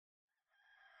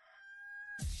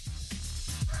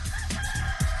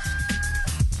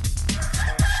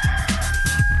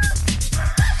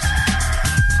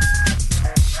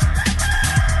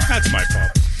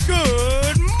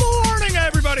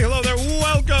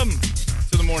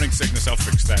morning sickness. I'll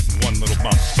fix that in one little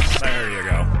bump. There you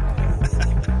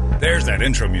go. There's that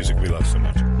intro music we love so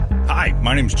much. Hi,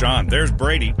 my name's John. There's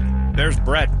Brady. There's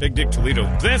Brett, Big Dick Toledo.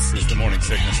 This is the morning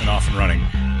sickness and off and running.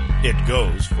 It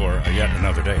goes for yet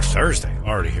another day. It's Thursday,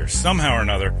 already here. Somehow or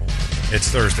another, it's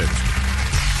Thursday this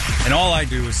week. And all I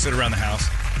do is sit around the house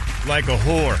like a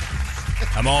whore.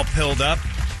 I'm all pilled up.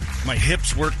 My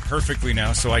hips work perfectly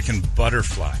now so I can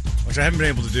butterfly, which I haven't been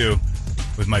able to do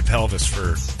with my pelvis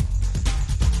for,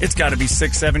 it's got to be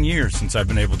 6-7 years since I've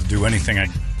been able to do anything I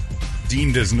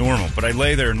deemed as normal. But I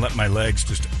lay there and let my legs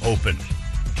just open.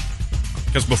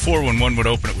 Because before, when one would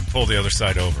open, it would pull the other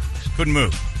side over. Couldn't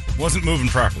move. Wasn't moving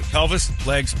properly. Pelvis,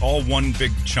 legs, all one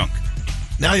big chunk.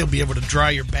 Now you'll be able to dry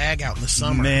your bag out in the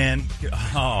summer. Man,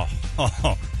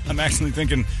 I'm actually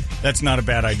thinking that's not a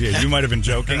bad idea. You might have been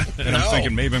joking, and I'm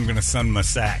thinking maybe I'm going to sun my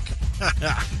sack.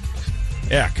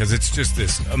 Yeah, because it's just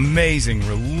this amazing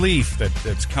relief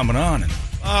that's coming on, and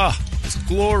this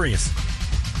glorious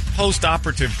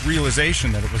post-operative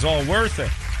realization that it was all worth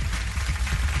it.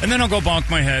 And then I'll go bonk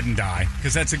my head and die,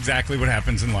 because that's exactly what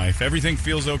happens in life. Everything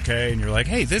feels okay, and you're like,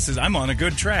 hey, I'm on a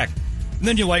good track. And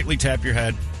then you lightly tap your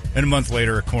head, and a month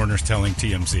later, a coroner's telling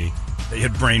TMZ that you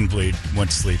had brain bleed, went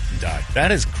to sleep, and died.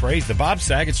 That is crazy. The Bob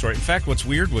Saget story. In fact, what's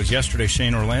weird was yesterday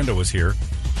Shane Orlando was here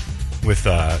with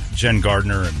Jen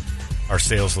Gardner and our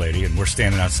sales lady, and we're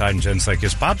standing outside, and Jen's like,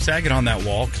 is Bob Saget on that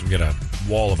wall? Because we got a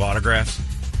wall of autographs.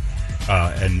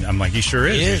 And I'm like, he sure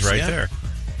is. He's right there.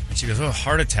 And she goes,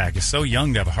 heart attack. He's so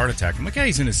young to have a heart attack. I'm like, yeah,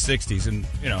 he's in his 60s. And,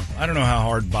 I don't know how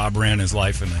hard Bob ran his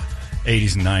life in the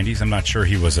 80s and 90s. I'm not sure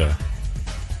he was a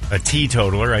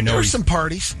teetotaler. I know there were some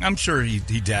parties. I'm sure he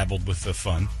dabbled with the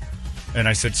fun. And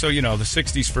I said, so, the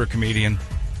 60s for a comedian,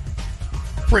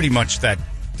 pretty much that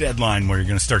deadline where you're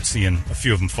going to start seeing a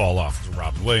few of them fall off, as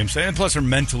Robin Williams said. And plus, they're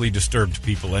mentally disturbed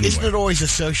people anyway. Isn't it always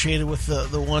associated with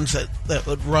the ones that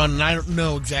would run? And I don't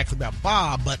know exactly about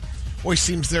Bob, but always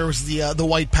seems there was the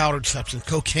white powdered substance.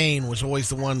 Cocaine was always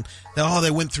the one that,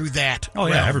 they went through that. Oh,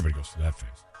 yeah, everybody goes through that phase.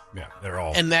 Yeah, they're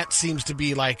all. And that seems to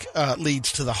be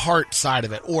leads to the heart side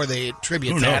of it, or they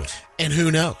attribute who that. Knows? And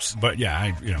who knows? But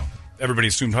yeah, everybody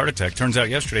assumed heart attack. Turns out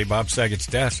yesterday, Bob Saget's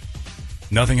death,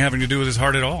 nothing having to do with his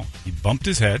heart at all. He bumped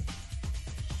his head,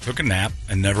 took a nap,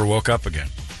 and never woke up again.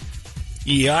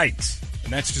 Yikes.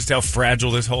 And that's just how fragile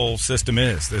this whole system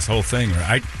is, this whole thing.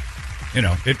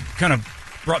 It kind of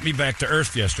brought me back to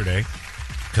earth yesterday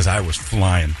because I was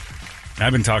flying.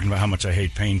 I've been talking about how much I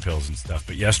hate pain pills and stuff,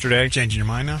 but yesterday... Changing your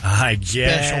mind now? I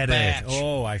get Special it. batch.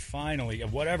 I finally...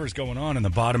 Whatever's going on in the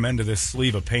bottom end of this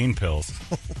sleeve of pain pills,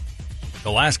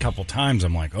 the last couple times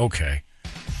I'm like, okay,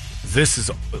 this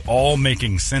is all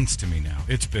making sense to me now.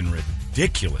 It's been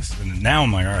ridiculous. And now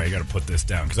I'm like, all right, I got to put this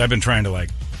down, because I've been trying to,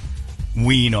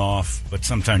 wean off, but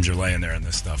sometimes you're laying there and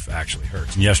this stuff actually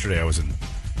hurts. And yesterday I was in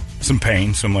some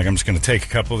pain, so I'm like, I'm just going to take a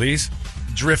couple of these,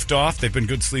 drift off. They've been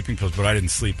good sleeping pills, but I didn't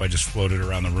sleep. I just floated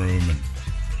around the room and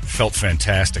felt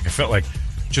fantastic. I felt like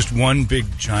just one big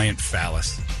giant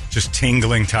phallus, just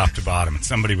tingling top to bottom, and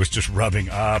somebody was just rubbing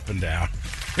up and down.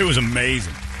 It was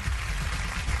amazing.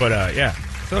 But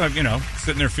so I'm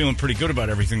sitting there feeling pretty good about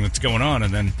everything that's going on,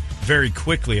 and then very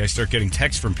quickly I start getting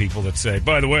texts from people that say,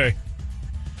 by the way,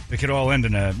 it could all end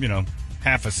in a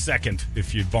half a second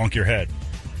if you bonk your head.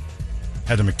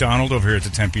 Heather McDonald over here at the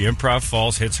Tempe Improv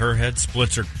falls, hits her head,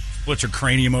 splits her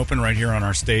cranium open right here on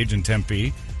our stage in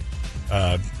Tempe.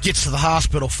 Gets to the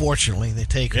hospital, fortunately. They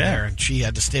take her there, and she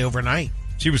had to stay overnight.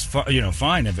 She was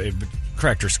fine. It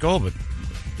cracked her skull, but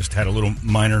just had a little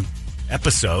minor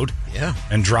episode. Yeah.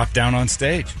 And dropped down on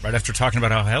stage right after talking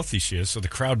about how healthy she is. So the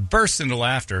crowd bursts into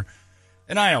laughter.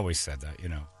 And I always said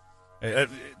that,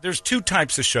 there's two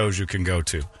types of shows you can go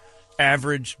to.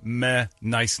 Average, meh,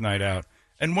 nice night out.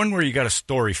 And one where you got a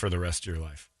story for the rest of your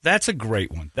life. That's a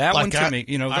great one. That one to me,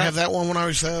 I have that one when I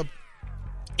was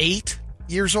 8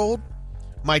 years old.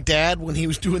 My dad, when he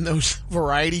was doing those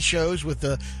variety shows with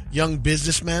the young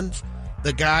businessmen,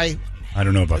 the guy... I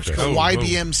don't know about this.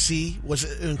 YBMC was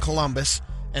in Columbus,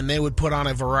 and they would put on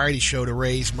a variety show to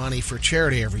raise money for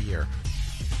charity every year.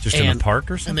 Just in a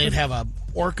park or something? And they'd have an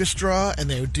orchestra, and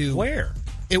they would do... Where?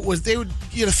 They would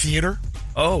get a theater.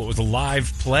 Oh, it was a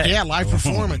live play. Yeah, live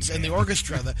performance, and the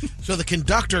orchestra. So the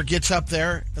conductor gets up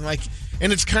there,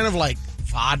 and it's kind of like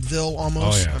vaudeville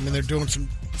almost. Oh, yeah. I mean, they're doing some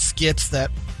skits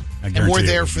that... And we're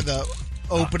there for the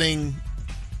opening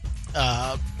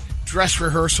dress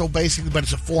rehearsal, basically, but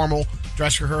it's a formal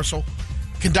dress rehearsal.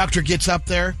 Conductor gets up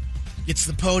there, gets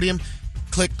the podium,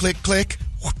 click, click, click,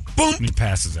 boom. And he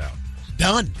passes out.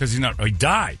 Done. Because he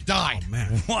died. Died. Oh,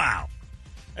 man. Wow.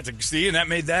 See, and that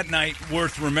made that night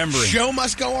worth remembering. Show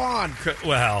must go on.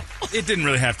 Well, it didn't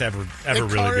really have to ever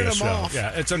really be a show. Off.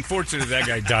 Yeah, it's unfortunate that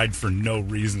guy died for no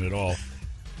reason at all.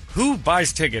 Who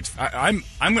buys tickets? I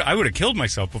would have killed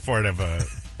myself before I'd have.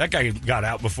 That guy got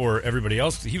out before everybody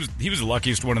else. He was the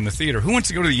luckiest one in the theater. Who wants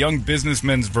to go to the Young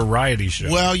Businessmen's variety show?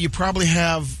 Well, you probably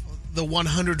have the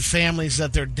 100 families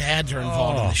that their dads are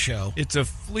involved in the show. It's a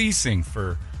fleecing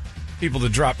for people to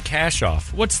drop cash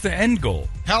off. What's the end goal?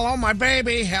 Hello, my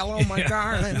baby. Hello, my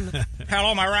darling.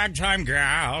 Hello, my ragtime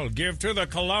gal. Give to the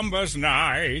Columbus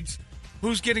Knights.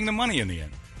 Who's getting the money in the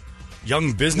end?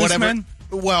 Young businessmen?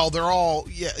 Well, they're all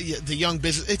the young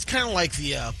business. It's kind of like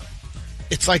the.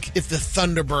 It's like if the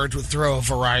Thunderbirds would throw a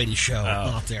variety show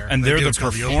out there. And they're the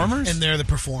performers? And they're the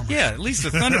performers. Yeah, at least the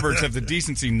Thunderbirds have the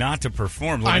decency not to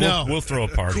perform. Like, I know. We'll throw a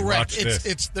party. Correct. Watch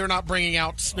this. They're not bringing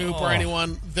out Snoop or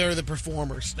anyone. They're the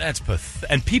performers. That's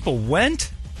pathetic. And people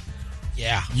went?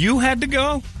 Yeah. You had to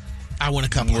go? I went a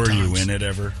couple of times. Were you in it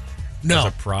ever? No. As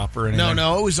a prop or anything?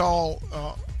 No. It was all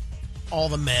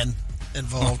the men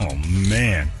involved. Oh,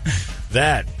 man.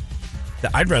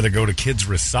 I'd rather go to kids'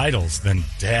 recitals than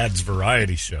Dad's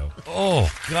variety show.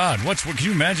 Oh, God. Can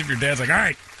you imagine if your dad's like, all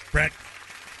right, Brett,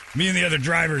 me and the other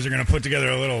drivers are going to put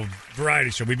together a little variety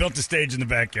show. We built the stage in the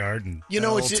backyard. And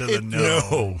it's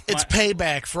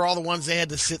payback for all the ones they had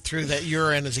to sit through that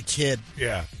you're in as a kid.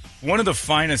 Yeah. One of the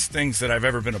finest things that I've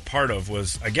ever been a part of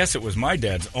was, I guess it was my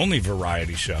dad's only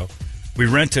variety show. We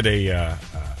rented a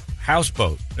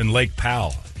houseboat in Lake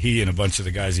Powell. He and a bunch of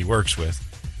the guys he works with,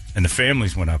 and the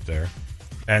families went up there.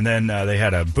 And then they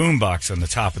had a boombox on the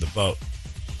top of the boat.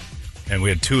 And we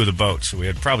had two of the boats. So we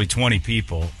had probably 20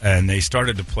 people. And they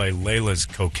started to play Layla's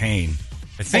Cocaine.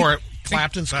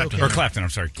 Clapton's Cocaine. Or Clapton, I'm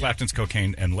sorry. Clapton's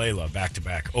Cocaine and Layla back to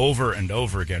back over and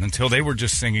over again until they were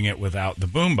just singing it without the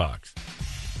boombox.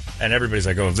 And everybody's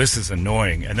like, oh, this is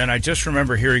annoying. And then I just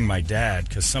remember hearing my dad,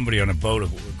 because somebody on a boat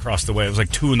across the way, it was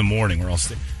like 2 a.m. We're all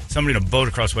somebody on a boat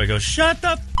across the way goes, shut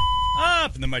the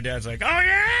up. And then my dad's like, oh,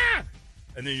 yeah.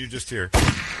 And then you just hear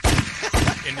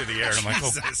into the air. And I'm like,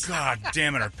 oh, God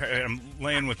damn it. I'm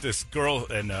laying with this girl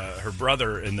and her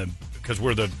brother because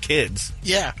we're the kids.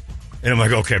 Yeah. And I'm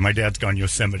like, okay, my dad's gone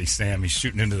Yosemite Sam. He's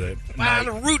shooting into the night.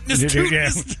 The rootin' is tootin'.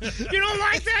 You don't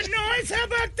like that noise? How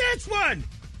about this one?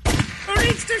 Who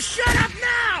needs to shut up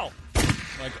now?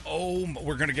 Like, oh,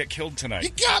 we're going to get killed tonight. You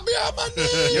got me on my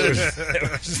knees.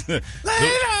 the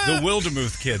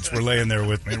Wildemuth kids were laying there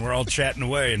with me, and we're all chatting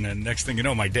away. And then next thing you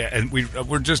know, my dad, and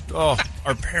we're just, our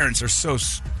parents are so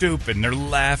stupid. And they're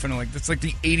laughing. Like, it's like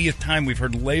the 80th time we've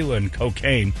heard Layla and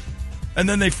Cocaine. And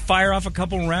then they fire off a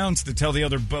couple rounds to tell the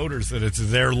other boaters that it's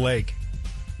their lake.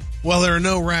 Well, there are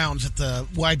no rounds at the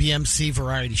YBMC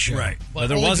variety show. Right. But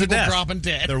there was a death. Dropping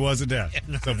dead. There was a death.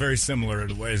 So very similar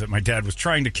to the ways that my dad was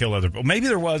trying to kill other people. Maybe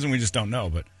there was and we just don't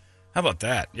know. But how about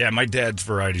that? Yeah, my dad's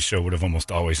variety show would have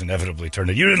almost always inevitably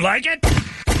turned it. You didn't like it?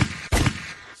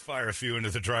 Let's fire a few into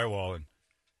the drywall. And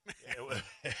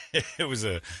it was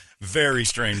a very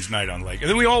strange night on lake. And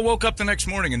then we all woke up the next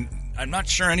morning, and I'm not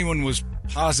sure anyone was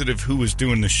positive who was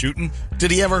doing the shooting.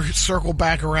 Did he ever circle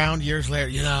back around years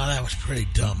later? That was pretty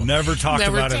dumb. Never talked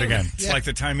about it again. It's like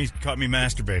the time he caught me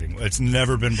masturbating. It's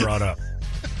never been brought up.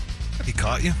 He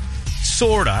caught you?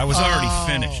 Sorta. I was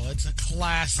already finished. Oh, it's a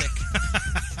classic.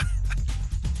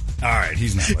 All right,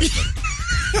 he's not listening.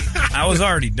 I was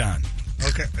already done.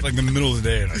 Okay. Like the middle of the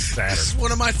day on a Saturday. It's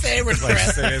one of my favorites,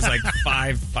 It's like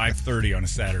 5:30 on a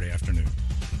Saturday afternoon.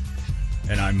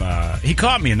 And he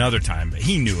caught me another time, but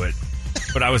he knew it.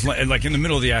 But I was like in the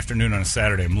middle of the afternoon on a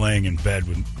Saturday, I'm laying in bed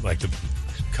with like the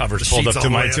covers pulled up to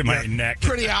my neck.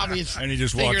 Pretty obvious. And he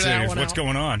just walks in and goes, what's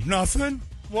going on? Nothing.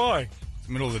 Why? It's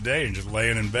the middle of the day and just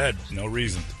laying in bed. No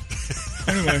reason.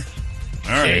 Anyway.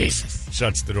 All right. Jesus.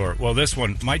 Shuts the door. Well, this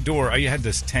one, my door, I had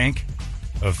this tank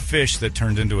of fish that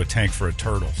turned into a tank for a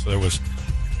turtle. So there was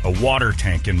a water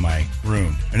tank in my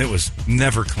room, and it was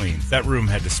never clean. That room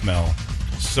had to smell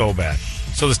so bad.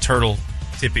 So this turtle,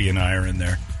 Tippy, and I are in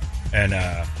there, and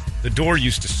the door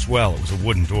used to swell. It was a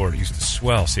wooden door. It used to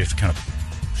swell, so you have to kind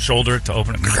of shoulder it to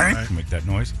open it to make that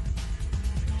noise.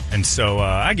 And so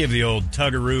I give the old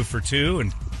tug-a-roo for two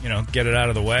and, get it out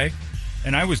of the way.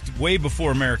 And I was, way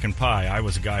before American Pie, I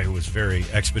was a guy who was very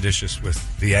expeditious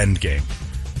with the end game.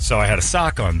 So I had a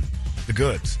sock on the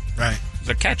goods. Right. It was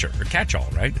a catch-all,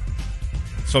 right?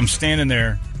 So I'm standing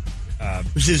there.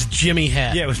 It was his Jimmy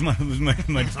hat. Yeah, it was my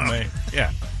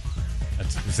yeah.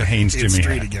 It was a Hanes Jimmy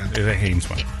hat. Again. It was a Hanes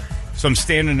one. So I'm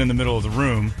standing in the middle of the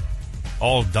room,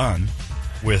 all done,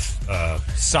 with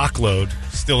sock load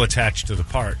still attached to the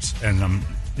parts. And I'm,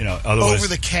 Otherwise, over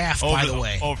the calf, by the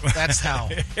way. That's how.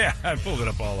 Yeah, I pulled it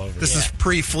up all over. This is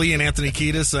pre-Flea and Anthony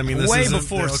Kiedis. I mean, this way isn't-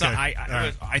 before. okay.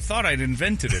 I thought I'd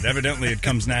invented it. Evidently, it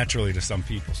comes naturally to some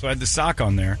people. So I had the sock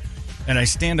on there, and I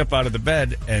stand up out of the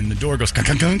bed, and the door goes kunk,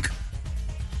 kunk, kunk.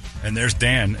 And there's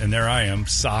Dan, and there I am,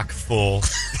 sock full,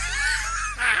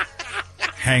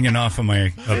 hanging off of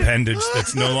my appendage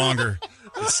that's no longer,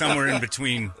 it's somewhere in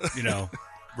between,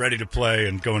 ready to play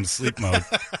and going to sleep mode.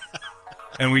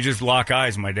 And we just lock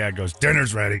eyes, and my dad goes,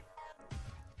 "Dinner's ready.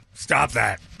 Stop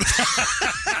that."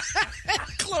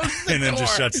 Close the And then door.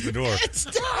 just shuts the door.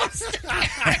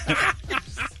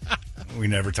 We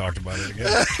never talked about it again.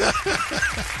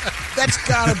 That's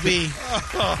got to be.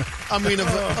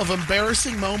 Of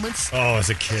embarrassing moments, Oh, as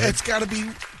a kid. it's got to be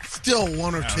still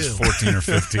one or I two. was 14 or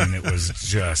 15. It was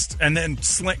just... And then,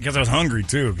 because I was hungry,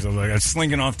 too. Because I was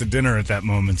slinking off to dinner at that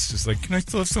moment. It's just like, can I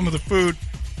still have some of the food?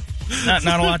 Not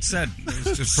a lot said. It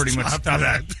was just pretty much, stop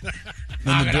that.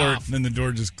 Then the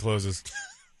door just closes.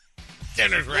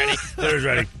 Dinner's ready. Dinner's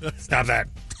ready. Stop that.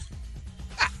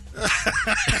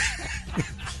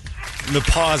 And the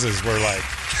pauses were like...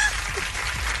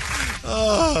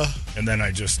 And then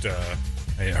I just...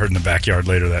 I heard in the backyard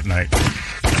later that night.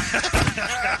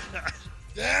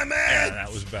 Damn it! Yeah,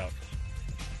 that was about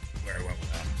where I went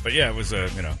with that. But yeah, it was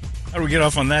how do we get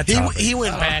off on that topic? He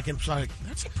went back and was like,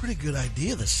 that's a pretty good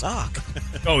idea, the sock.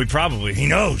 He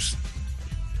knows.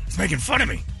 He's making fun of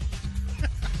me.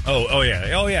 Oh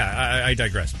yeah. I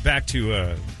digress. Back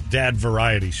to Dad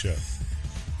Variety Show.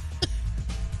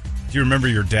 Do you remember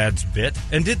your dad's bit?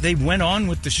 And they went on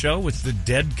with the show with the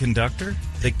dead conductor?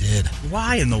 They did.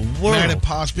 Why in the world? They had to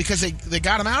pause because they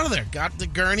got him out of there. Got the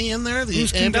gurney in there. The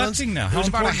Who's ambulance. conducting now? It How was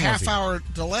about a important was he? half-hour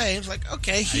delay. It was like,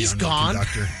 okay, he's I don't know, gone.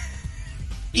 conductor.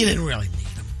 You didn't really need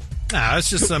him. Nah, it's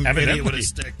just some Evidently. idiot with a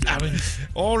stick. I mean,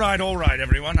 All right,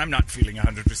 everyone. I'm not feeling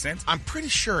 100%. I'm pretty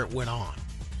sure it went on.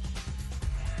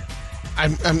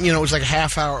 It was like a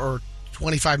half-hour or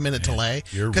 25-minute delay.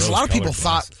 you're Because a lot of people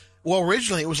rose-colored thought, well,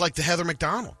 originally it was like the Heather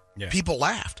McDonald. Yeah. People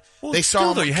laughed. Well, they saw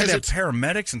him though, you had to have because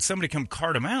paramedics and somebody come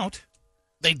cart him out.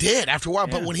 they did after a while,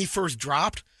 but Yeah. when he first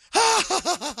dropped,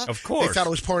 Of course. they thought it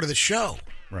was part of the show.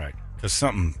 Right, because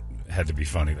something had to be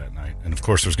funny that night, and of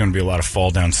course, there's going to be a lot of fall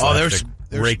down slapstick,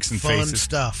 there's rakes and fun faces,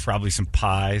 stuff. probably some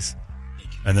pies,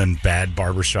 and then bad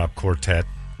barbershop quartet.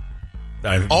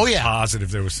 I'm positive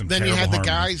there was some. Then you terrible had the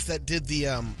harmony. guys that did the.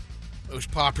 It was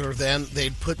popular then.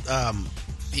 They'd put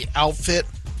the outfit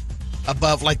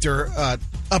above, like their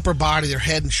upper body, their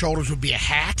head and shoulders would be a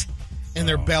hat, and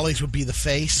their bellies would be the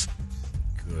face.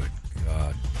 Good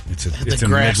God, it's The a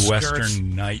grass Midwestern skirts.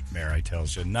 nightmare. I tell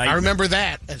you, nightmare. I remember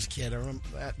that as a kid. I remember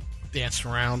that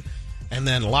dancing around, and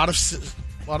then a lot of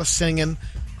singing,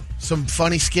 some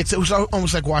funny skits. It was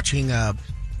almost like watching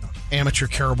amateur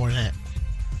Carol Burnett.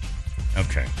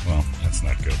 Okay, well, that's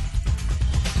not good.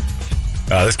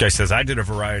 This guy says, I did a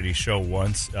variety show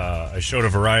once. I showed a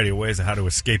variety of ways of how to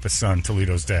escape a son,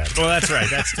 Toledo's dad. Well, that's right.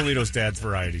 That's Toledo's dad's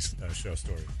variety show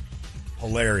story.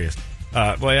 Hilarious.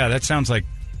 Well, yeah, that sounds like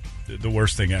the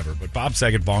worst thing ever. But Bob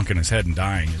Saget bonking his head and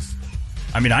dying is...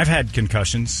 I mean, I've had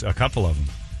concussions, a couple of them.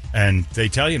 And they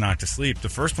tell you not to sleep. The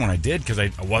first one I did because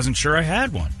I wasn't sure I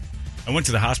had one. I went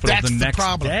to the hospital That's the next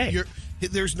problem. day.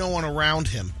 There's no one around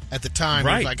him at the time.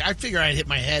 Right. He's like, I figure I hit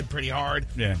my head pretty hard.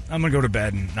 Yeah, I'm going to go to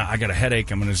bed and I got a headache.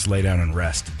 I'm going to just lay down and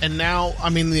rest. And now, I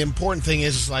mean, the important thing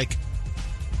is like,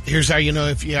 here's how you know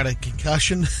if you had a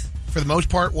concussion, for the most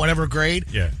part, whatever grade.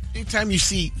 Yeah. Anytime you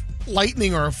see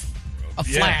lightning or a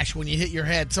Yeah. flash when you hit your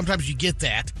head, sometimes you get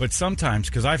that. But sometimes,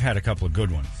 because I've had a couple of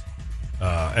good ones,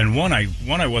 and one I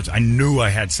knew I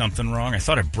had something wrong. I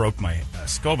thought I broke my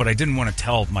skull, but I didn't want to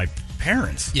tell my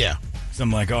parents. Yeah. So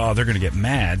I'm like, oh, they're going to get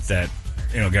mad that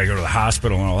got to go to the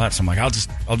hospital and all that. So I'm like, I'll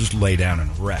just lay down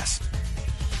and rest.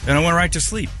 And I went right to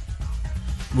sleep.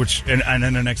 And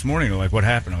then the next morning, they're like, what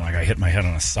happened? I'm like, I hit my head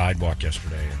on a sidewalk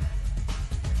yesterday,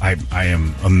 and I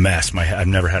am a mess. I've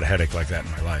never had a headache like that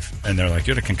in my life. And they're like,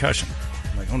 you had a concussion.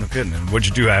 I'm like, oh, no kidding. And what'd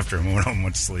you do after? And I went home and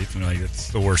went to sleep. And they're like, it's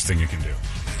the worst thing you can do.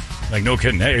 Like, no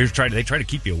kidding. They try to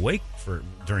keep you awake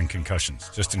during concussions,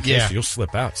 just in case you'll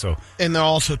slip out. So, And they'll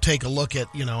also take a look at,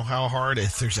 how hard,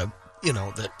 if there's the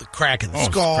crack in the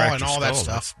skull crack and your all that skull.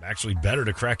 stuff. It's actually better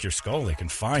to crack your skull. They can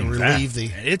find To that. relieve the-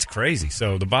 It's crazy.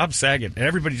 So the Bob Saget,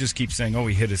 everybody just keeps saying, oh,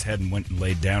 he hit his head and went and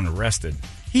laid down and rested.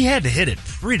 He had to hit it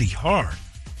pretty hard.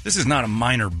 This is not a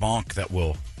minor bonk that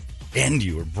will end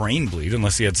you or brain bleed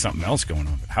unless he had something else going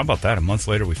on. But how about that? A month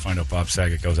later, we find out Bob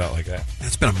Saget goes out like that.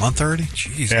 It's been a month already?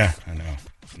 Jeez. Yeah, I know.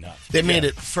 Nuts. They made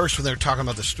it, first when they were talking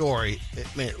about the story, it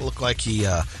made it look like he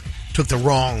took the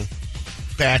wrong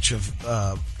batch of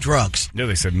drugs. Yeah,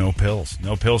 they said no pills.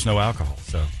 No pills, no alcohol.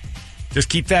 So just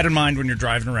keep that in mind when you're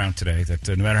driving around today, that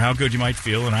no matter how good you might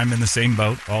feel, and I'm in the same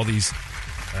boat, all these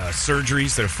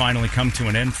surgeries that have finally come to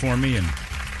an end for me, and,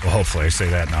 well, hopefully I say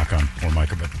that, knock on poor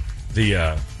Micah, but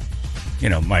the,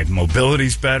 my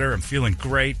mobility's better, I'm feeling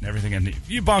great and everything, and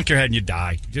you bonk your head and you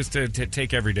die. Just to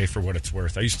take every day for what it's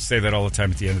worth. I used to say that all the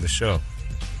time at the end of the show.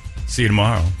 See you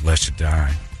tomorrow, lest you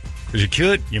die. Because you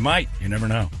could, you might, you never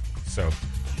know. So,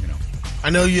 I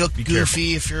know you look goofy careful.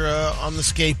 if you're on the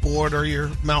skateboard or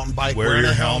your mountain bike wear wearing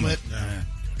your a helmet.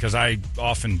 Because I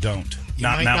often don't. You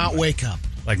might not wake up.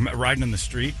 Like riding in the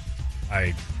street,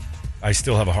 I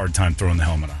still have a hard time throwing the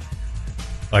helmet on.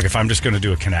 Like if I'm just going to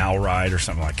do a canal ride or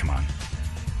something, like, come on.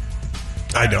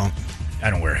 I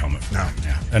don't wear a helmet. No.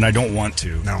 Yeah. And I don't want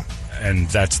to. No. And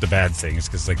that's the bad thing, is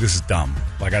because, like, this is dumb.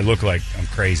 Like, I look like I'm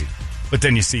crazy. But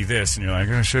then you see this, and you're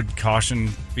like, should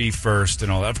caution be first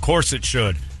and all that? Of course it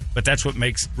should. But that's what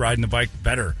makes riding the bike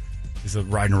better, is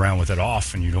riding around with it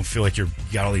off, and you don't feel like you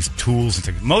got all these tools and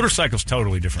things. Motorcycle's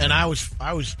totally different. And I was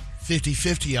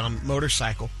 50-50 on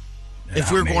motorcycle. Yeah,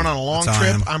 if we were going on a long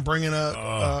trip, I'm bringing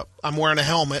I'm wearing a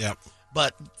helmet. Yep.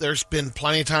 But there's been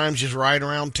plenty of times just riding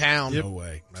around town. No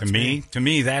way. To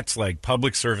me, that's like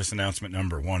public service announcement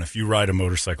number one. If you ride a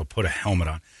motorcycle, put a helmet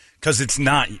on, because it's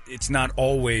not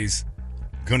always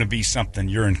going to be something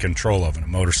you're in control of in a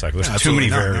motorcycle. There's too many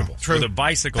variables. True. With a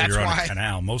bicycle, That's you're on why. a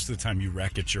canal. Most of the time, you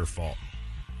wreck. It's your fault.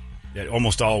 Yeah,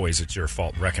 almost always, it's your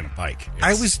fault wrecking a bike. I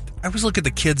always look at the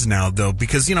kids now, though,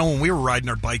 because, when we were riding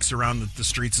our bikes around the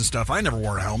streets and stuff, I never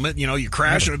wore a helmet. You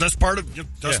crash, and that's part of, you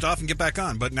dust off and get back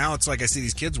on. But now it's like I see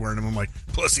these kids wearing them, I'm like,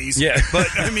 pussies. Yeah. But,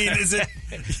 I mean, is it,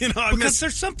 because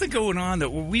there's something going on that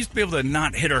we used to be able to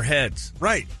not hit our heads.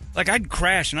 Right. Like, I'd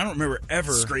crash, and I don't remember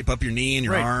ever. Scrape up your knee and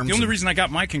your Right. arms. The only reason I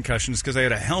got my concussion is because I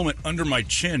had a helmet under my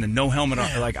chin and no helmet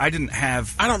on. Like, I didn't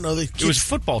have. I don't know. It was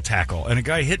football tackle, and a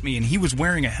guy hit me, and he was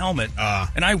wearing a helmet,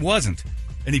 and I wasn't.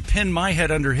 And he pinned my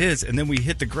head under his, and then we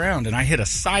hit the ground, and I hit a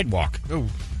sidewalk. Oh.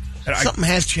 Something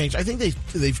has changed. I think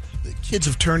the kids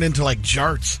have turned into like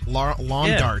jarts, lawn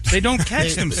darts. They don't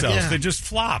catch themselves. Yeah. They just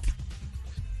flop.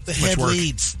 The head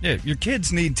leads. Yeah, your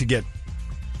kids need to get,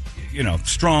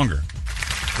 stronger.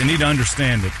 They need to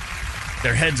understand that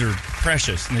their heads are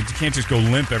precious, and they can't just go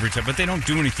limp every time. But they don't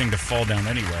do anything to fall down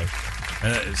anyway.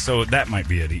 So that might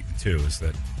be it, too, is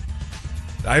that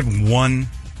I have one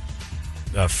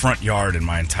front yard in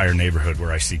my entire neighborhood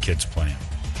where I see kids playing.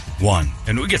 One.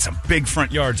 And we get some big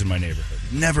front yards in my neighborhood.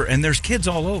 Never. And there's kids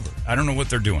all over. I don't know what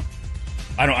they're doing.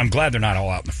 I'm glad they're not all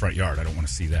out in the front yard. I don't want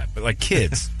to see that. But, like,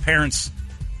 kids, parents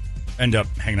end up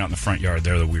hanging out in the front yard.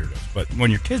 They're the weirdos. But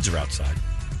when your kids are outside,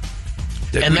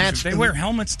 they wear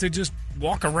helmets to just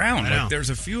walk around. Like, there's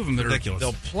a few of them that ridiculous.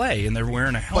 They'll play, and they're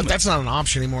wearing a helmet. But that's not an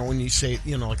option anymore when you say,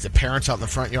 like the parents out in the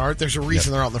front yard. There's a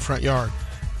reason they're out in the front yard.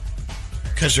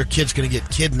 Because their kid's going to get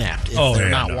kidnapped if they're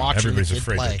not watching Everybody's the kid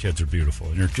afraid play. their kids are beautiful.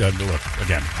 And look,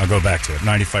 again, I'll go back to it.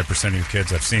 95% of your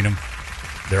kids, I've seen them,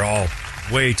 they're all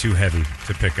way too heavy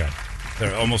to pick up.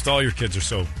 Almost all your kids are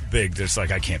so big that it's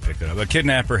like, I can't pick that up. A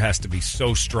kidnapper has to be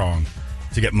so strong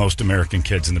to get most American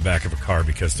kids in the back of a car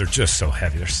because they're just so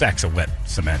heavy. They're sacks of wet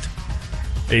cement.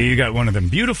 You got one of them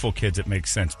beautiful kids, it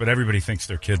makes sense, but everybody thinks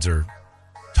their kids are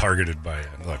targeted by it.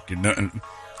 Look,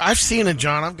 I've seen it,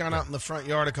 John. I've gone out in the front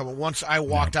yard once I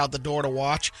walked out the door to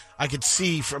watch, I could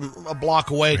see from a block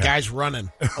away guys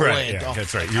running away. Right,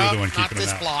 that's right. You were the one keeping them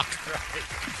out. Not this block.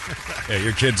 block. Yeah,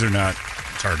 your kids are not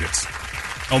targets.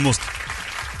 Almost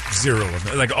zero of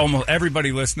them. Like, almost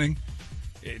everybody listening,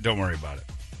 don't worry about it.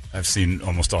 I've seen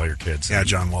almost all your kids. Yeah,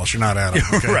 John Walsh, you're not Adam.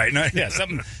 Okay. Right. No, yeah,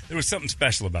 there was something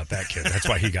special about that kid. That's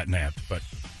why he got nabbed. But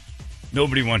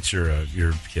nobody wants your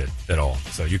kid at all.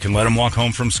 So you can let him walk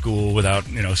home from school without,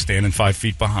 standing 5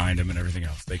 feet behind him and everything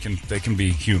else. They can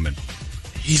be human.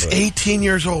 He's 18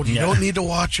 years old. You don't need to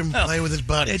watch him play with his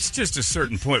buddies. It's just a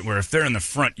certain point where if they're in the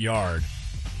front yard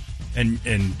and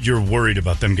you're worried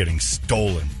about them getting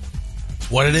stolen,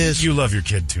 it's what it is. You love your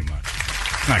kid too much.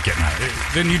 It's not getting out.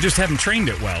 Then you just haven't trained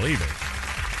it well either.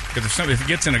 Because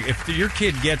if your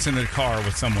kid gets in a car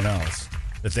with someone else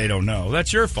that they don't know,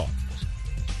 that's your fault.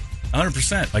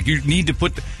 100%. Like, you need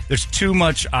to there's too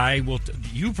much.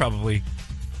 You probably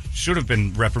should have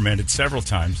been reprimanded several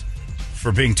times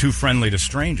for being too friendly to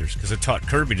strangers, because it taught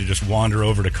Kirby to just wander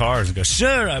over to cars and go,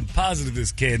 sure, I'm positive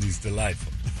this candy's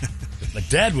delightful. Like,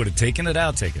 Dad would have taken it,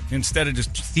 I'll take it. Instead of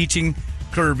just teaching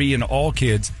Kirby and all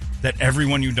kids that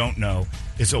everyone you don't know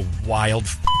is a wild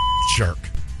jerk.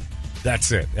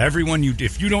 That's it.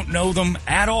 If you don't know them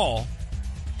at all,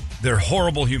 they're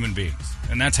horrible human beings.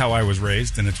 And that's how I was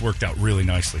raised, and it's worked out really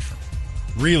nicely for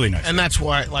me. Really nice. And that's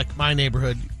why, like, my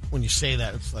neighborhood, when you say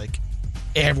that, it's like,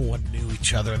 everyone knew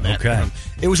each other in that Okay. room.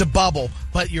 It was a bubble,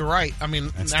 but you're right. I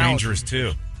mean, That's now dangerous,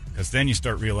 too. Because then you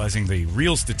start realizing the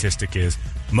real statistic is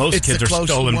most It's kids the are close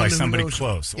stolen one by who somebody knows-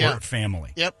 close Yeah. or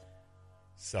family. Yep.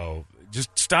 So just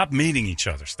stop meeting each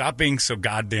other. Stop being so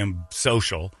goddamn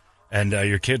social, and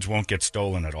your kids won't get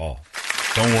stolen at all.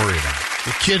 Don't worry about it.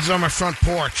 The kids on my front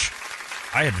porch.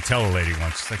 I had to tell a lady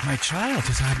once, it's like, my child,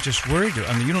 I'm just worried.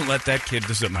 I mean, you don't let that kid,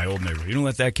 this is at my old neighborhood, you don't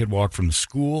let that kid walk from the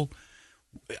school.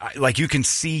 Like, you can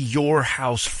see your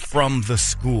house from the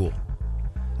school.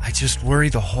 I just worry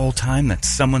the whole time that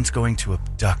someone's going to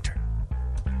abduct her.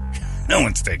 No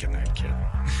one's taking that kid.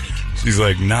 She's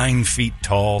like 9 feet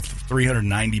tall,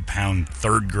 390-pound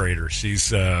third grader. She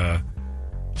stands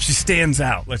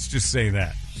out. Let's just say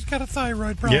that. She's got a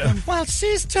thyroid problem. Yeah. Well,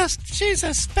 she's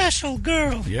a special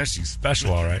girl. Yeah, she's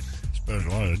special, all right.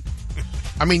 Special, all right.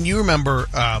 I mean, you remember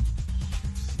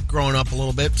growing up a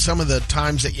little bit, some of the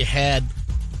times that you had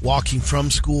walking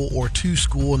from school or to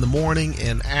school in the morning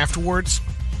and afterwards.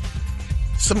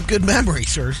 Some good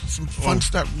memories or some fun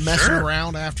stuff messing sure.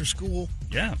 around after school.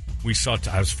 Yeah. We saw, it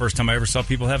was the first time I ever saw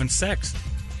people having sex.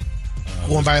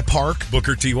 Going by a park.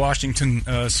 Booker T. Washington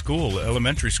School,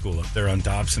 elementary school up there on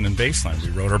Dobson and Baseline. We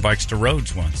rode our bikes to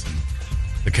Rhodes once, and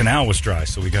the canal was dry,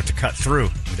 so we got to cut through.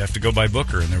 We'd have to go by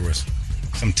Booker, and there was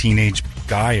some teenage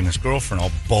guy and his girlfriend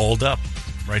all balled up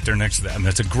right there next to that. And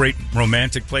that's a great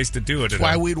romantic place to do it. That's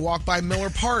why we'd walk by Miller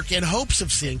Park in hopes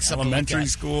of seeing something elementary like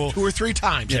that. school. 2 or 3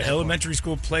 times. Yeah, elementary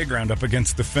school playground up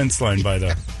against the fence line by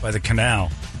the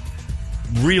canal.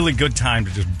 Really good time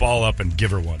to just ball up and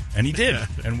give her one. And he did.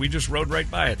 And we just rode right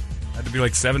by it. Had to be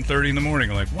like 7:30 in the morning.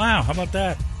 I'm like, wow, how about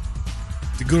that?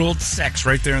 The good old sex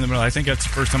right there in the middle. I think that's the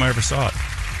first time I ever saw it.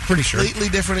 Pretty sure. Completely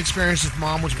different experience if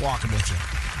mom was walking with you.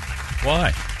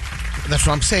 Why? That's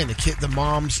what I'm saying. The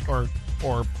moms or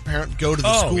parent go to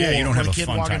the school. Yeah, you don't have the a kid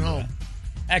fun walking time. home.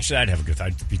 Actually, I'd have a good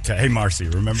time. I'd be hey, Marcy,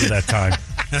 remember that time?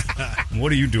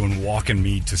 What are you doing walking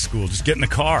me to school? Just get in the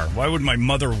car. Why would my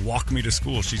mother walk me to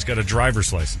school? She's got a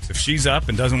driver's license. If she's up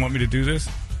and doesn't want me to do this,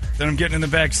 then I'm getting in the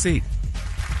back seat.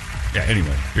 Yeah,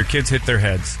 anyway, your kids hit their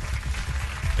heads.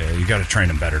 You got to train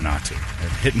them better not to.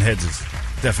 And hitting heads is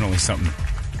definitely something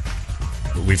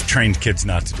that we've trained kids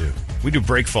not to do. We do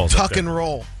break falls. Tuck and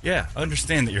roll. Yeah,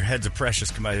 understand that your head's a precious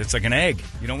commodity. It's like an egg.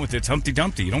 You don't want it's Humpty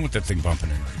Dumpty. You don't want that thing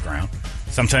bumping into the ground.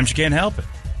 Sometimes you can't help it.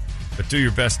 But do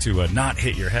your best to not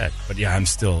hit your head. But yeah, I'm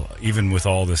still, even with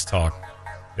all this talk,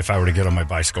 if I were to get on my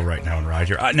bicycle right now and ride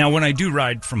here. Now, when I do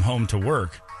ride from home to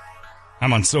work,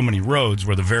 I'm on so many roads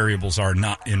where the variables are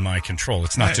not in my control.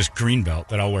 It's not just Greenbelt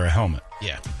that I'll wear a helmet.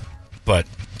 Yeah. But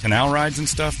canal rides and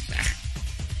stuff,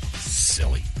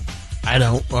 silly. I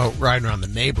don't ride around the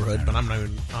neighborhood, but I'm not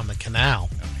even on the canal.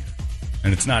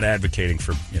 And it's not advocating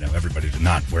for, everybody to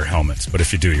not wear helmets. But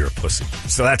if you do, you're a pussy.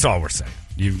 So that's all we're saying.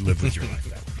 You live with your life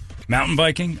that way. Mountain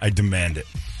biking, I demand it.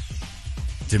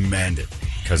 Demand it.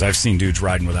 Because I've seen dudes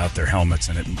riding without their helmets,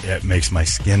 and it makes my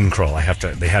skin crawl.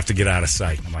 They have to get out of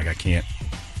sight. I'm like, I can't.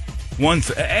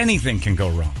 Anything can go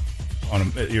wrong.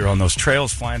 You're on those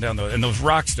trails flying down and those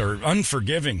rocks are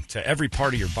unforgiving to every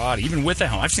part of your body, even with a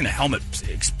helmet. I've seen a helmet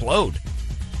explode.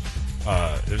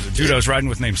 There's a dude I was riding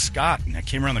with named Scott, and I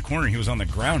came around the corner, and he was on the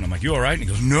ground. I'm like, you all right? And he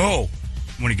goes, no.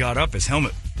 When he got up, his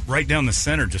helmet right down the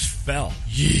center just fell.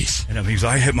 Yes. And he's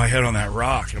like, I hit my head on that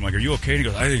rock. And I'm like, are you okay? And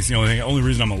he goes, I think it's the only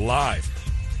reason I'm alive.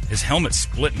 His helmet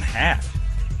split in half.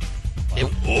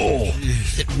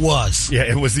 It was. Yeah,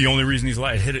 it was the only reason he's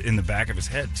alive. It hit it in the back of his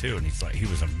head, too. And he's like, he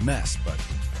was a mess. But,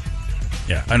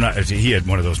 yeah, he had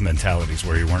one of those mentalities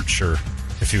where you weren't sure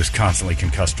if he was constantly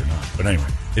concussed or not. But anyway,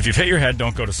 if you've hit your head,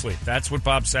 don't go to sleep. That's what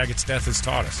Bob Saget's death has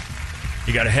taught us.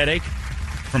 You got a headache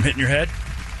from hitting your head?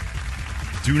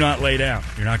 Do not lay down.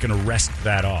 You're not going to rest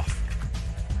that off.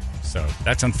 So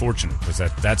that's unfortunate because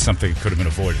that's something that could have been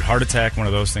avoided. Heart attack, one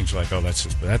of those things. You're like,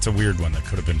 that's a weird one that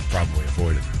could have been probably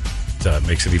avoided. It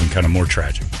makes it even kind of more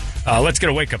tragic. Let's get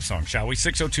a wake-up song, shall we?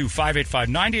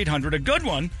 602-585-9800, a good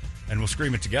one, and we'll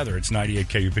scream it together. It's 98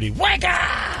 KUPD. Wake up!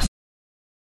 I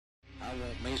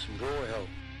want me some glory hole.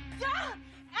 Stop!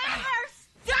 Amber,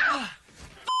 stop!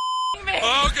 Me!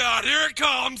 Oh, God, here it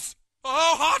comes.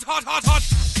 Oh, hot, hot, hot, hot.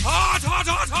 Hot, hot,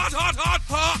 hot, hot, hot, hot,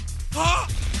 hot,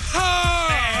 hot.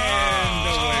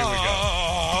 And away we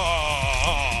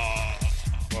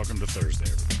go. Welcome to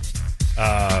Thursday,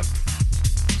 everybody.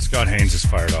 Scott Haynes is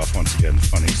fired off once again. The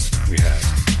funnies we had.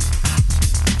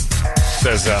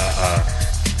 Says,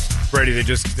 Brady, they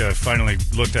just finally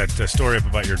looked at a story up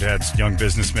about your dad's Young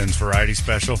Businessman's Variety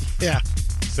Special. Yeah.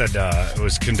 Said it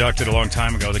was conducted a long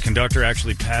time ago. The conductor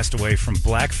actually passed away from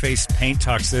blackface paint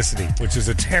toxicity, which is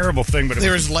a terrible thing, but it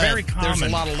was lead. very common.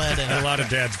 There's a lot of lead in it. A lot of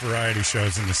dad's variety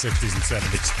shows in the 60s and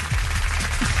 70s.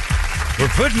 We're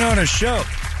putting on a show.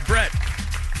 Brett,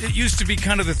 it used to be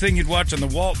kind of the thing you'd watch on the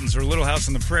Waltons or Little House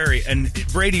on the Prairie, and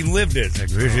Brady lived it.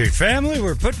 It's like, family,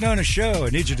 we're putting on a show. I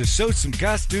need you to sew some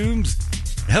costumes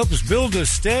and help us build a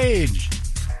stage.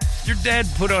 Your dad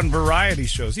put on variety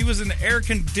shows. He was an air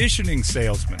conditioning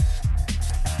salesman.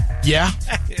 Yeah.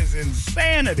 That is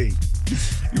insanity.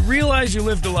 You realize you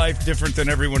lived a life different than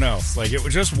everyone else. Like, it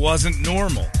just wasn't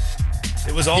normal.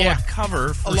 It was all a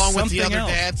cover for along something with the other else.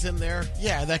 dads in there.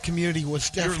 Yeah, that community was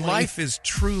definitely... Your life is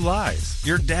True Lies.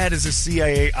 Your dad is a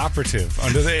CIA operative.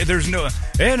 There's no...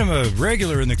 And I'm a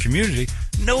regular in the community.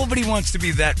 Nobody wants to be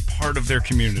that part of their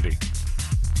community.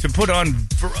 To put on...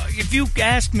 If you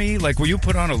ask me, like, will you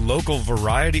put on a local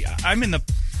variety? I'm in the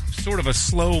sort of a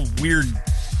slow, weird,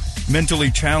 mentally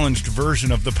challenged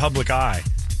version of the public eye.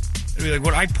 I'd be like,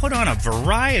 would I put on a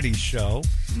variety show?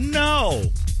 No.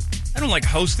 I don't like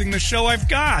hosting the show I've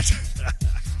got.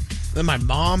 Then my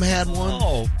mom had one.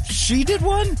 Oh, she did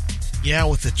one? Yeah,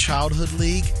 with the Childhood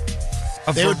League.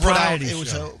 A They would put out, variety it was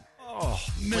show. a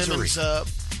Misery. women's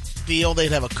deal.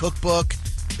 They'd have a cookbook.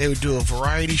 They would do a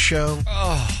variety show.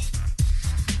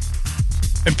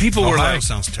 And people were Ohio like,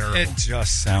 sounds terrible. It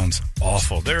just sounds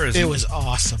awful. It was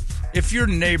awesome. If your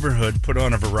neighborhood put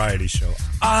on a variety show,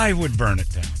 I would burn it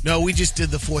down. No, we just did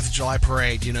the 4th of July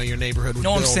parade. You know, your neighborhood would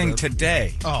No, I'm build saying a-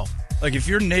 today. Oh. Like, if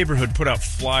your neighborhood put out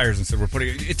flyers and said, we're putting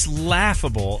it's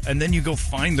laughable, and then you go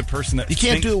find the person that You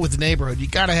can't do it with the neighborhood. You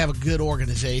got to have a good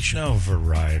organization. No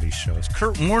variety shows.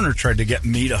 Kurt Warner tried to get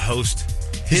me to host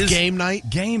His game night?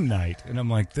 Game night. And I'm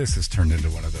like, this has turned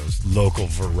into one of those local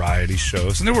variety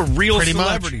shows. And there were real Pretty much.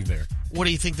 celebrity there. What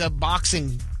do you think the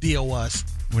boxing deal was?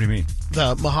 What do you mean?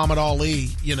 The Muhammad Ali,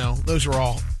 you know, those were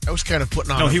all... I was kind of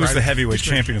putting on... No, a he was variety- the heavyweight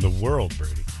champion of the world,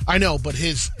 Brady. I know, but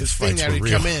his thing fights that were would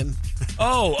real. come in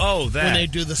Oh, that. when they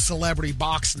do the celebrity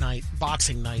boxing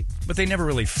night. But they never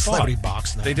really fought. Celebrity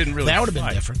box night. They didn't really That would have been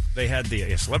fight. different. They had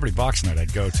the celebrity box night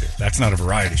I'd go to. That's not a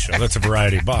variety show. That's a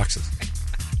variety of boxes.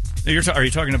 Are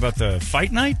you talking about the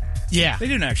fight night? Yeah. They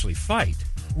didn't actually fight.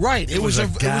 Right. It was a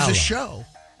gala. show.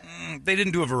 They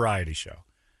didn't do a variety show.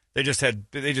 They just They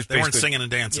weren't basically- singing and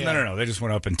dancing. No. They just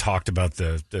went up and talked about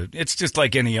the. It's just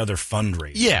like any other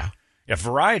fundraiser. Yeah. Yeah,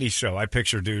 variety show. I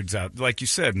picture dudes out, like you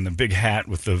said, in the big hat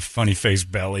with the funny face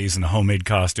bellies and the homemade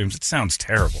costumes. It sounds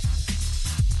terrible.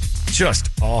 Just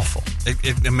awful.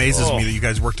 It amazes me that you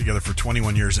guys worked together for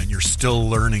 21 years and you're still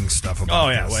learning stuff about Oh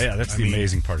yeah, this. well yeah, that's I the mean,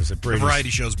 amazing part. Is that The Brady's variety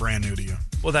show's brand new to you.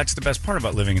 Well, that's the best part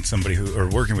about living in or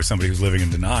working with somebody who's living in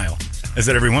denial, is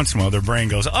that every once in a while their brain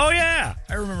goes, "Oh yeah,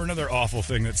 I remember another awful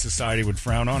thing that society would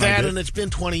frown on." That, and it's been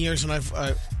 20 years, and I've,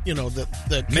 the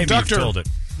Maybe conductor... you've told it.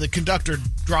 The conductor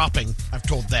dropping, I've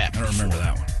told that. I don't remember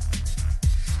that one.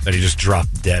 That he just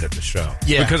dropped dead at the show.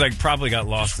 Yeah. Because I probably got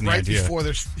lost in the Right idea. before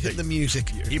there's hitting the music.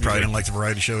 He probably didn't like the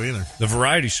variety show either. The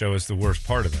variety show is the worst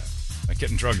part of that. Like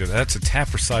getting drugged to that. That's a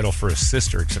tap recital for his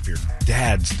sister, except your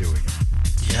dad's doing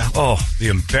it. Yeah. Oh, the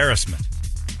embarrassment.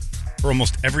 For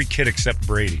almost every kid except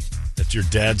Brady, that your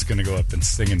dad's going to go up and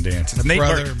sing and dance. My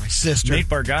brother, my sister. Nate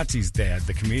Bargatze's dad,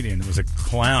 the comedian, was a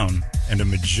clown and a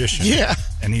magician. Yeah.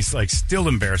 And he's like still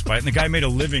embarrassed by it. And the guy made a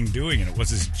living doing it. It was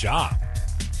his job.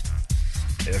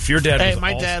 If your dad Hey, was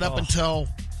my dad, up until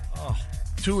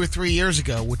 2 or 3 years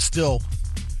ago, would still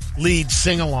lead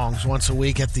sing-alongs once a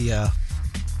week at the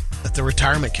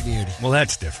retirement community. Well,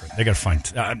 that's different. They got to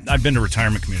find. I've been to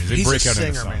retirement communities. They He's break a out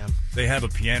into singer, song. man. They have a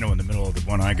piano in the middle of the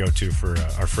one I go to for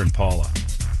our friend Paula.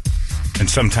 And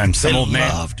sometimes some They old man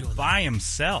love doing that. by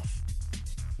himself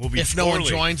will be. If no one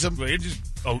poorly- joins him?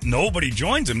 Well, nobody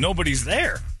joins him. Nobody's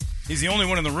there. He's the only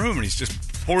one in the room, and he's just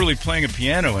poorly playing a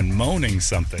piano and moaning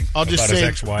something I'll about just his say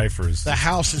ex-wife or his. The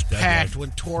house is dead packed wife.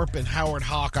 when Torp and Howard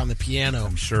Hawk on the piano.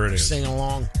 I'm sure it is. Sing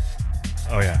along.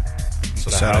 Oh yeah.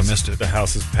 So The sad house- I missed it. The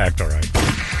house is packed all right.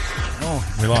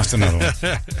 Oh, we lost another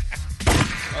one.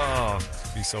 Oh,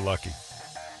 be so lucky.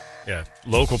 Yeah,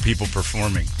 local people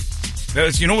performing.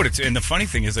 You know what? And the funny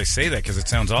thing is, I say that because it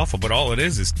sounds awful, but all it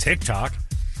is TikTok.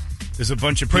 There's a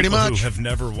bunch of Pretty people much. who have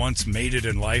never once made it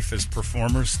in life as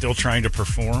performers, still trying to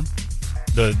perform.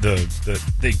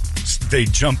 They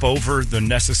jump over the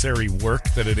necessary work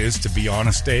that it is to be on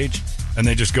a stage, and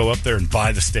they just go up there and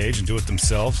buy the stage and do it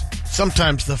themselves.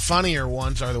 Sometimes the funnier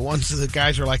ones are the ones that the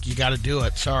guys are like, you got to do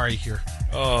it. Sorry, you're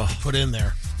put in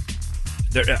there.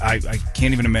 I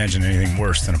can't even imagine anything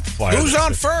worse than a flyer. Who's that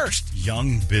on says, first?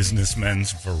 Young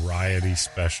Businessmen's Variety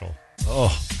Special.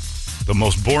 Oh, the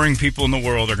most boring people in the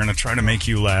world are going to try to make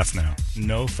you laugh now.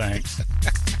 No thanks.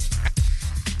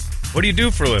 What do you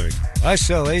do for a living? I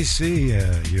sell AC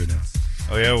units.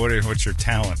 Oh, yeah? What's your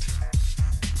talent?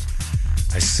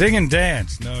 I sing and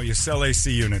dance. No, you sell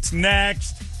AC units.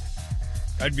 Next.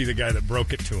 I'd be the guy that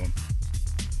broke it to him.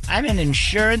 I'm an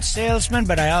insurance salesman,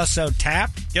 but I also tap.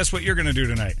 Guess what you're going to do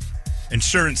tonight?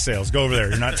 Insurance sales. Go over there.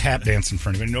 You're not tap dancing in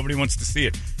front of anybody. Nobody wants to see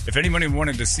it. If anybody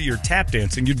wanted to see your tap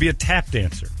dancing, you'd be a tap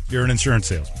dancer. You're an insurance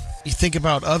salesman. You think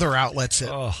about other outlets at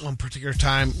one particular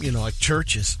time, like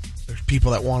churches. There's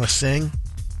people that want to sing.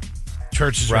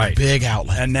 Churches are a big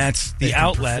outlet. And that's the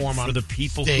outlet for the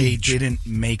people who didn't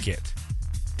make it.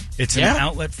 It's an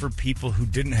outlet for people who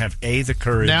didn't have, A, the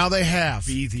courage. Now they have.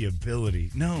 B, the ability.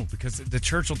 No, because the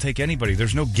church will take anybody.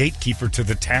 There's no gatekeeper to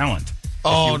the talent.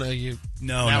 Oh,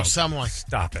 No. Someone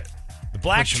Stop it. The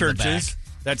black churches,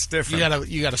 that's different.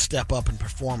 You got to step up and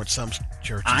perform at some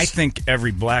churches. I think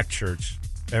every black church,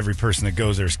 every person that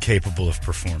goes there is capable of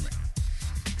performing.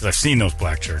 Because I've seen those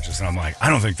black churches, and I'm like, I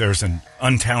don't think there's an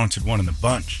untalented one in the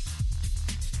bunch.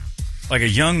 Like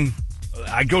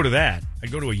I'd go to that.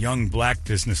 I'd go to a young black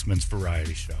businessman's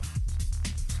variety show.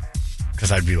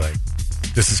 Because I'd be like,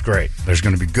 this is great. There's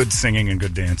going to be good singing and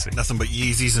good dancing. Nothing but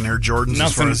Yeezys and Air Jordans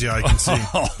as far as the eye can see.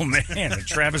 Oh, man. The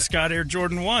Travis Scott Air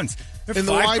Jordan 1s. In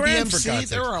the YBMC,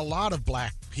 there were a lot of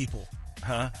black people.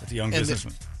 Huh? At the young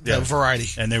businessman. The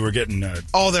variety. And they were getting... they were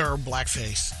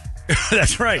blackface.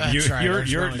 That's right.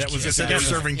 That was just they're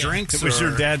serving drinks. It was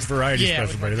your dad's variety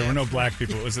special, buddy. There were no black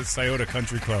people. It was at Scioto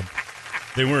Country Club.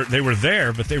 They were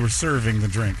there, but they were serving the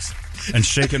drinks and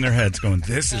shaking their heads, going,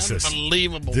 "This is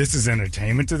unbelievable. This is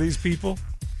entertainment to these people."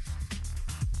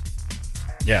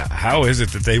 Yeah, how is it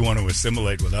that they want to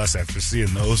assimilate with us after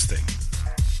seeing those things?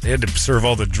 They had to serve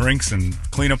all the drinks and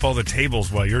clean up all the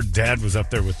tables while your dad was up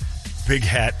there with big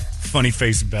hat, funny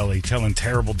face belly, telling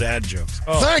terrible dad jokes.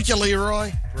 Oh, thank you,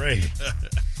 Leroy. Great.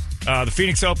 The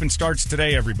Phoenix Open starts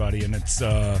today, everybody, and it's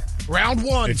round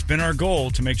one. It's been our goal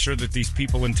to make sure that these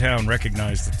people in town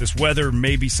recognize that this weather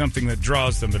may be something that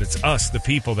draws them, but it's us, the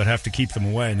people, that have to keep them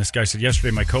away. And this guy said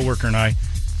yesterday, my coworker and I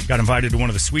got invited to one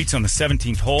of the suites on the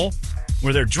 17th hole,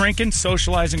 where they're drinking,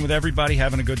 socializing with everybody,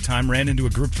 having a good time. Ran into a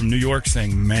group from New York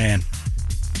saying, "Man,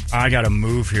 I got to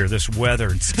move here. This weather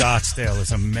in Scottsdale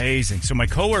is amazing." So my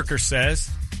coworker says,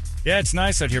 "Yeah, it's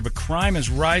nice out here, but crime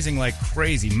is rising like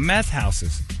crazy. Meth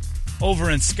houses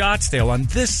over in Scottsdale on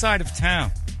this side of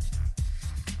town."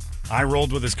 I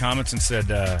rolled with his comments and said,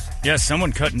 yeah,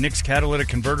 someone cut Nick's catalytic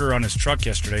converter on his truck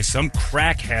yesterday. Some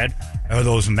crackhead. Oh,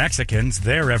 those Mexicans,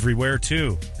 they're everywhere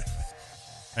too.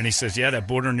 And he says, yeah, that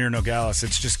border near Nogales,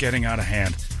 it's just getting out of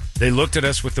hand. They looked at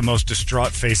us with the most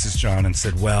distraught faces, John, and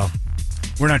said, well,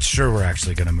 we're not sure we're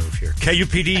actually going to move here.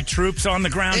 KUPD troops on the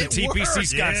ground at TPC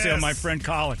Scottsdale, my friend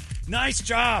Colin. Nice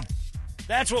job.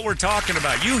 That's what we're talking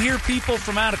about. You hear people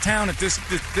from out of town at this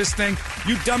thing,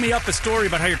 you dummy up a story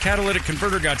about how your catalytic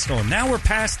converter got stolen. Now we're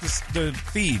past the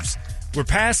thieves. We're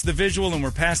past the visual and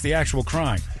we're past the actual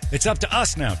crime. It's up to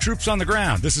us now. Troops on the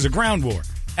ground. This is a ground war.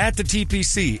 At the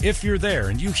TPC, if you're there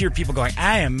and you hear people going,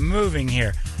 I am moving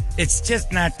here, it's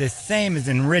just not the same as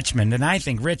in Richmond. And I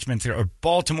think Richmond or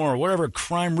Baltimore or whatever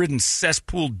crime-ridden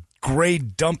cesspool gray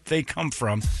dump they come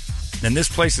from, and this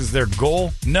place is their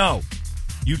goal? No.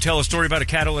 You tell a story about a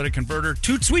catalytic converter,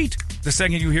 toot sweet. The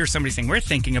second you hear somebody saying, we're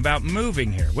thinking about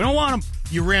moving here. We don't want them.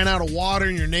 You ran out of water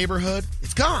in your neighborhood.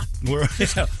 It's gone.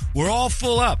 We're all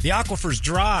full up. The aquifer's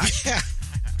dry. Yeah.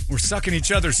 We're sucking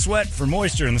each other's sweat for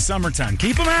moisture in the summertime.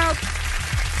 Keep them out.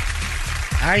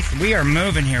 We are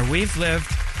moving here. We've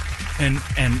lived in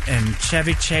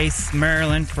Chevy Chase,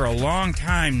 Maryland for a long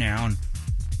time now, and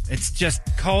it's just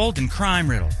cold and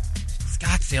crime-riddled.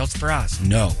 Scottsdale's for us.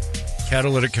 No.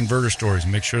 Catalytic converter stories.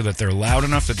 Make sure that they're loud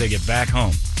enough that they get back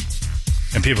home.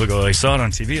 And people go, I saw it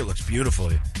on TV. It looks beautiful.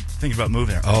 Think about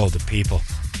moving there. Oh, the people.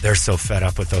 They're so fed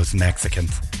up with those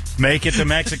Mexicans. Make it the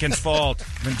Mexicans' fault.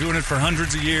 Been doing it for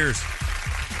hundreds of years.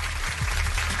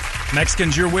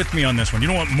 Mexicans, you're with me on this one. You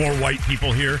don't want more white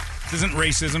people here. This isn't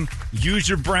racism. Use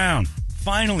your brown.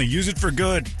 Finally, use it for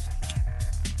good.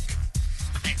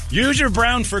 Use your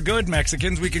brown for good,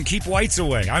 Mexicans. We can keep whites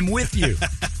away. I'm with you.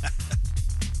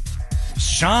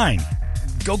 Shine.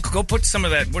 Go put some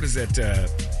of that, what is that?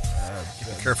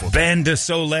 Careful. Bain de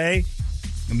Soleil.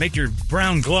 And make your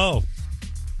brown glow.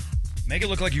 Make it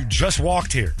look like you just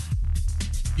walked here.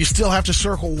 You still have to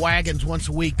circle wagons once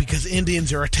a week because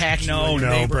Indians are attacking you in your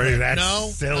neighborhood. Brady,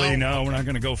 that's silly. No, we're not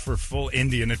going to go for full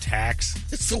Indian attacks.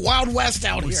 It's the Wild West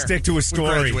out here. Stick to a story.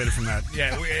 We graduated from that.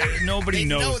 Yeah, nobody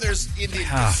knows. know there's Indian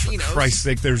casinos. For Christ's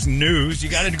sake, there's news. You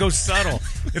got to go subtle.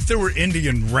 If there were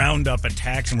Indian roundup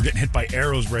attacks and we're getting hit by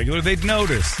arrows regular, they'd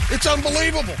notice. It's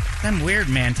unbelievable. Some weird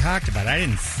man talked about it. I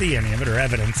didn't see any of it or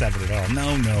evidence of it at all.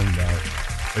 No.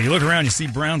 But you look around, you see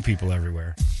brown people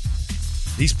everywhere.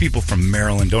 These people from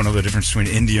Maryland don't know the difference between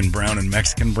Indian brown and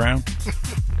Mexican brown.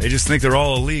 They just think they're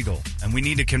all illegal, and we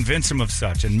need to convince them of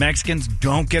such. And Mexicans,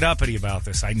 don't get uppity about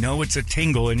this. I know it's a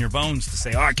tingle in your bones to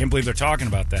say, I can't believe they're talking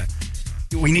about that.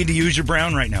 We need to use your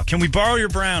brown right now. Can we borrow your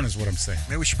brown is what I'm saying.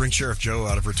 Maybe we should bring Sheriff Joe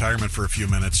out of retirement for a few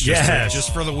minutes.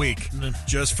 Just for the week.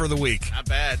 Just for the week. Not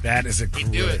bad. That is a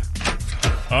He'd do it.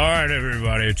 All right,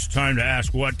 everybody. It's time to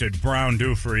ask, what did Brown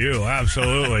do for you?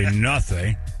 Absolutely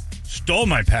nothing. Stole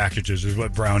my packages is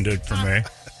what Brown did for me.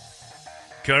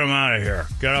 Get him out of here.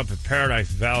 Get up at Paradise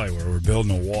Valley where we're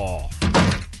building a wall.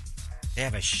 They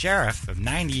have a sheriff of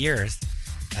 90 years.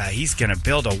 He's going to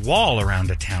build a wall around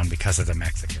the town because of the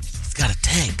Mexicans. He's got a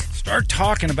tank. Start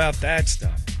talking about that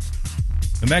stuff.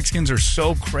 The Mexicans are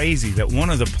so crazy that one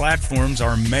of the platforms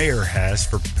our mayor has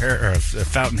for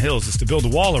Fountain Hills is to build a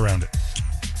wall around it.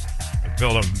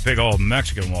 Build a big old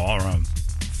Mexican wall around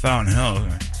Fountain Hills.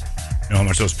 You know how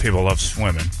much those people love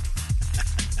swimming.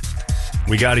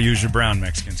 We got to use your brown,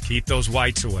 Mexicans. Keep those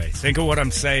whites away. Think of what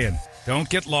I'm saying. Don't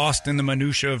get lost in the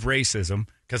minutia of racism,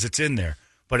 because it's in there.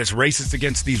 But it's racist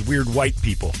against these weird white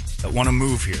people that want to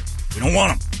move here. We don't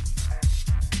want them.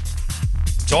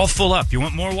 It's all full up. You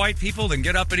want more white people? Then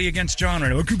get uppity against John right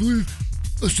now. I can't believe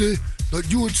that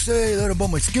you would say that about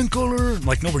my skin color. I'm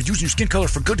like, no, we're using your skin color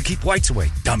for good to keep whites away,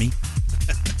 dummy.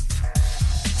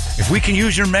 If we can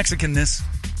use your Mexicanness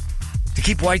to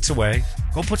keep whites away,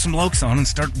 go put some lokes on and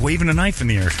start waving a knife in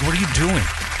the air. What are you doing?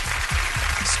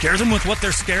 Scare them with what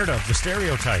they're scared of, the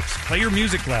stereotypes. Play your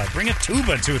music loud. Bring a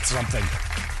tuba to it, something.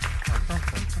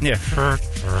 Yeah.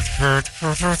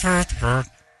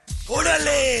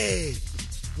 Orale!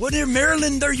 What in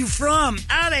Maryland are you from?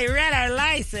 Oh, they read our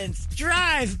license.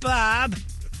 Drive, Bob.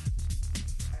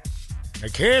 I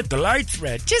can't. The light's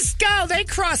red. Just go. They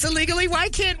cross illegally. Why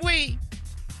can't we?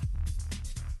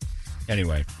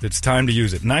 Anyway, it's time to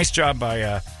use it. Nice job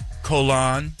by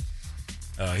Colon.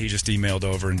 He just emailed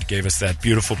over and gave us that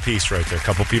beautiful piece right there. A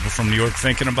couple people from New York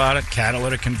thinking about it.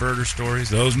 Catalytic converter stories.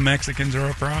 Those Mexicans are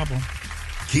a problem.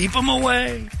 Keep them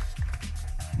away.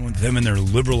 I want them and their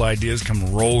liberal ideas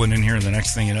come rolling in here, and the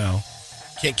next thing you know.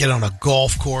 Can't get on a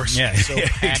golf course. Yeah, So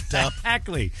packed up.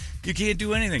 Exactly. You can't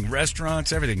do anything.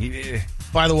 Restaurants, everything.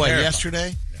 By the way, Terrible.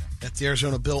 yesterday at the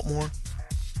Arizona Biltmore,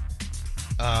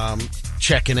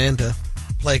 checking in to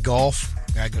play golf,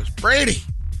 guy goes, Brady.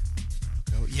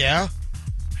 I go, yeah?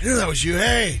 I knew that was you.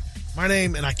 Hey, my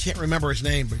name, and I can't remember his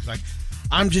name, but he's like,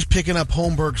 I'm just picking up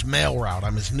Holmberg's mail route.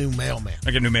 I'm his new mailman.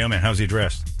 Like a new mailman. How's he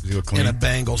dressed? Does he look clean? In a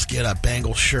Bengals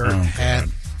Bengals shirt, Oh, hat.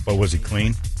 God. But was he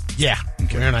clean? Yeah.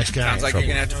 Okay. Very nice guy. Sounds like you're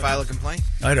going to have to file a complaint.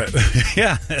 I don't.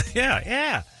 Yeah.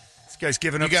 This guy's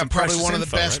giving You up got some probably precious one of the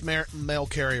info, best right? mail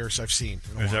carriers I've seen.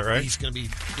 in a Is that while. right? He's going to be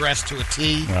dressed to a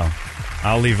T. Well,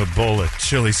 I'll leave a bowl of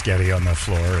chili sketty on the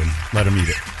floor and let him eat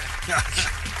it.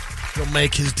 He'll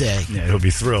make his day. Yeah, he'll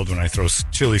be thrilled when I throw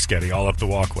chili sketty all up the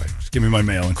walkway. Just give me my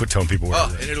mail and quit telling people where Oh,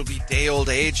 it is. and it'll be day old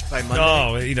age by Monday.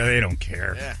 Oh, they don't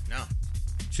care. Yeah, no.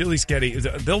 Chili sketty,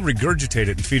 they'll regurgitate it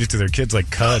and feed it to their kids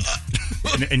like cud.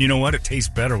 and you know what? It tastes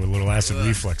better with a little acid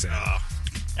reflux in it.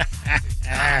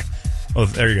 Oh,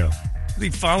 there you go. Is he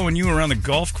following you around the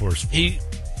golf course? He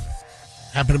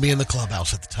happened to be in the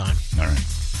clubhouse at the time. All right.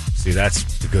 See,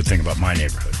 that's the good thing about my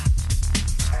neighborhood.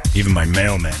 Even my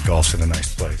mailman golfs in a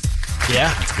nice place.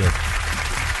 Yeah. That's good.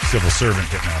 Civil servant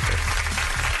getting out there.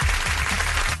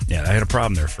 Yeah, I had a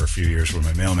problem there for a few years where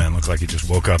my mailman looked like he just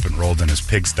woke up and rolled in his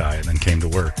pigsty and then came to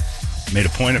work. Made a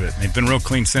point of it. They've been real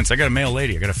clean since. I got a mail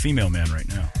lady. I got a female man right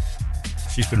now.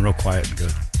 She's been real quiet and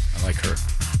good. I like her.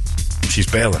 And she's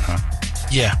bailing, huh?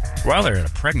 Yeah. While there, I had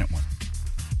a pregnant one.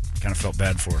 Kind of felt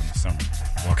bad for her in the summer.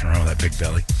 Walking around with that big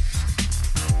belly.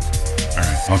 All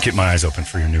right. I'll keep my eyes open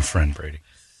for your new friend, Brady.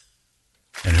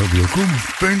 And he'll be like,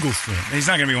 oh, Bengals fan. And he's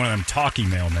not going to be one of them talky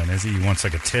mailmen, is he? He wants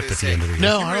like a tip at the end of the year.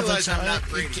 No, You I don't think realize so. I'm not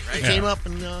He- Brady, he right? came Yeah. up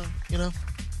and, you know.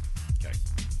 Okay.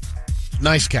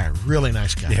 Nice guy. Really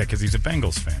nice guy. Yeah, because he's a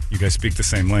Bengals fan. You guys speak the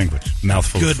same language.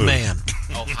 Mouthful of Good food. man.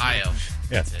 Ohio.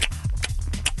 Yeah.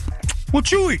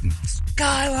 What you eating?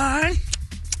 Skyline.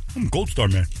 I'm Gold Star,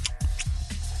 man.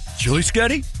 Chili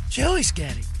sketty? Chili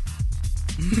scatty.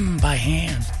 By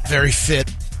hand. Very fit.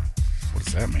 What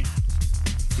does that mean?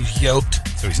 He's yoked.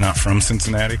 So he's not from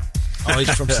Cincinnati? Oh,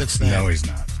 he's from Cincinnati. No, he's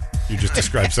not. You just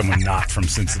described someone not from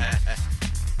Cincinnati.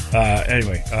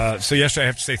 Anyway, so yesterday I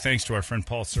have to say thanks to our friend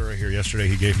Paul Sura here. Yesterday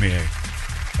he gave me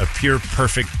a pure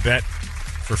perfect bet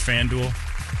for FanDuel.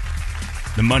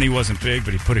 The money wasn't big,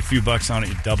 but he put a few bucks on it.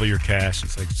 You double your cash.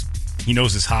 It's like he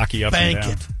knows his hockey up Bank and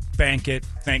down. it. Bank it.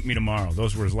 Thank me tomorrow.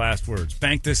 Those were his last words.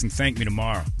 Bank this and thank me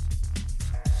tomorrow.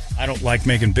 I don't like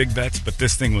making big bets, but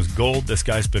this thing was gold. This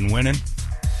guy's been winning.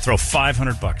 Throw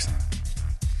 $500 on it.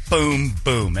 boom,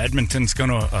 boom. Edmonton's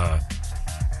going to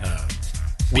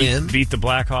Win. beat the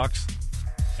Blackhawks,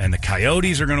 and the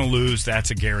Coyotes are going to lose.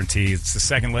 That's a guarantee. It's the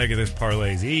second leg of this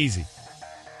parlay. It's easy.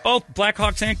 Both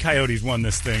Blackhawks and Coyotes won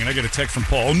this thing, and I get a text from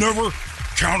Paul. I'll never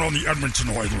count on the Edmonton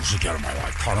Oilers again in my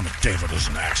life. Connor McDavid is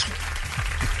an asshole.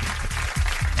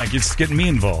 Like, it's getting me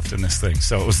involved in this thing.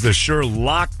 So it was the sure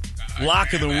lock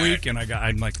of the week, and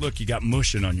I'm like, look, you got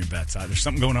mushing on your bets. There's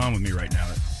something going on with me right now.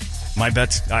 My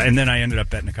bets, and then I ended up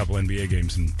betting a couple NBA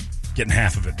games and getting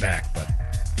half of it back, but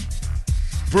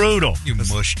brutal. You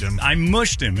mushed him. I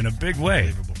mushed him in a big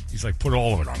way. He's like, put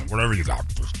all of it on it. Whatever you got,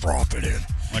 just drop it in.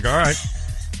 I'm like, all right.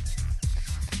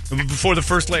 Before the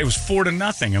first leg, it was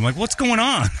 4-0. I'm like, what's going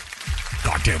on?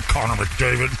 Goddamn Connor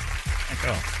McDavid. Like,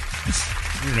 oh.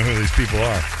 I don't know who these people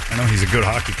are. I know he's a good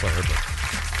hockey player,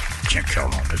 but you can't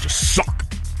count on him. They just suck.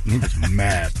 He was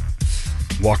mad.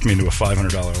 Walked me into a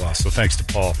 $500 loss, so thanks to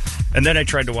Paul. And then I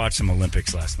tried to watch some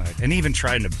Olympics last night, and even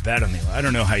tried to bet on the. I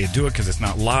don't know how you do it because it's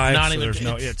not live. Not so even. There's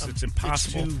no. It's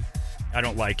impossible. I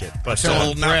don't like it. But Still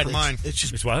holding out for mine. It's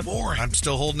just It's what? boring. I'm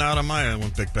still holding out on my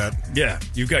Olympic bet. Yeah,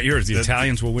 you got yours. The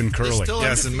Italians will win curling.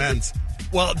 Yes, and men's.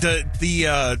 Well,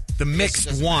 the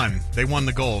mixed won. They won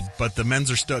the gold, but the men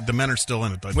are still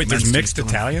in it. Wait, there's mixed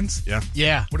Italians? Yeah.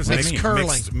 Yeah. What does that Mixed mean?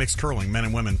 curling. Mixed curling, men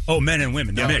and women. Oh, men and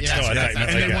women. Yeah. Mixed. Yeah. Oh, I thought you meant And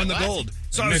like they that. won the gold.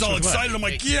 So I was Mixed all with what? excited. I'm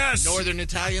like, yes. Northern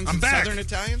Italians I'm and back. Southern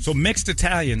Italians? So mixed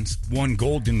Italians won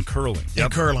gold in curling. In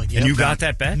curling. And Yep. you got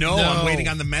that bet? No, No. I'm waiting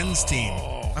on the men's team.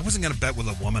 I wasn't going to bet with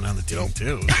a woman on the team,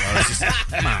 too. So I was just,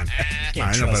 come on. I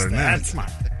know trust better than that. that. Come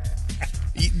on.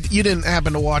 You didn't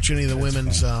happen to watch any of the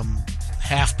women's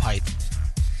half pipe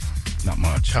Not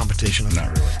much. competition?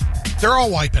 Not really. They're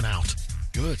all wiping out.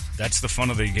 Good. That's the fun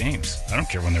of the games. I don't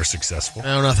care when they're successful.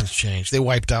 No, nothing's changed. They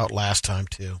wiped out last time,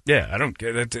 too. Yeah, I don't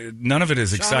get it. None of it is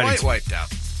Shaun exciting. White to me. wiped out.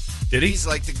 Did he? He's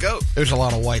like the GOAT. There's a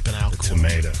lot of wiping out.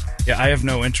 Tomato. Yeah, I have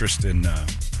no interest in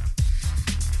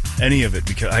any of it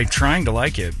because I'm trying to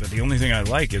like it, but the only thing I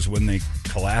like is when they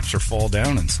collapse or fall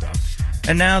down and stuff.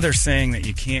 And now they're saying that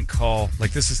you can't call,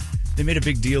 like this is, they made a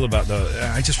big deal about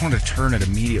I just want to turn it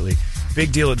immediately.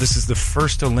 Big deal, this is the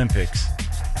first Olympics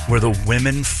where the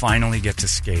women finally get to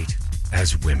skate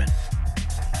as women.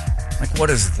 Like, what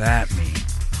does that mean?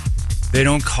 They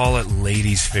don't call it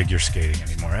ladies figure skating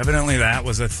anymore. Evidently that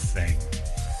was a thing.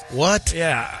 What?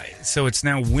 Yeah, so it's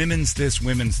now women's this,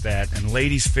 women's that, and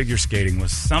ladies figure skating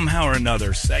was somehow or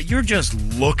another. You're just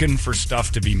looking for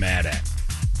stuff to be mad at.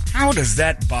 How does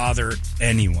that bother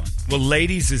anyone? Well,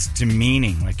 ladies is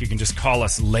demeaning. Like, you can just call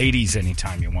us ladies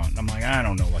anytime you want. And I'm like, I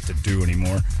don't know what to do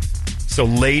anymore. So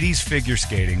ladies figure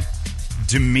skating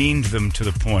demeaned them to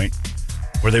the point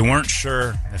where they weren't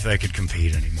sure if they could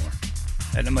compete anymore.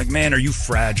 And I'm like, man, are you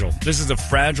fragile? This is a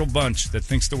fragile bunch that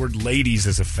thinks the word ladies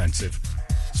is offensive.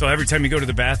 So every time you go to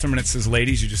the bathroom and it says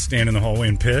ladies, you just stand in the hallway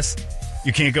and piss.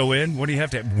 You can't go in? What do you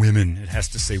have to have? Women. It has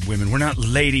to say women. We're not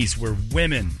ladies. We're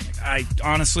women. I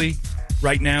honestly,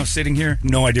 right now, sitting here,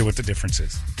 no idea what the difference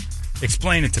is.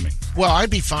 Explain it to me. Well, I'd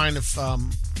be fine if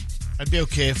I'd be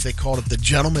okay if they called it the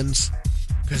gentlemen's,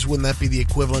 because wouldn't that be the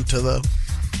equivalent to the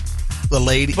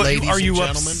ladies But and are you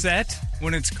gentlemen? upset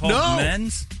when it's called No.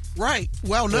 men's? Right.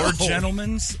 Well, no. Or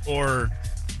gentlemen's? Or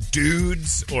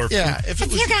dudes? Or Yeah. If it But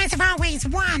was, you guys have always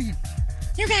won.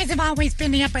 You guys have always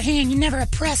been the upper hand. You never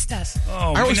oppressed us. Oh,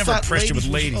 I we always never thought pressed you with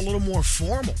ladies was ladies. a little more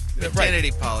formal.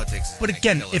 Identity politics. is But gonna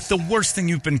again, kill us. if the worst thing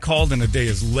you've been called in a day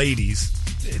is ladies,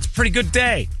 it's a pretty good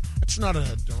day. It's not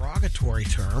a derogatory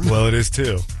term. Well, it is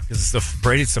too, because it's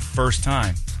the first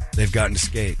time they've gotten to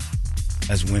skate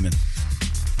as women.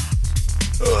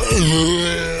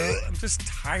 I'm just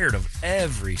tired of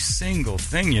every single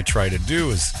thing you try to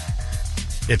do.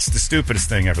 It's the stupidest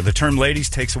thing ever. The term ladies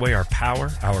takes away our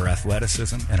power, our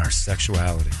athleticism, and our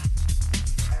sexuality.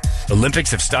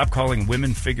 Olympics have stopped calling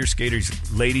women figure skaters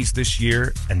ladies this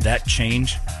year, and that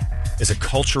change is a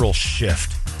cultural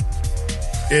shift.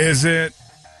 Is it?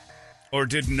 Or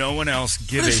did no one else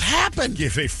give What has happened?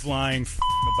 give a flying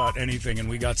about anything, and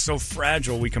we got so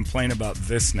fragile we complain about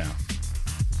this now?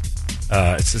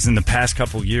 It says in the past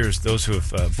couple years, those who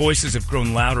have voices have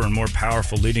grown louder and more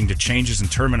powerful, leading to changes in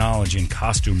terminology and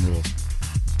costume rules,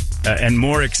 and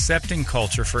more accepting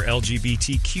culture for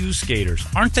LGBTQ skaters.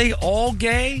 Aren't they all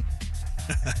gay?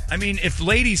 I mean, if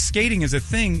ladies skating is a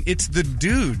thing, it's the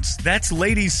dudes. That's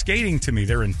ladies skating to me.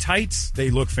 They're in tights. They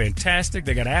look fantastic.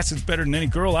 They got asses better than any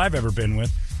girl I've ever been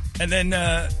with. And then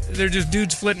they're just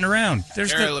dudes flitting around.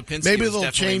 There's Tara no, Lipinski Maybe was they'll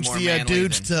definitely change more the manly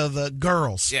dudes than- to the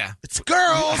girls. Yeah. It's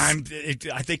girls.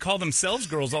 they call themselves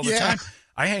girls all the Yeah. time.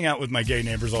 I hang out with my gay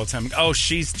neighbors all the time. Oh,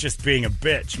 she's just being a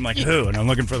bitch. I'm like, who? And I'm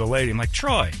looking for the lady. I'm like,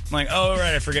 Troy. I'm like, oh,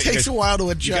 right, I forget. Takes a while to You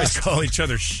adjust. guys call each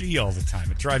other she all the time.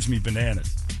 It drives me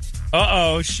bananas.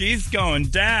 Uh-oh, she's going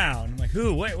down. I'm like,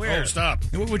 who? Wait, where? Oh, stop.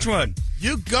 Which one?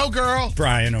 You go, girl.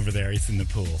 Brian over there. He's in the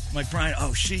pool. I'm like, Brian,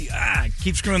 she.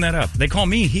 Keep screwing that up. They call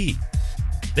me he.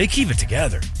 They keep it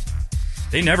together.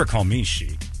 They never call me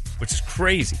she, which is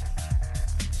crazy.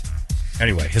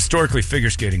 Anyway, historically,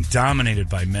 figure skating dominated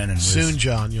by men and Soon,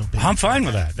 John, you'll be. I'm fine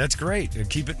with that. That's great.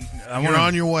 Keep it. You're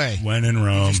on your way. When in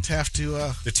Rome. You just have to.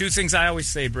 The two things I always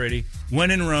say, Brady: when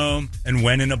in Rome and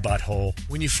when in a butthole.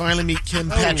 When you finally meet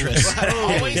Kim Petras.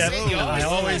 I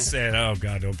always say it. Oh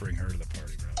God, don't bring her to the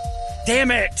party, bro. Damn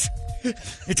it!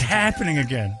 It's happening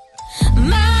again.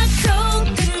 My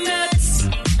coconuts,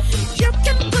 you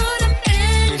can put them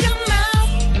in your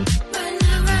mouth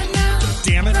right now.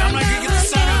 Damn it! I'm not gonna get the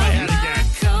sun out of my head again.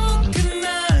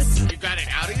 You got it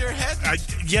out of your head?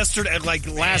 Yesterday,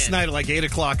 last night at 8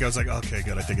 o'clock, I was like, okay,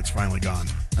 good. I think it's finally gone.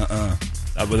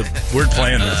 With a word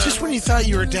playing this. Just when you thought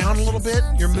you were down a little bit,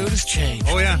 your mood has changed.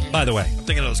 Oh, yeah. By the way, I'm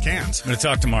thinking of those cans. I'm going to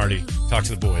talk to Marty, talk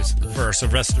to the boys for our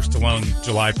Sylvester Stallone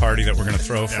July party that we're going to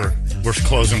throw for. We're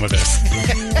closing with this.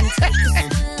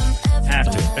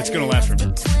 Have to. It's going to last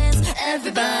forever.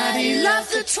 Everybody loves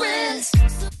the twins.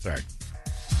 Sorry.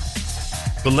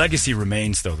 The legacy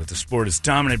remains, though, that the sport is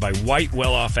dominated by white,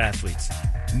 well-off athletes.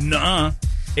 Nuh-uh.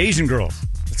 Asian girls.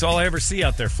 That's all I ever see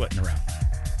out there flitting around.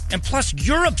 And plus,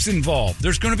 Europe's involved.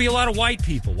 There's going to be a lot of white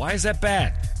people. Why is that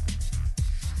bad?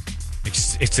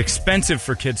 It's expensive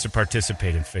for kids to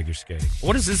participate in figure skating.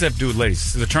 What does this have to do with ladies?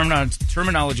 So the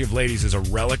terminology of ladies is a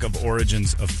relic of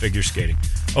origins of figure skating.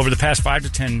 Over the past 5 to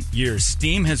 10 years,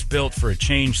 steam has built for a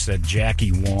change, said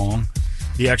Jackie Wong,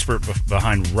 the expert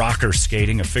behind Rocker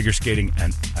Skating, a figure skating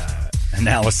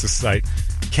analysis site.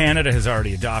 Canada has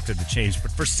already adopted the change, but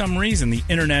for some reason, the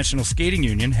International Skating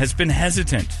Union has been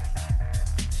hesitant.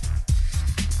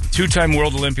 Two-time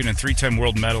world Olympian and three-time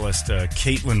world medalist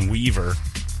Caitlin Weaver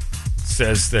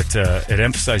says that it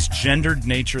emphasized gendered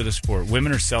nature of the sport.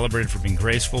 Women are celebrated for being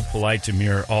graceful, polite, to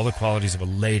mirror all the qualities of a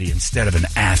lady instead of an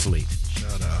athlete.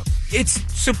 Shut up. It's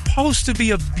supposed to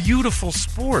be a beautiful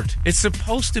sport. It's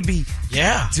supposed to be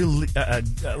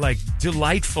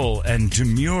delightful and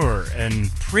demure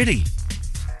and pretty.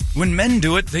 When men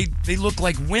do it, they look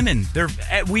like women.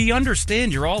 We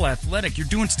understand you're all athletic. You're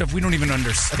doing stuff we don't even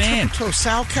understand.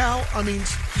 Salchow, I mean,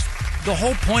 The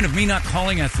whole point of me not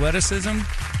calling athleticism,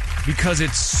 because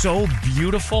it's so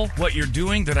beautiful what you're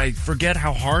doing that I forget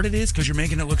how hard it is because you're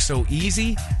making it look so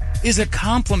easy, is a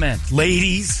compliment,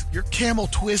 ladies. your camel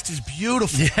twist is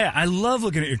beautiful. Yeah, I love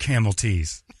looking at your camel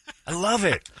tees. I love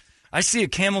it. I see a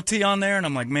camel tee on there, and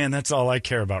I'm like, man, that's all I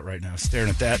care about right now, staring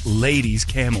at that lady's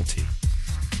camel tee.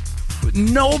 But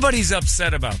nobody's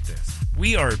upset about this.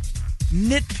 We are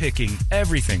nitpicking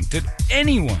everything. Did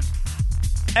anyone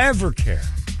ever care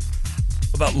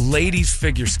about ladies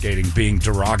figure skating being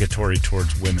derogatory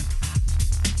towards women?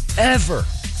 Ever?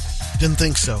 Didn't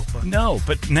think so. But. No,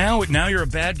 but now you're a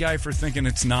bad guy for thinking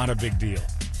it's not a big deal.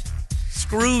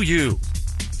 Screw you.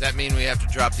 Does that mean we have to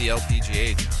drop the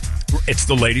LPGA, John? It's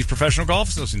the Ladies Professional Golf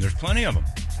Association. There's plenty of them.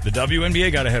 The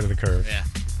WNBA got ahead of the curve. Yeah.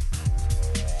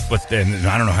 But then,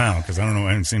 I don't know how, because I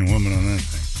haven't seen a woman on that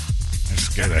thing. That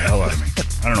scared the hell out of me.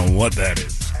 I don't know what that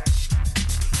is.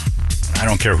 I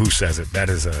don't care who says it. That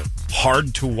is a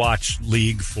hard-to-watch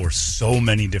league for so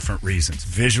many different reasons.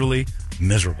 Visually,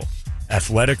 miserable.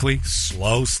 Athletically,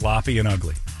 slow, sloppy, and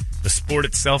ugly. The sport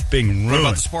itself being ruined. What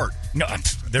about the sport? No,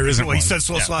 there isn't Well, one. he said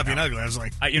slow, Yeah, sloppy, no. and ugly. I was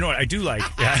like, You know what I do like?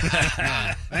 Yeah.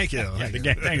 thank you. Yeah, the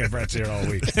gang of Brett's here all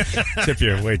week. Tip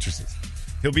your waitresses.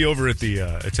 He'll be over at the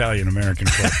Italian-American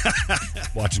Club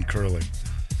watching curling.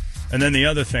 And then the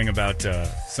other thing about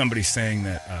somebody saying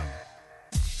that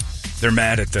they're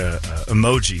mad at the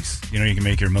emojis. You know, you can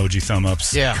make your emoji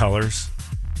thumb-ups colors.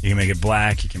 You can make it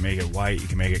black. You can make it white. You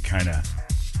can make it kind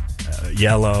of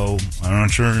yellow. I'm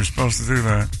not sure you're supposed to do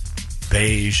that.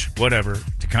 Beige, whatever,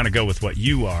 to kind of go with what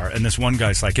you are. And this one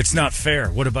guy's like, it's not fair.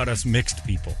 What about us mixed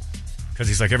people? Because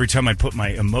he's like, every time I put my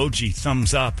emoji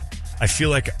thumbs up, I feel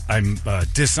like I'm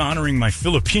dishonoring my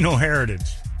Filipino heritage.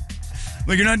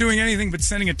 Like, you're not doing anything but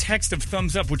sending a text of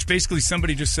thumbs up, which basically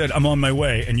somebody just said, I'm on my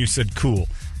way, and you said, cool.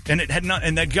 And it had not.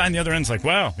 And that guy on the other end's like,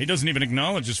 wow, he doesn't even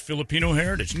acknowledge his Filipino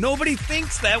heritage. Nobody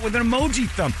thinks that with an emoji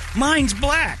thumb. Mine's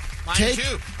black. Mine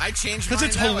too. I changed mine Because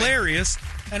it's that way. hilarious,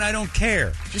 and I don't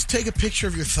care. Just take a picture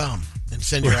of your thumb and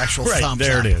send your actual Right, thumbs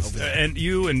there up it is. over there. And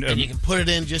you and you can put it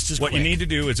in just as what quick. you need to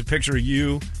do is a picture of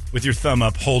you with your thumb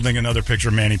up holding another picture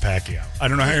of Manny Pacquiao. I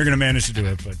don't know how you're going to manage to do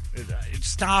it, but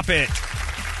stop it.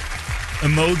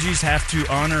 emojis have to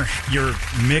honor your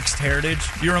mixed heritage.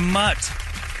 You're a mutt.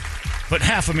 But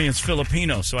half of me is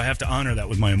Filipino, so I have to honor that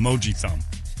with my emoji thumb.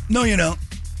 No, you don't.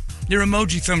 Your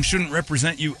emoji thumb shouldn't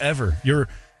represent you ever. You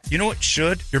know what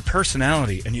should? Your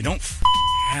personality, and you don't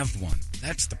have one.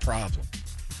 That's the problem.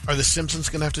 Are the Simpsons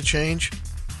going to have to change?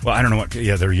 Well, I don't know what.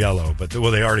 Yeah, they're yellow, but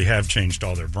they already have changed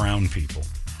all their brown people.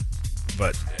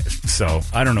 But so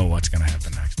I don't know what's going to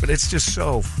happen next. But it's just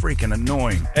so freaking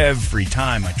annoying. Every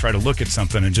time I try to look at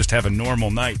something and just have a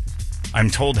normal night, I'm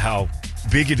told how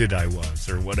bigoted I was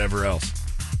or whatever else.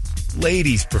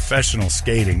 Ladies professional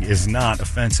skating is not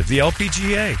offensive. The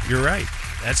LPGA, you're right.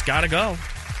 That's got to go.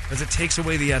 Because it takes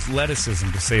away the athleticism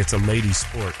to say it's a lady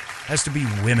sport. It has to be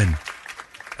women.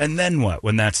 And then what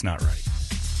when that's not right?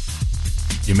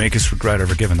 You make us regret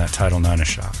ever giving that Title IX a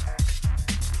shot.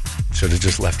 Should have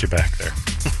just left you back there.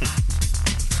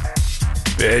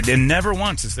 And never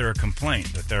once is there a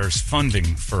complaint that there's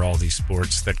funding for all these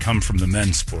sports that come from the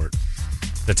men's sport.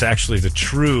 That's actually the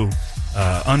true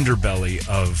underbelly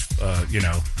of,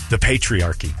 the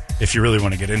patriarchy, if you really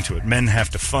want to get into it. Men have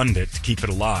to fund it to keep it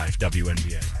alive,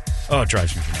 WNBA. Oh, it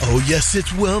drives me crazy. Oh, yes,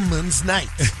 it's Woman's Night.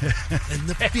 And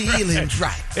the feeling's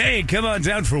right. Hey, come on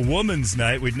down for Woman's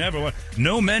Night. We'd never want...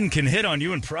 No men can hit on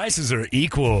you and prices are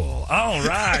equal. All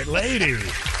right, ladies.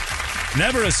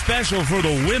 Never a special for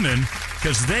the women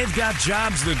because they've got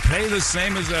jobs that pay the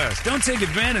same as us. Don't take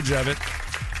advantage of it.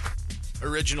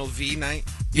 Original V night.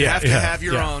 You have to have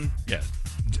your own. Yeah.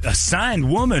 Assigned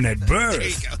woman at birth. There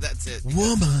you go. That's it.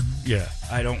 Woman. Yeah,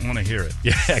 I don't want to hear it.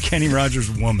 Yeah, Kenny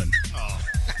Rogers, woman. Oh.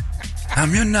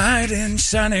 I'm your knight in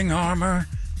shining armor,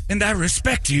 and I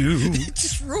respect you. It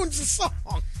just ruins the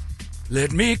song.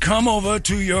 Let me come over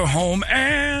to your home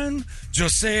and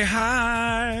just say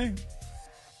hi.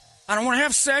 I don't want to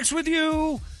have sex with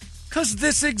you, because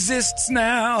this exists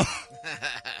now.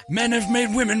 Men have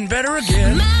made women better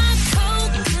again.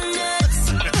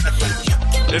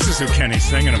 This is who Kenny's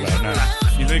singing about now.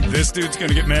 You think this dude's going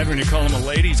to get mad when you call him a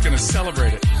lady? He's going to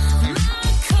celebrate it.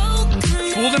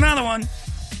 Fooled another one.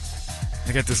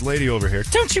 I got this lady over here.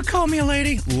 Don't you call me a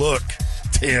lady? Look,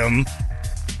 Tim.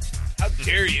 How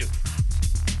dare you?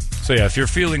 So yeah, if you're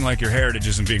feeling like your heritage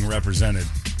isn't being represented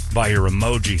by your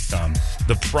emoji thumb,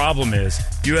 the problem is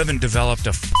you haven't developed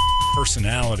a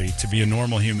personality to be a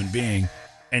normal human being,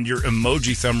 and your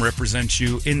emoji thumb represents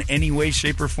you in any way,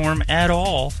 shape, or form at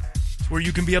all, where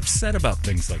you can be upset about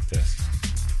things like this.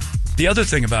 The other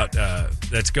thing about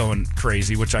that's going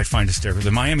crazy, which I find hysterical,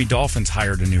 the Miami Dolphins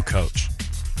hired a new coach.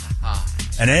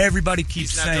 And everybody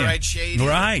keeps saying, the right shade.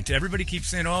 Right. Everybody keeps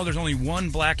saying, oh, there's only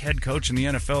one black head coach in the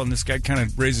NFL. And this guy kind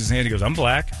of raises his hand. He goes, I'm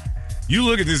black. You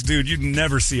look at this dude, you'd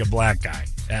never see a black guy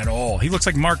at all. He looks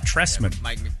like Mark Trestman.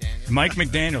 Yeah, Mike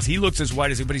McDaniels. He looks as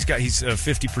white as, but he's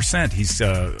 50%. He's,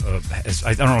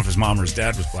 I don't know if his mom or his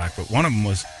dad was black, but one of them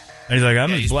was. And he's like,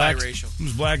 I'm as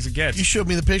black as it gets. You showed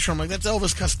me the picture. I'm like, that's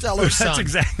Elvis Costello's son. That's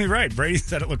exactly right. Brady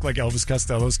said it looked like Elvis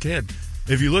Costello's kid.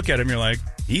 If you look at him, you're like,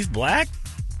 he's black?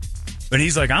 But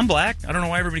he's like, I'm black. I don't know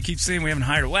why everybody keeps saying we haven't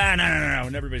hired. Well, no.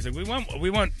 And everybody's like, we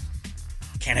want.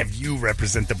 Can't have you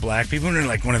represent the black people. And they're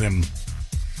like one of them,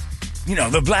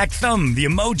 the black thumb, the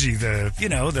emoji, the.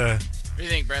 What do you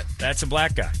think, Brett? That's a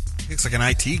black guy. He looks like an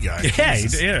IT guy.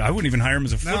 Yeah, I wouldn't even hire him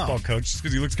as a football coach just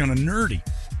because he looks kind of nerdy.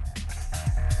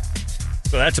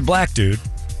 So that's a black dude,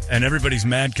 and everybody's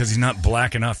mad because he's not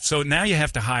black enough. So now you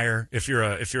have to hire, if you're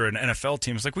an NFL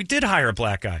team, it's like, we did hire a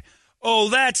black guy. Oh,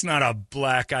 that's not a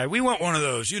black guy. We want one of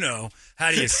those, how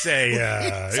do you say,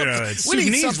 we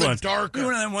need something ones. darker. We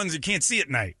want one of them ones you can't see at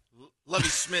night. Lovey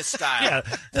Smith style. Yeah,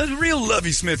 that's real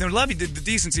Lovey Smith. And Lovey did the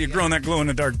decency of growing that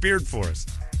glow-in-the-dark beard for us.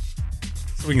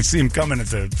 So we can see him coming at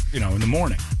the, in the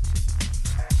morning.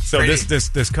 So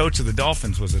this coach of the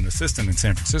Dolphins was an assistant in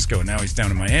San Francisco, and now he's down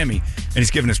in Miami, and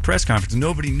he's giving his press conference, and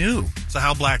nobody knew. So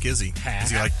how black is he? Half. Is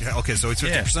he like, okay, so he's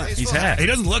 50%. Yeah, he's half. He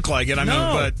doesn't look like it,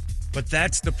 But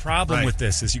that's the problem with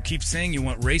this, is you keep saying you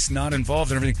want race not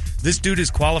involved and everything. This dude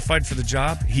is qualified for the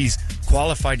job. He's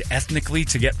qualified ethnically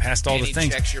to get past all the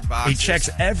things. He checks your boxes. He checks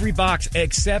every box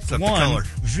except one. The color.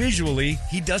 Visually,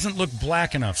 he doesn't look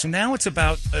black enough. So now it's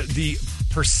about the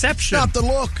perception, not the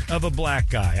look, of a black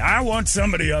guy. I want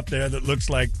somebody up there that looks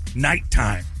like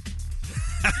nighttime.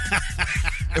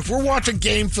 If we're watching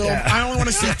game film, I only want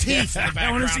to see teeth in the background.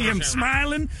 I want to see him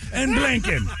smiling and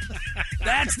blinking.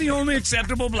 That's the only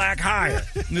acceptable black hire.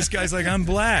 And this guy's like, I'm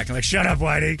black. I'm like, shut up,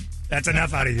 Whitey. That's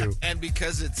enough out of you. And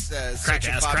because it's such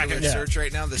a popular search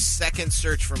right now, the second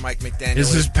search for Mike McDaniel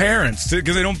is his parents,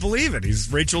 because they don't believe it.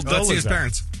 He's Rachel Dolezal. Let's see his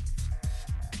parents.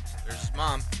 There's his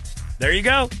mom. There you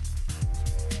go.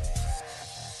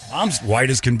 Mom's white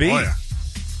as can be. Oh, yeah.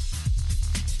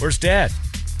 Where's Dad?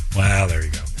 Well, there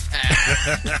you go.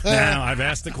 Now, I've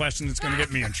asked the question that's going to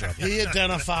get me in trouble. He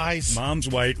identifies. Mom's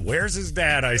white. Where's his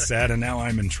dad? I said, and now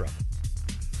I'm in trouble.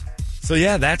 So,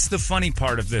 yeah, that's the funny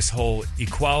part of this whole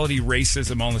equality,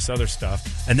 racism, all this other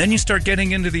stuff. And then you start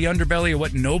getting into the underbelly of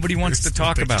what nobody wants to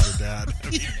talk about. Dad.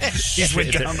 He's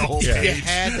went down the whole You page.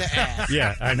 had to ask.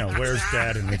 Yeah, I know. Where's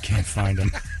Dad? And we can't find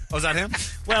him. Oh, is that him?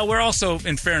 Well, we're also,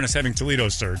 in fairness, having Toledo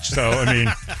search. So, I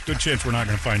mean, good chance we're not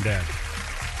going to find Dad.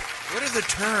 What are the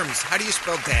terms? How do you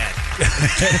spell dad?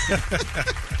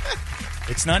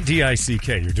 It's not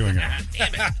D-I-C-K. You're doing it wrong.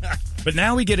 Damn it. But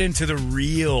now we get into the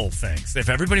real things. If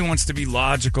everybody wants to be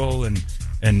logical and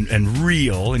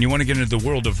real, and you want to get into the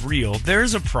world of real,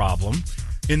 there's a problem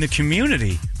in the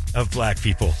community of black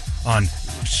people on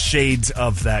shades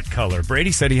of that color.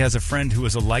 Brady said he has a friend who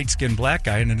is a light-skinned black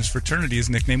guy, and in his fraternity, his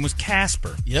nickname was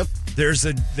Casper. Yep. There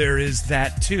is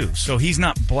that too. So he's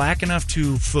not black enough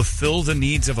to fulfill the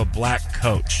needs of a black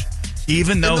coach,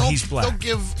 even though he's black. They'll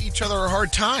give each other a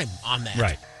hard time on that.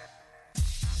 Right.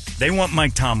 They want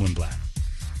Mike Tomlin black.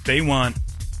 They want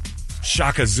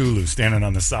Shaka Zulu standing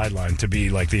on the sideline to be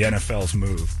like the NFL's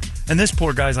move. And this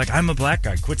poor guy's like, I'm a black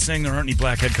guy. Quit saying there aren't any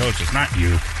black head coaches. Not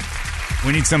you.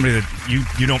 We need somebody that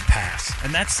you don't pass.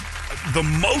 And that's the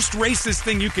most racist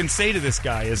thing you can say to this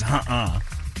guy is,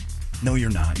 no,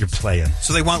 you're not. You're playing.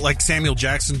 So they want like Samuel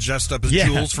Jackson dressed up as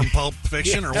Jules from Pulp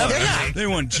Fiction, or what? Yeah. They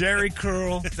want Jerry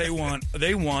Curl. They want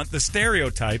the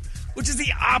stereotype, which is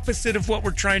the opposite of what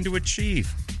we're trying to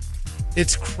achieve.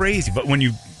 It's crazy. But when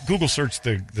you Google search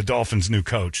the Dolphins' new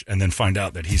coach and then find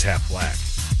out that he's half black,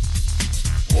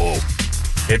 whoa!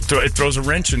 It throws a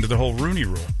wrench into the whole Rooney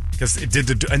Rule. Because it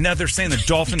did and now they're saying the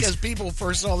Dolphins. Because people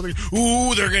first saw the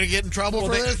they're going to get in trouble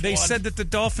for this. They said that the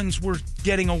Dolphins were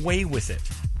getting away with it.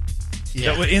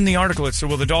 Yeah. In the article, it said,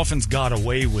 well, the Dolphins got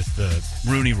away with the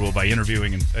Rooney Rule by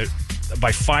interviewing and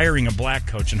by firing a black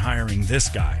coach and hiring this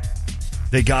guy.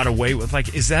 They got away with,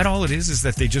 like, is that all it is? Is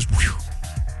that they just,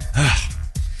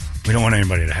 we don't want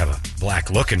anybody to have a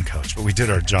black-looking coach, but we did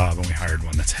our job and we hired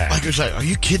one that's half. Like, it was like, are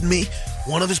you kidding me?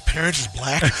 One of his parents is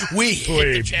black. We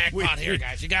hit the jackpot here,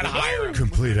 guys. You got to hire him.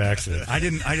 Complete accident. I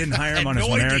didn't hire him on his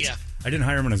merits. I didn't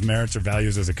hire him on his merits or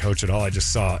values as a coach at all. I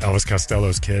just saw Elvis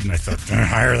Costello's kid, and I thought,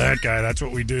 hire that guy. That's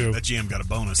what we do. That GM got a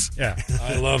bonus. Yeah,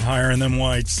 I love hiring them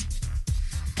whites.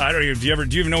 I don't even.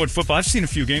 Do you even know what football? I've seen a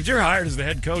few games. You're hired as the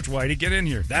head coach, Whitey. Get in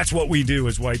here. That's what we do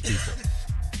as white people,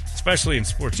 especially in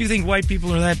sports. Do you think white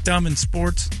people are that dumb in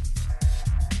sports?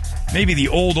 Maybe the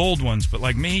old ones, but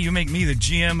like me, you make me the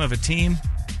GM of a team.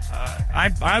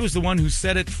 I was the one who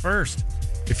said it first.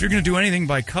 If you're going to do anything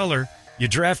by color, you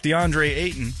draft DeAndre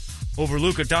Ayton over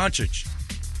Luka Doncic,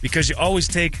 because you always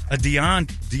take a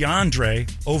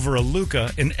DeAndre over a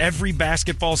Luka in every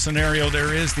basketball scenario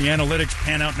there is. The analytics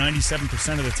pan out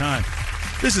 97% of the time.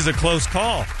 This is a close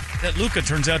call. That Luka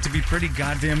turns out to be pretty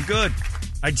goddamn good.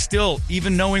 I'd still,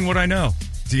 even knowing what I know,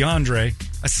 DeAndre,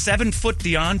 a 7-foot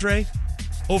DeAndre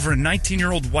over a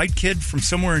 19-year-old white kid from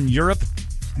somewhere in Europe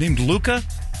named Luka.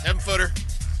 7-footer.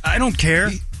 I don't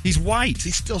care. He's white.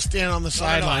 He's still standing on the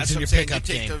sidelines in your pickup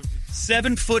game.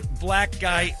 7-foot black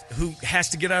guy who has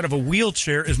to get out of a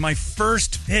wheelchair is my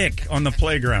first pick on the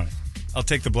playground. I'll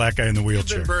take the black guy in the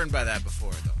wheelchair. You've been burned by that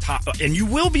before, though. And you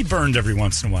will be burned every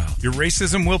once in a while. Your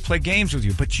racism will play games with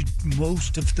you, but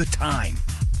most of the time.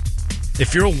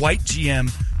 If you're a white GM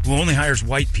who only hires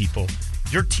white people,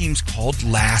 your team's called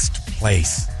last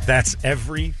place. That's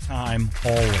every time,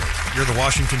 always. You're the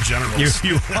Washington Generals.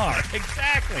 You are.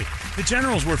 Exactly. The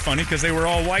Generals were funny because they were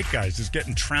all white guys just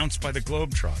getting trounced by the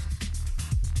Globetrotters.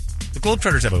 The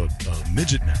Globetrotters have a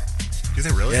midget now. Do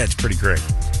they really? Yeah, it's pretty great.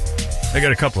 They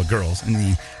got a couple of girls,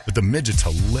 but the midget's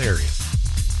hilarious.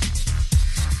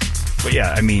 But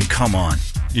yeah, I mean, come on.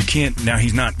 You can't, now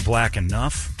he's not black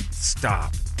enough.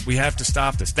 Stop. We have to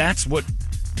stop this. That's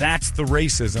the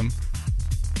racism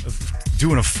of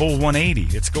doing a full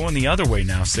 180. It's going the other way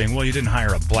now, saying, well, you didn't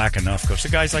hire a black enough coach. The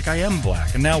guy's like, I am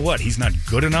black. And now what? He's not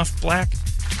good enough black?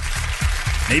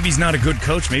 Maybe he's not a good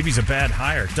coach. Maybe he's a bad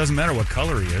hire. It doesn't matter what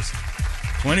color he is.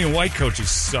 Plenty of white coaches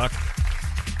suck.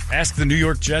 Ask the New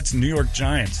York Jets and New York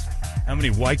Giants how many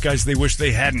white guys they wish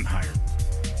they hadn't hired.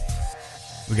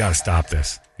 We got to stop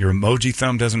this. Your emoji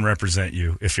thumb doesn't represent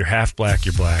you. If you're half black,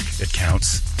 you're black. It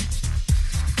counts.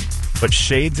 But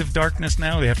shades of darkness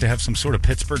now, they have to have some sort of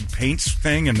Pittsburgh paints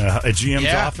thing in a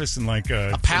GM's office and like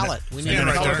a palette. We need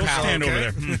a color palette. Stand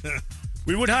over there.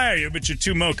 We would hire you, but you're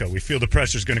too mocha. We feel the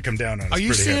pressure's going to come down on us. Are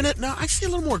you seeing heavy. it? No, I see a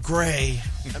little more gray.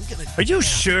 Are you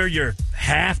sure you're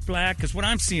half black? Because what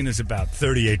I'm seeing is about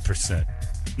 38%.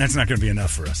 That's not going to be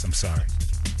enough for us. I'm sorry.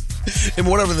 And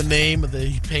whatever the name of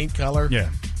the paint color, yeah,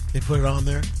 they put it on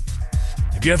there.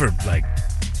 Have you ever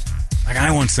Like,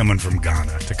 I want someone from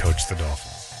Ghana to coach the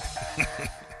Dolphins.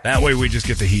 That way we just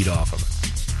get the heat off of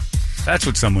it. That's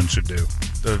what someone should do.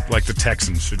 The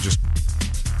Texans should just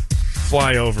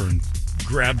fly over and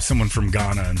grab someone from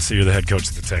Ghana and say you're the head coach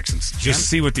of the Texans. Just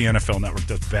see what the NFL Network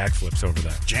does backflips over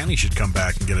that. Janny should come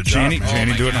back and get a job.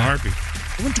 Janny do it in a heartbeat.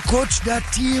 I want to coach that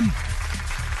team.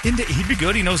 He'd be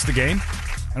good. He knows the game.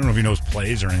 I don't know if he knows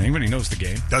plays or anything, but he knows the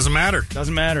game. Doesn't matter.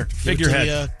 Figurehead.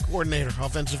 The coordinator,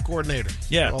 offensive coordinator.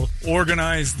 Yeah,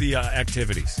 organize the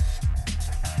activities.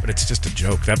 But it's just a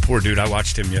joke. That poor dude, I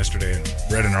watched him yesterday and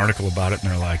read an article about it,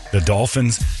 and they're like, the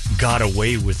Dolphins got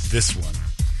away with this one.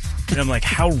 And I'm like,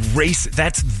 how racist?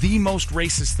 That's the most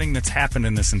racist thing that's happened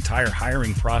in this entire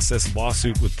hiring process,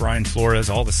 lawsuit with Brian Flores,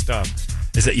 all the stuff,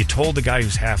 is that you told the guy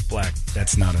who's half black,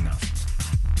 that's not enough.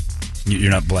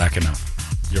 You're not black enough.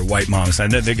 You're a white mom.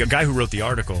 And the guy who wrote the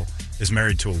article is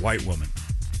married to a white woman,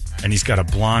 and he's got a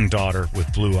blonde daughter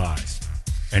with blue eyes.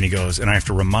 And he goes, and I have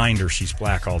to remind her she's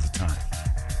black all the time.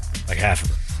 Like half of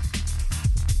her.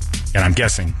 And I'm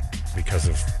guessing because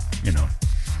of,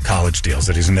 college deals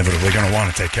that he's inevitably going to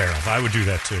want to take care of. I would do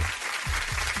that too.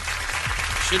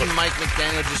 Shouldn't Mike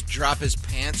McDaniel just drop his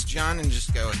pants, John, and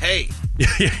just go, hey.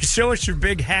 Yeah, show us your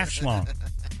big half schlong.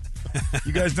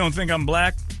 You guys don't think I'm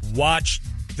black? Watch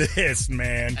this,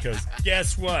 man, because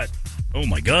guess what? Oh,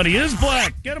 my God, he is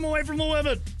black. Get him away from the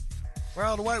women. Where are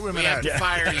all the white women We have at? to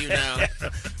fire you now.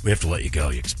 We have to let you go.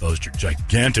 You exposed your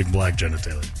gigantic black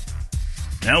genitalia.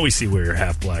 Now we see where your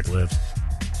half black lives.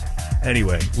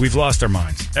 Anyway, we've lost our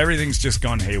minds. Everything's just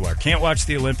gone haywire. Can't watch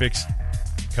the Olympics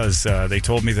because they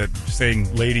told me that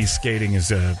saying ladies skating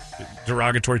is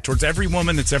derogatory towards every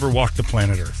woman that's ever walked the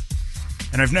planet Earth.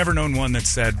 And I've never known one that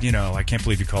said, I can't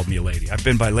believe you called me a lady. I've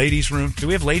been by ladies' room. Do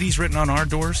we have ladies written on our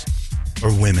doors?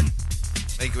 Or women? I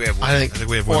think we have women. I think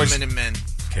we have women and men.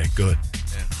 Okay, good.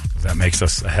 Yeah. 'Cause that makes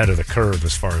us ahead of the curve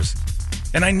as far as...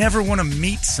 And I never want to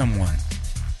meet someone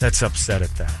that's upset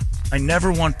at that. I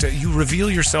never want to... You reveal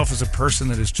yourself as a person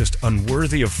that is just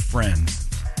unworthy of friends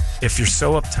if you're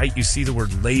so uptight you see the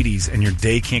word ladies and your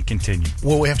day can't continue.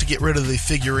 Well, we have to get rid of the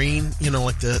figurine,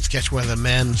 like the sketch where the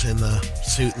men's in the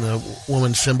suit and the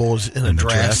woman's symbol is in a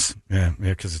dress. Yeah,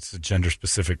 because it's a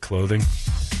gender-specific clothing.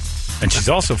 And she's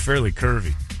also fairly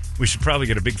curvy. We should probably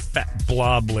get a big fat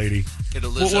blob lady. Get a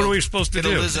Lizzo, what are we supposed to do?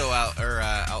 Get a Lizzo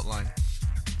outline.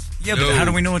 Yeah, but how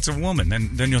do we know it's a woman?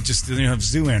 And then you'll have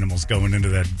zoo animals going into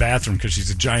that bathroom because she's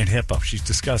a giant hippo. She's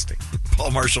disgusting. Paul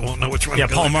Marshall won't know which one. Yeah,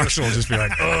 Paul Marshall will just be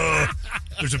like,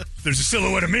 there's a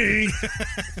silhouette of me, and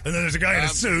then there's a guy in a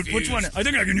suit. Confused. Which one? I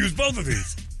think I can use both of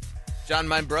these. John,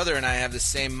 my brother and I have the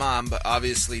same mom, but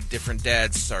obviously different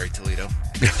dads. Sorry, Toledo.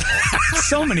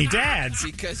 So many dads.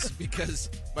 Because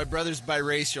my brother's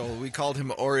biracial. We called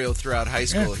him Oreo throughout high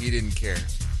school. He didn't care.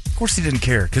 Of course he didn't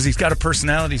care, because he's got a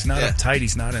personality. He's not uptight.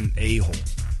 He's not an a-hole.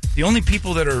 The only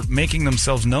people that are making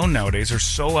themselves known nowadays are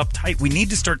so uptight. We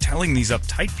need to start telling these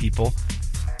uptight people,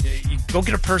 you go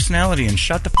get a personality and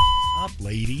shut the up,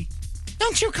 lady.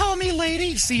 Don't you call me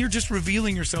lady. See, you're just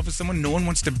revealing yourself as someone no one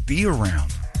wants to be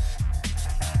around.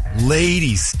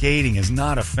 Ladies skating is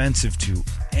not offensive to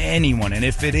anyone, and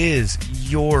if it is,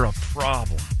 you're a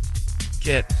problem.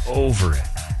 Get over it.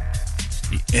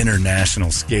 The International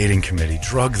Skating Committee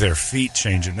drug their feet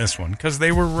changing this one because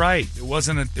they were right. It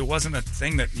wasn't a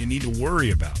thing that you need to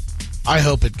worry about. I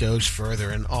hope it goes further,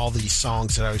 and all these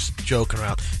songs that I was joking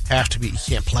about have to be. You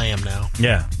can't play them now.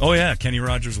 Yeah. Oh yeah. Kenny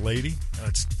Rogers' "Lady."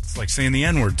 It's like saying the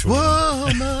N-word to her.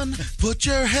 Woman, put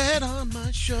your head on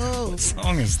my shoulder. What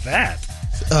song is that?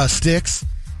 Sticks.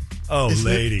 Oh, Isn't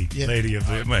Lady. it? Yeah. Lady of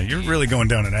the... Wait, you're really going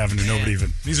down an avenue nobody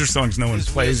even... These are songs no one His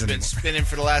plays wheel's been anymore. spinning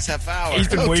for the last half hour. He's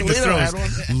been waiting to Toledo throw had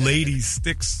his one. Lady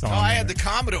Sticks song. Oh, I in had the there.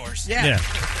 Commodores. Yeah.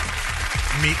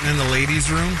 Meeting in the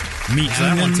ladies' room. Meeting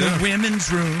that one in the too?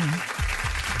 women's room.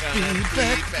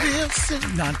 Back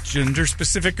Wilson. Not gender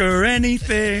specific or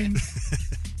anything.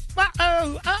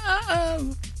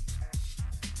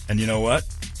 And you know what?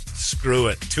 Screw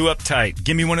it. Too uptight.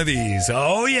 Give me one of these.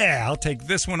 Oh yeah, I'll take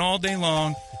this one all day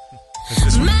long. 'Cause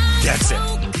this one gets it.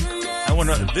 I want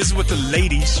to. This is what the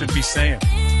ladies should be saying.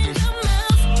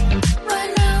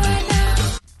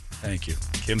 Thank you,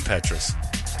 Kim Petras,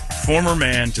 former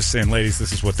man, just saying, ladies,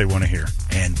 this is what they want to hear,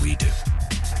 and we do.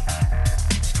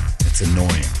 It's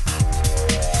annoying.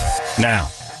 Now,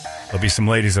 there'll be some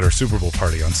ladies at our Super Bowl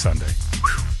party on Sunday.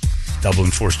 Whew. Double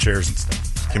enforced chairs and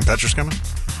stuff. Kim Petras coming?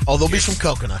 Oh, there'll be some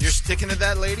coconuts. You're sticking to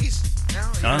that, ladies? Now,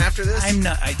 even Huh? after this? I'm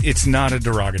not. It's not a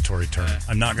derogatory term.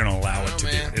 I'm not going to allow it to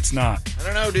man. be. It's not. I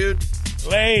don't know, dude.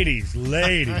 Ladies.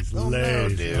 I don't know,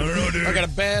 dude. I don't know, dude. I got a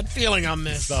bad feeling on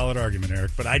this. Solid argument,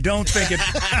 Eric, but I don't think it.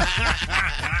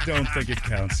 Don't think it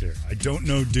counts here. I don't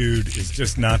know, dude. Is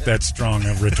just not that strong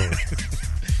a retort.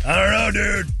 I don't know,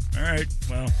 dude. All right,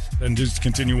 well, then just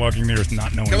continue walking the earth,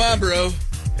 not knowing. Come on, things. bro.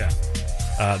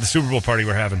 Yeah, the Super Bowl party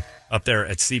we're having up there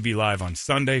at CB Live on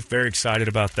Sunday. Very excited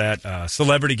about that.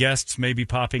 Celebrity guests may be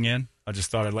popping in. I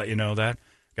just thought I'd let you know that.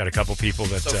 Got a couple people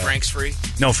that. So Frank's free?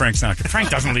 No, Frank's not. Frank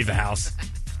doesn't leave the house.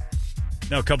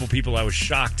 No, a couple people I was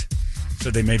shocked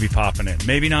said they may be popping in.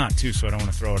 Maybe not, too, so I don't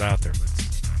want to throw it out there. But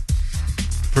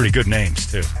pretty good names,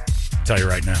 too. I'll tell you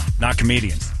right now. Not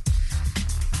comedians.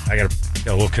 I got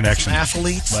a little connection. Some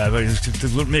athletes?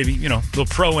 Maybe, little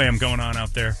pro-am going on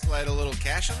out there. Slide a little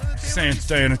cash on the table? Saying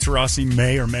Diana Taurasi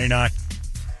may or may not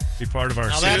be part of our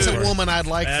Now, that's season. a woman I'd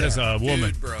like That there. is a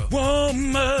woman. Dude, bro.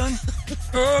 Woman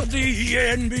of the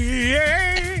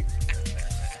NBA.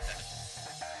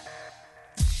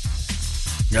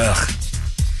 Ugh.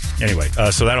 Anyway,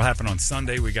 so that'll happen on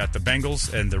Sunday. We got the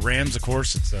Bengals and the Rams, of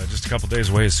course. It's just a couple days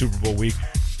away as Super Bowl week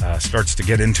starts to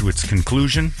get into its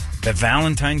conclusion. The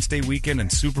Valentine's Day weekend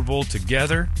and Super Bowl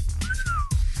together.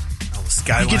 Oh, the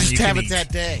skyline You can just have eat. it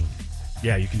that day.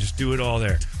 Yeah, you can just do it all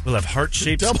there. We'll have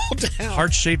heart-shaped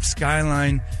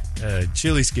skyline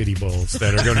chili skitty bowls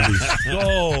that are going to be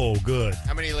so good.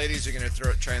 How many ladies are going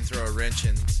to try and throw a wrench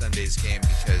in Sunday's game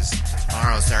because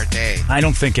tomorrow's our day? I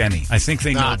don't think any. I think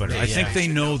they know Not better. me, I think yeah. they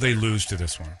know they lose to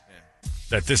this one.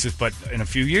 That this is, but in a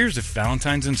few years, if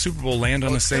Valentine's and Super Bowl land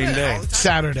on the same day.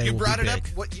 Saturday You will brought be it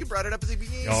big. up. You brought it up at the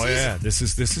beginning. Oh of the yeah,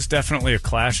 season. this is definitely a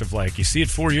clash of like you see it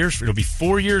 4 years. It'll be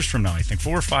 4 years from now. I think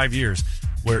 4 or 5 years,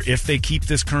 where if they keep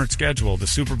this current schedule, the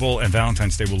Super Bowl and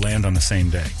Valentine's Day will land on the same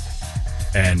day,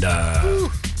 and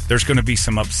there's going to be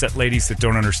some upset ladies that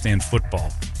don't understand football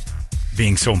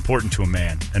being so important to a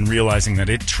man and realizing that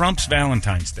it trumps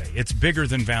Valentine's Day. It's bigger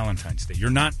than Valentine's Day. You're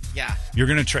not. Yeah. You're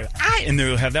going to try. And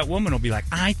they'll have that woman will be like,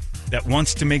 that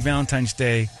wants to make Valentine's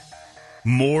Day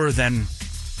more than.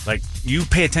 Like, you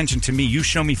pay attention to me. You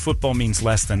show me football means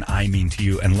less than I mean to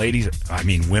you. And ladies, I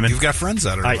mean women. You've got friends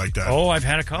that are like that. Oh, I've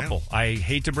had a couple. Yeah. I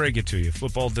hate to break it to you.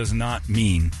 Football does not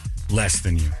mean less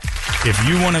than you. If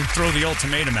you want to throw the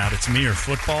ultimatum out, it's me or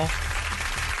football.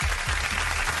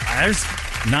 There's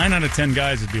 9 out of 10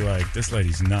 guys would be like, this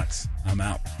lady's nuts. I'm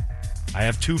out. I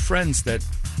have 2 friends that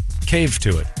caved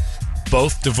to it.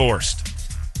 Both divorced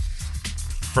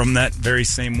from that very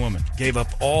same woman. Gave up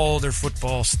all their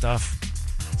football stuff.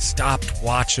 Stopped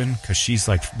watching because she's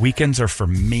like, weekends are for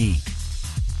me.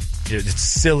 It's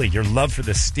silly. Your love for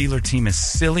the Steeler team is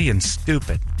silly and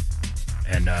stupid.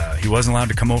 And he wasn't allowed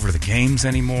to come over to the games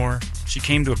anymore. She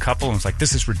came to a couple and was like,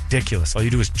 this is ridiculous. All you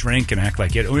do is drink and act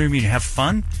like it. Oh, you mean have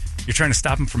fun? You're trying to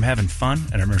stop him from having fun?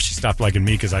 And I remember she stopped liking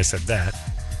me because I said that.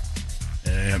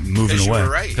 Moving Because you away. were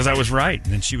right. Because I was right.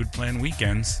 And then she would plan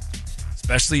weekends.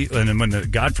 Especially when,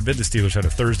 God forbid, the Steelers had a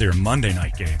Thursday or Monday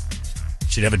night game.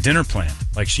 She'd have a dinner plan.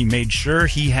 Like, she made sure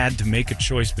he had to make a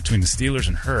choice between the Steelers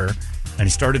and her, and he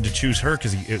started to choose her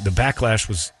because the backlash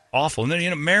was awful. And then he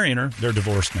ended up marrying her. They're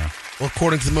divorced now. Well,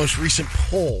 according to the most recent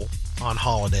poll on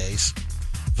holidays,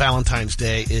 Valentine's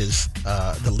Day is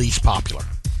the least popular.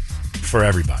 For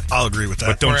everybody. I'll agree with that.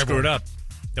 But don't For screw it everyone. up.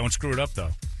 Don't screw it up, though.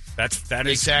 That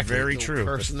is Exactly. very The true.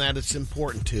 person that it's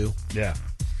important to. Yeah.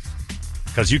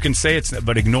 Because you can say it's,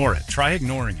 but ignore it. Try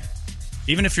ignoring it.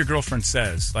 Even if your girlfriend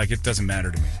says, like, it doesn't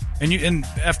matter to me. And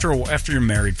after you're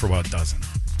married for a while, it doesn't.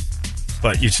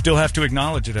 But you still have to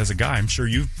acknowledge it as a guy. I'm sure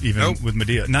you, even with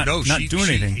Medea, not doing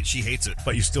anything. She hates it.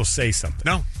 But you still say something.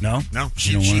 No.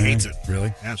 She hates it.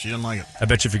 Really? Yeah, she doesn't like it. I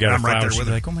bet you if you got her I'm right flowers, there she'd with be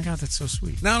her. like, oh my God, that's so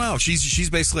sweet. No. She's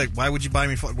basically like, why would you buy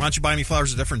me? Why don't you buy me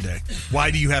flowers a different day?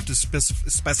 Why do you have to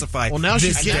specify? Well, now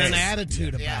she's this getting day? an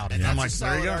attitude about it. And I'm that's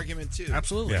like, a there you solid go. argument, too.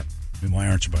 Absolutely. Yeah. I mean, why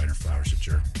aren't you buying her flowers, you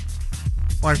jerk?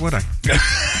 Why would I?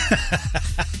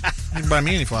 You can buy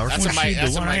me any flowers. That's What'd a she mic, do?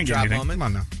 that's a Well, I mic ain't drop getting moment. Come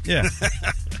on now. Yeah.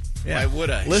 Why would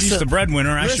I? She's the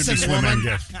breadwinner. I should be Listen, swimming in woman.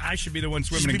 gifts. I should be the one You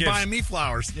swimming should in be gifts. buying me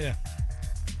flowers. Yeah.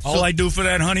 All I do for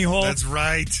that honey hole, That's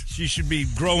right. she should be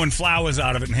growing flowers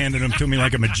out of it and handing them to me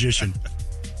like a magician.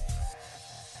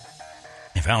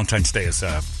 Valentine's Day is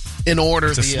In order,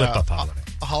 it's a the slip-up holiday.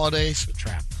 holidays, A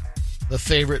trap. the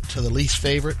favorite to the least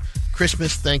favorite: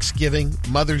 Christmas, Thanksgiving,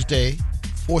 Mother's Day,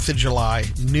 4th of July,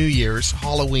 New Year's,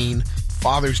 Halloween,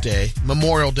 Father's Day,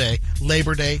 Memorial Day,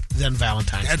 Labor Day, then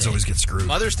Valentine's Dads Day. always get screwed.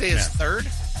 Mother's Day is third?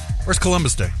 Where's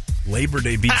Columbus Day? Labor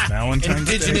Day beats Valentine's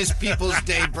Day. Indigenous Peoples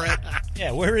Day, Brett.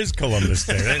 Yeah, where is Columbus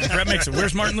Day? Brett makes it.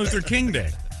 Where's Martin Luther King Day?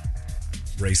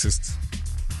 Racists.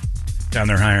 Down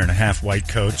there hiring a half-white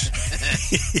coach.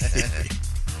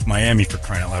 Miami, for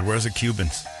crying out loud. Where's the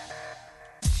Cubans?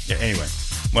 Yeah, anyway.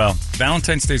 Well,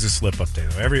 Valentine's Day is a slip-up day,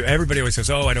 though. Everybody always says,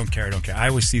 I don't care. I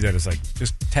always see that as like,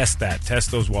 just test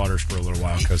those waters for a little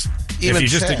while, because if Even you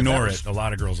just said, ignore that was- it, a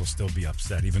lot of girls will still be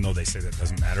upset, even though they say that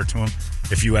doesn't matter to them.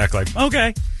 If you act like,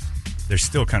 okay, they're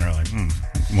still kind of like,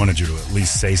 wanted you to at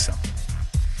least say something.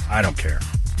 I don't care.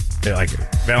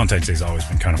 Valentine's Day's always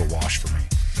been kind of a wash for me.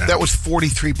 That was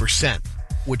 43%,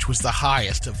 which was the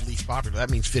highest of least popular. That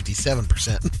means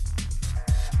 57%.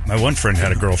 My one friend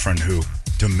had a girlfriend who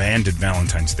demanded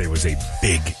Valentine's Day was a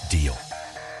big deal.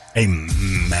 A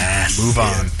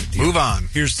massive deal. Move on.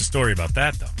 Here's the story about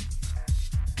that, though.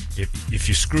 If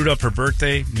you screwed up her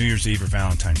birthday, New Year's Eve, or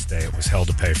Valentine's Day, it was hell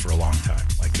to pay for a long time.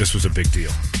 Like, this was a big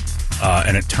deal.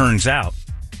 And it turns out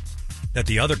that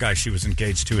the other guy she was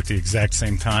engaged to at the exact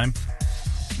same time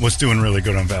was doing really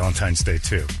good on Valentine's Day,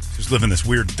 too. She was living this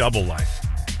weird double life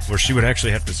where she would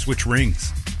actually have to switch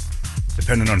rings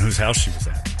depending on whose house she was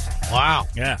at. Wow.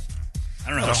 Yeah. I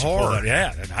don't know how she pulled that.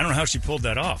 Yeah, I don't know how she pulled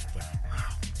that off, but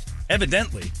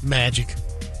evidently. Magic.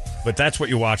 But that's what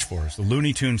you watch for, is the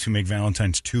Looney Tunes who make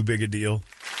Valentine's too big a deal.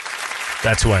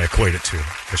 That's who I equate it to,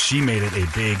 because she made it a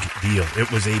big deal.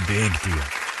 It was a big deal.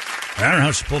 And I don't know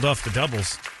how she pulled off the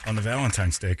doubles on the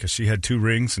Valentine's Day, because she had 2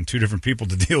 rings and 2 different people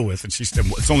to deal with, and she said,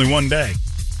 it's only one day.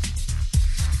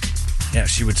 Yeah,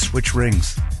 she would switch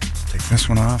rings. Take this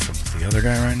one off and with the other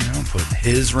guy right now, put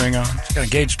his ring on. She got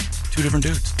engaged 2 different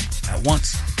dudes at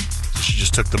once. So she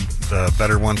just took the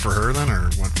better one for her then,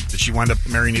 or what? Did she wind up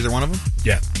marrying either one of them?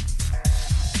 Yeah.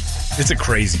 It's a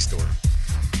crazy story.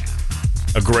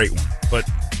 A great one. But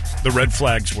the red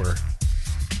flags were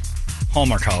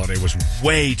Hallmark holiday was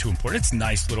way too important. It's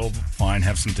nice, little, fine,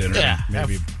 have some dinner. Yeah,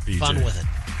 maybe have BJ. fun with it.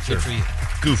 Sure. Good for you.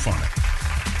 Goof on it.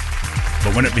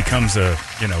 But when it becomes a,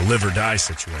 live or die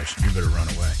situation, you better run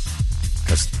away.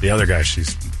 Because the other guy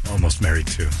she's almost married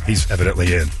to, he's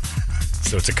evidently in.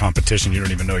 So it's a competition you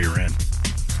don't even know you're in.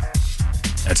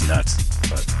 That's nuts.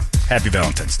 But happy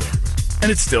Valentine's Day, everybody.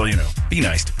 And it's still, be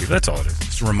nice to people. That's all it is.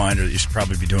 Just a reminder that you should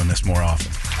probably be doing this more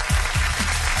often.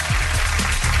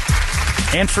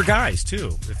 And for guys,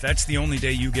 too. If that's the only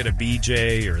day you get a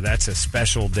BJ or that's a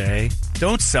special day,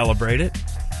 don't celebrate it.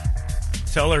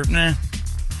 Tell her, nah,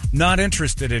 not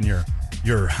interested in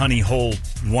your honey hole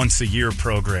once-a-year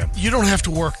program. You don't have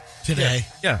to work today.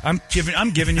 Yeah, I'm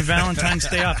giving you Valentine's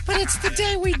Day off. But it's the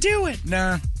day we do it.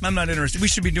 Nah, I'm not interested. We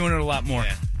should be doing it a lot more.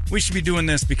 Yeah. We should be doing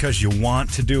this because you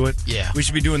want to do it. Yeah. We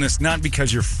should be doing this not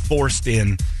because you're forced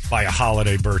in by a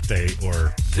holiday, birthday,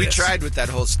 or this. We tried with that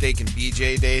whole steak and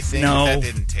BJ Day thing. No. That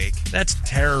didn't take. That's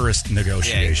terrorist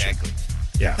negotiation.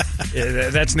 Yeah, exactly. Yeah.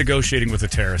 That's negotiating with a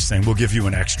terrorist saying, we'll give you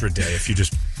an extra day if you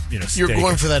just, You're steak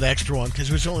going it. for that extra one because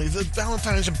it was only the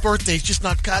Valentine's and birthdays, just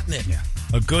not cutting it. Yeah.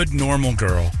 A good, normal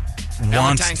girl wants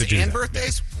Valentine's to do and that.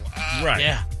 birthdays? Wow. Right.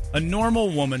 Yeah. A normal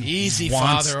woman Easy,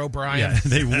 wants, Father O'Brien. Yeah,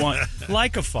 they want,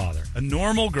 like a father. A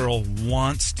normal girl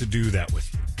wants to do that with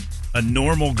you. A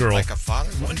normal girl. Like a father?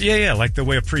 Yeah, like the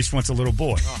way a priest wants a little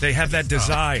boy. They have that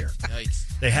desire. Nice.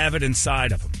 They have it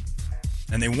inside of them.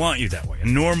 And they want you that way. A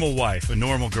normal wife, a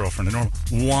normal girlfriend,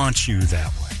 wants you that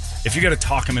way. If you got to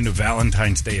talk them into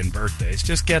Valentine's Day and birthdays,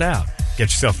 just get out. Get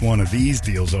yourself one of these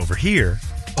deals over here.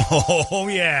 Oh,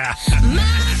 yeah.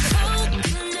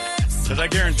 Because I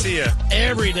guarantee you,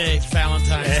 Every day is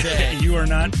Valentine's Day. you are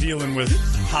not dealing with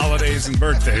holidays and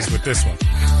birthdays with this one.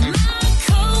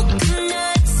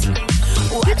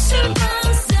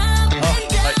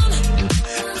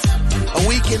 A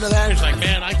week into that, it's like,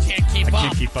 man, I can't keep up.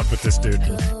 Can't keep up with this dude.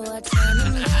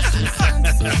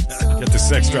 Get the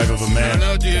sex drive of a man.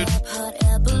 No, dude.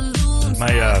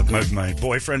 My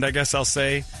boyfriend, I guess I'll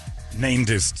say, named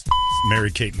his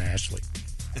Mary Kate and Ashley.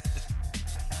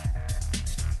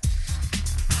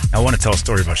 I want to tell a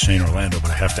story about Shane Orlando,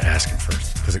 but I have to ask him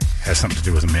first because it has something to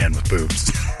do with a man with boobs.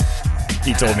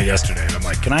 He told me yesterday, and I'm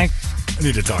like, I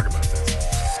need to talk about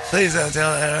this. Please don't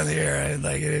tell that on the air. I'd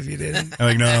like it if you didn't. I'm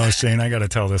like, no, Shane, I got to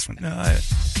tell this one. No,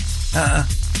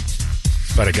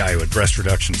 about a guy who had breast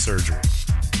reduction surgery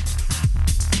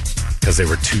because they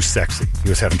were too sexy. He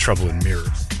was having trouble in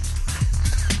mirrors.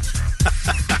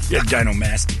 He had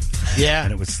gynomastia. Yeah.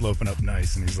 And it was sloping up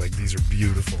nice, and he's like, these are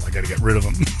beautiful. I got to get rid of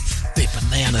them. The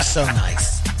banana's so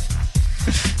nice.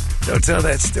 Don't tell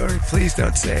that story. Please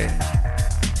don't say it.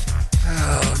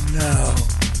 Oh, no.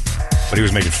 But he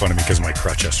was making fun of me because of my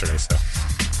crutch yesterday, so.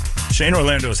 Shane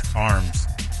Orlando's arms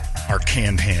are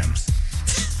canned hams.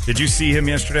 Did you see him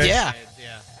yesterday? Yeah.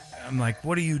 I'm like,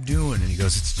 what are you doing? And he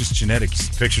goes, it's just genetic. He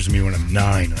sees pictures of me when I'm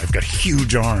 9, and I've got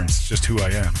huge arms. It's just who I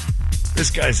am. This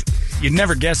guy's, you'd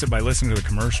never guess it by listening to the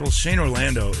commercials. Shane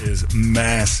Orlando is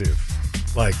massive.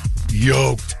 Like,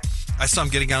 yoked. I saw him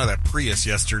getting out of that Prius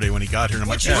yesterday when he got here, and I'm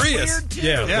like, Prius?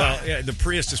 Yeah, the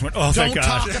Prius just went, oh, Don't thank God.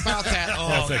 talk about that.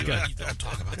 Oh, thank God. don't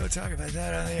talk about that. Don't talk about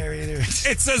that on the air either.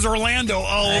 It says Orlando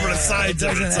all over the sides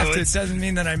of it, so it doesn't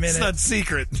mean that I'm in it's not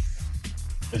secret.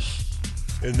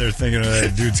 And they're thinking of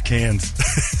that dude's cans.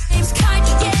 It's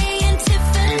Kanye and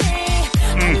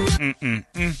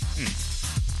Tiffany.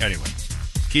 Anyway,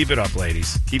 keep it up,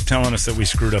 ladies. Keep telling us that we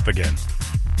screwed up again.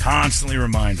 Constantly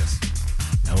remind us.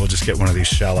 And we'll just get one of these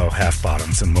shallow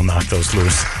half-bottoms and we'll knock those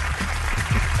loose.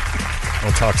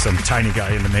 We'll talk some tiny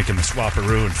guy into making the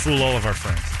swapperoo and fool all of our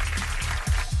friends.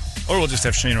 Or we'll just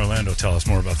have Shane Orlando tell us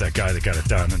more about that guy that got it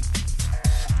done. And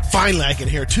Finally, I can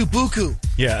hear Tubuku.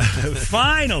 yeah,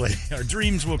 finally, our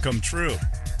dreams will come true.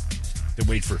 To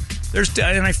wait for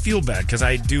and I feel bad because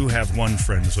I do have one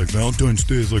friend that's like, Valentine's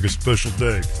Day is like a special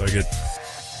day. So I get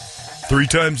 3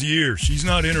 times a year. She's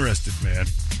not interested, man.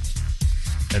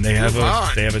 And they have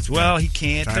it. Well, he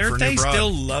can't. They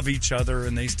still love each other,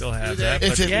 and they still have that.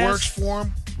 If but it works for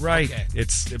him, right? Okay.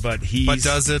 But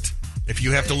does it? If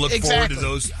you have to look forward to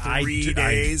those 3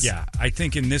 days, I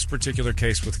think in this particular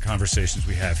case, with the conversations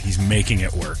we have, he's making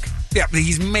it work. Yeah, but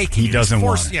he's making. He doesn't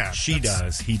want it. Yeah, she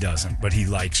does. He doesn't. But he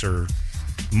likes her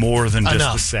more than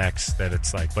just the sex. That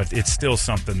it's like, but it's still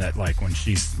something that like when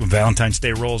Valentine's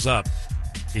Day rolls up,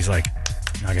 he's like,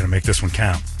 I got to make this one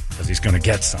count because he's going to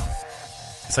get some.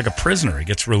 It's like a prisoner. He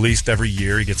gets released every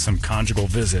year. He gets some conjugal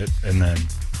visit, and then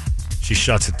she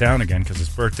shuts it down again because his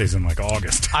birthday's in like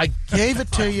August. I gave it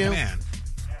to you. Man.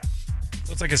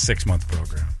 So it's like a 6-month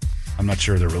program. I'm not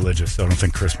sure they're religious, so I don't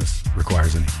think Christmas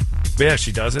requires any. But yeah,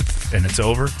 she does it, and it's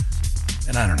over.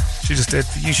 And I don't know. She just did.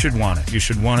 You should want it. You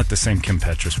should want it the same Kim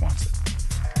Petras wants it.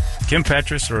 Kim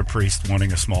Petras or a priest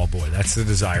wanting a small boy. That's the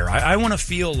desire. I want to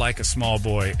feel like a small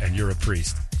boy, and you're a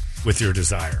priest. With your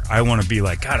desire. I want to be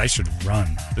like, God, I should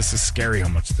run. This is scary how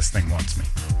much this thing wants me.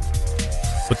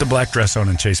 Put the black dress on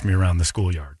and chase me around the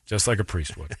schoolyard, just like a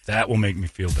priest would. That will make me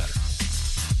feel better.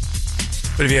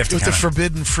 But if you have to with the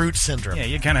forbidden fruit syndrome. Yeah,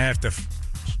 you kind of have to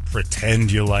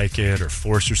pretend you like it or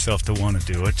force yourself to want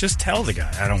to do it. Just tell the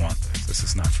guy, I don't want this. This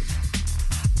is not for me.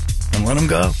 And let him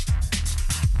go.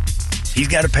 He's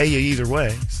got to pay you either way,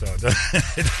 so it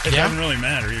doesn't really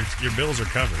matter. Your bills are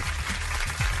covered.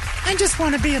 I just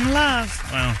want to be in love.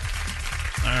 Well,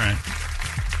 all right.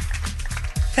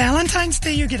 Valentine's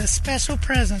Day, you get a special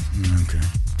present. Okay.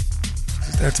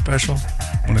 Is that special?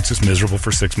 When it's just miserable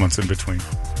for 6 months in between.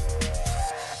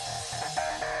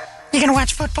 You gonna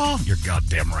watch football? You're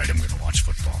goddamn right I'm going to watch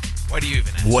football. Why do you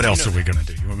even ask? What else are we going to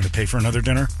do? You want me to pay for another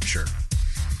dinner? Sure.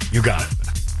 You got it.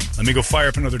 Let me go fire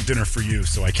up another dinner for you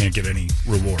so I can't get any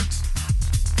rewards.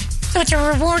 So it's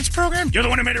a rewards program? You're the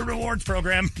one who made a rewards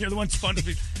program. You're the one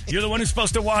You're the one who's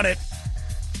supposed to want it.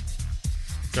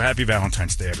 So happy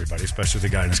Valentine's Day, everybody, especially the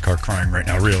guy in his car crying right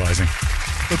now, realizing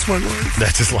that's my life.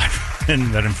 That's his life.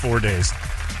 And that in 4 days,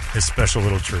 his special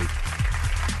little treat.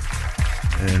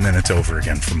 And then it's over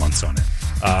again for months on it.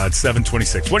 It's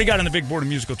 7:26. What do you got on the big board of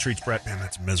musical treats, Brett? Man,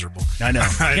 that's miserable. I know.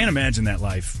 I can't imagine that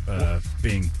life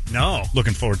being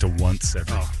looking forward to once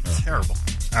every. Terrible.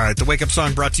 All right, the wake up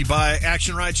song brought to you by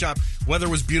Action Ride Shop. Weather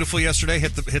was beautiful yesterday.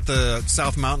 Hit the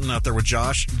South Mountain out there with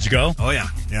Josh. Did you go? Oh yeah,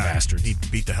 bastards. He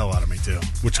beat the hell out of me too.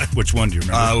 Which one do you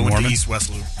remember? We went to East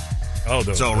West Loop. Oh,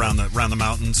 so around the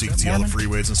mountain, so you can see all the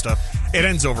freeways and stuff. It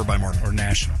ends over by Mormon or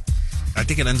National. I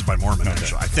think it ends by Mormon. Okay.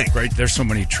 Actually, I think. Right, there's so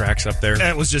many tracks up there.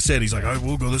 That was just it. He's like,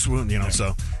 we'll go this way,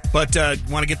 So, but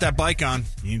want to get that bike on?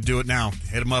 You can do it now.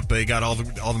 Hit them up. They got all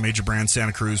the major brands: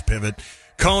 Santa Cruz, Pivot,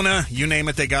 Kona, you name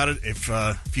it. They got it. If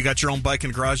you got your own bike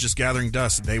in the garage just gathering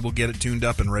dust, they will get it tuned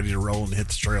up and ready to roll and hit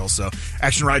the trail. So,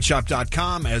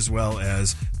 actionrideshop.com as well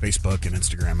as Facebook and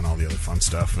Instagram and all the other fun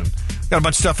stuff. And got a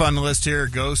bunch of stuff on the list here.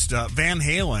 Ghost, Van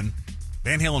Halen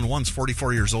 1's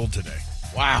 44 years old today.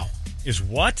 Wow. Is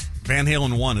what? Van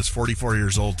Halen 1 is 44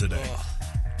 years old today. Ugh.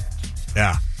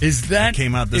 Yeah. Is that? It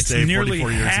came out this day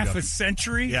 44 years ago. Half a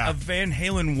century of Van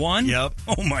Halen 1? Yep.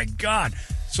 Oh, my God.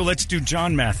 So let's do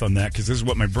John math on that because this is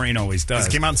what my brain always does.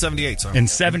 It came out in 78. So. In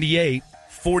 78,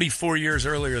 44 years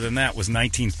earlier than that was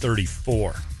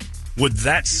 1934. Would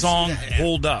that song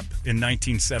hold up in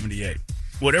 1978?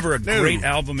 Whatever a great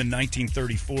album in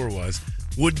 1934 was,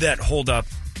 would that hold up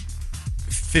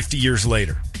 50 years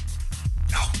later?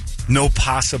 No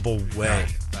possible way.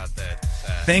 About that.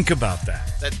 Think about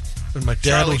that. When my dad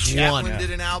Charlie was Chaplin one.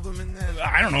 did an album in that.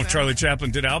 I don't know if Charlie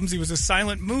Chaplin did albums. He was a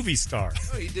silent movie star.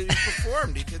 Oh, he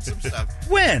performed. He did some stuff.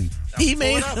 When? He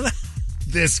made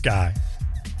this guy.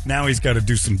 Now he's got to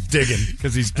do some digging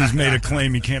because he's made a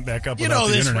claim he can't back up without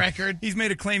the internet. Record. He's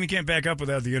made a claim he can't back up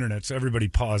without the internet. So everybody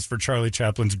pause for Charlie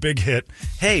Chaplin's big hit.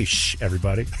 Hey, shh,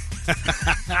 everybody.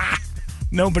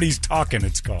 Nobody's Talking,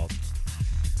 it's called.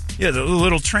 Yeah, the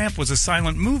Little Tramp was a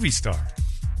silent movie star.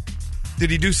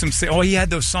 Did he do some... Oh, he had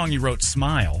those songs he wrote,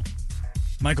 Smile.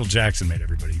 Michael Jackson made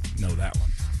everybody know that one.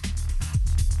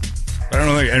 But I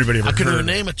don't think anybody ever I couldn't heard even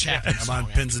it. name a Chaplin I'm song.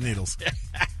 on pins and needles.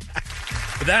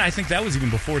 But I think that was even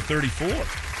before 34.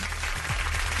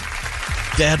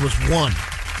 Dad was 1.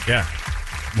 Yeah.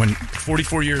 When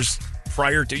 44 years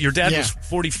prior to... Your dad Yeah. was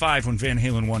 45 when Van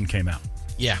Halen 1 came out.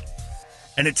 Yeah.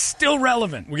 And it's still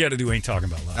relevant. We got to do Ain't Talking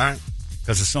About Love. All right.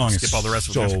 Because the song Skip is all the rest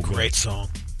of so it. good. Great song.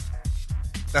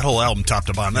 That whole album, top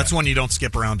to bottom. That's one you don't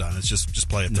skip around on. It's just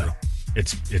play it through. No.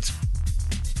 It's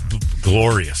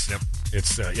glorious. Yep.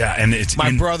 It's and it's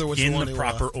My brother was the in one the who,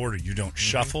 proper order. You don't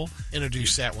shuffle.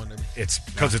 Introduced that one to me. It's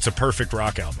because it's a perfect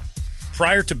rock album.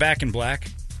 Prior to Back in Black,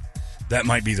 that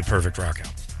might be the perfect rock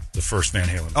album. The first Van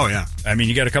Halen. Oh, yeah. I mean,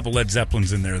 you got a couple Led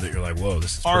Zeppelins in there that you're like, whoa,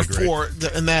 this is pretty great.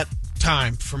 R4 in that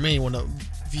time for me when the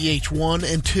VH1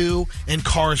 and 2 and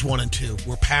Cars 1 and 2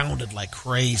 were pounded like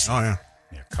crazy. Oh, yeah.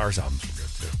 Yeah, Cars albums were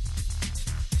good too.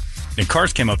 And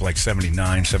Cars came up like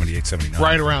 79, 78, 79.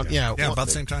 Right around, yeah. Yeah, about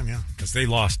the same time, yeah. Because they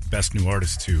lost Best New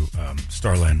Artist to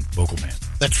Starland Vocal Band.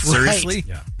 That's right. Seriously?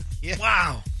 Yeah.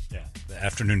 Wow. Yeah. The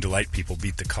Afternoon Delight people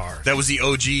beat the Cars. That was the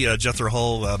OG Jethro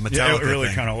Hull Metallica Yeah, it really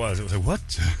thing. kind of was. It was like, what?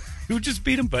 Who just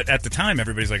beat him? But at the time,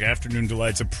 everybody's like, Afternoon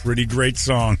Delight's a pretty great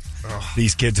song.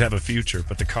 These kids have a future.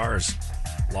 But the Cars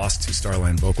lost to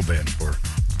Starland Vocal Band for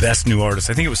Best New Artist.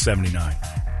 I think it was 79.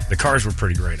 The Cars were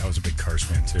pretty great. I was a big Cars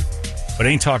fan, too. But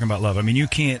Ain't Talking About Love. I mean, you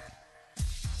can't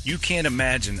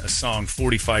imagine a song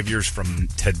 45 years from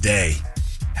today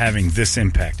having this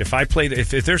impact. If I played, if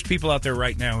there's people out there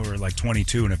right now who are like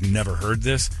 22 and have never heard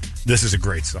this, this is a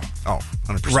great song. Oh,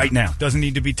 100%. Right now. Doesn't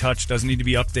need to be touched, doesn't need to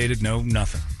be updated, no,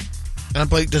 nothing. And I'm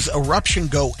like, does Eruption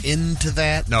go into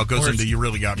that? No, it goes Or into is- You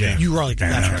Really Got Me. You really got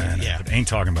that's right. Yeah. But Ain't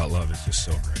Talking About Love is just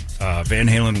so great. Van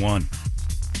Halen 1,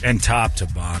 and top to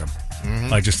bottom.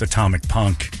 Like just Atomic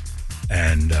Punk.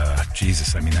 And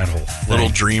Jesus, I mean, that whole thing. Little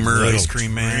Dreamer, Little Ice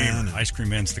Cream Man. Ice Cream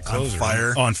Man's the closer.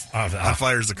 Fire. On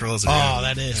Fire's the closer. Oh,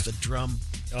 that is the drum.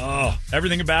 Oh,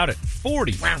 everything about it.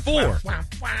 44.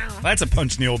 That's a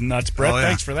punch in the old nuts, Brett. Oh, yeah.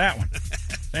 Thanks for that one.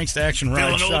 Thanks to Action Ride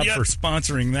Feeling old Shop yet? for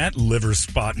sponsoring that liver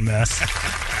spot mess.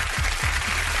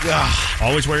 Ah,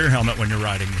 Always wear your helmet when you're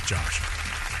riding with Josh.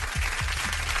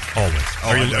 Always. Oh,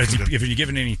 I definitely do. Have you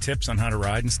given any tips on how to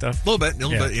ride and stuff? A little bit,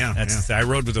 yeah. I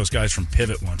rode with those guys from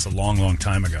Pivot once a long, long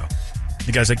time ago.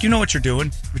 The guy's like, you know what you're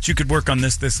doing, but you could work on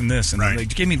this, this, and this. And Right. they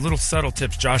gave me little subtle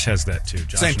tips. Josh has that too.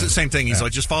 Josh knows. Same thing. He's Yeah.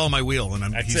 like, just follow my wheel.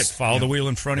 And That's he's, it. Follow the you know, wheel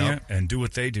in front of Yep. you and do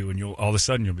what they do, and you'll all of a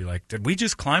sudden you'll be like, did we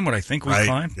just climb what I think we Right.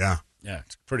 climbed? Yeah. Yeah,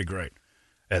 it's pretty great.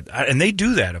 And they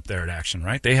do that up there at Action,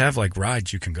 right? They have like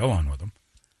rides you can go on with them.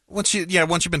 Once you've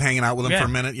been hanging out with them Yeah. for a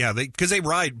minute, because they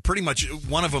ride pretty much.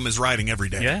 One of them is riding every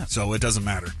day, Yeah. so it doesn't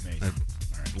matter. Amazing.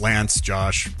 Lance,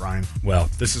 Josh, Ryan. Well,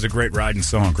 this is a great riding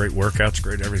song, great workouts,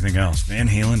 great everything else. Van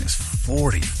Halen is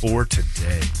 44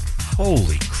 today.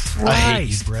 Holy Christ. I hate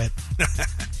you, Brett.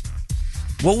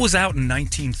 What was out in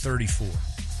 1934?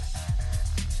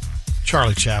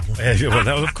 Charlie Chaplin. Well,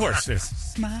 that, of course.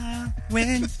 Smile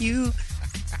when you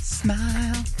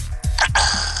smile.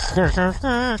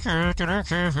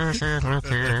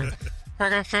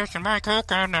 My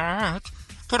coconut.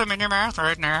 Put them in your mouth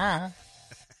right now.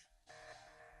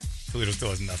 Toledo still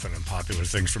has nothing unpopular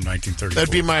things from 1934.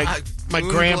 That'd be my Moon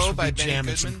Gramps Glow would by be Benny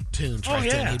jamming some Goodman? tunes Oh, right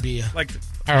yeah. then. He'd be like, Oh,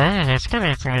 that's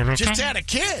good. just had a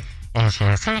kid.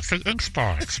 Sexy ink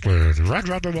spots with Red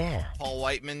Red the Ball. Paul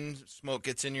Whiteman, Smoke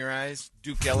Gets in Your Eyes.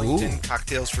 Duke Ellington,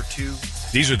 Cocktails for Two.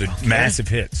 these are the massive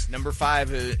hits. Number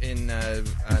 5 in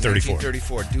 34.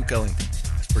 1934, Duke Ellington.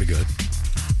 That's pretty good.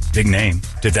 Big name.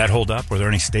 Did that hold up? Were there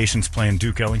any stations playing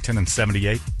Duke Ellington in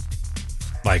 78?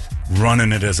 Like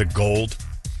running it as a gold?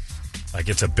 Like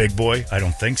it's a big boy? I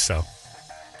don't think so.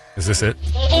 Is this it?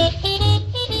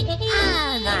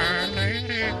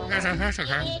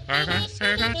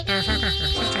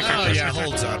 Oh yeah,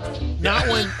 holds up. Not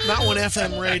when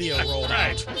FM radio rolled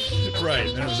out. Right.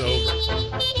 Then it was over.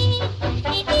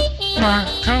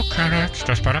 My coconuts,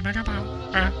 just put them in your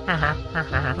mouth.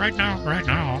 Right now, right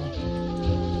now.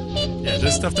 Yeah,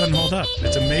 this stuff doesn't hold up.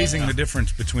 It's amazing the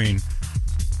difference between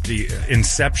the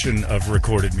inception of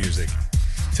recorded music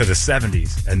to the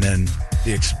 70s and then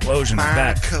the explosion of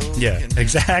that. Coke Yeah, and-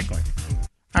 exactly.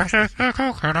 I said the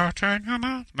coconuts in your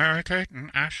mouth, Mary Kate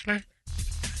and Ashley.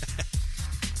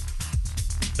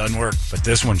 Doesn't work, but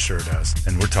this one sure does.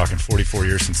 And we're talking 44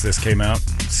 years since this came out.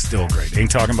 And it's still great.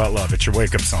 Ain't Talking About Love. It's your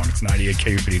wake-up song. It's 98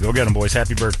 KUPD. Go get them, boys.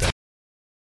 Happy birthday.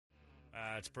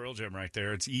 It's Pearl Jam right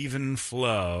there. It's Even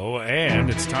Flow. And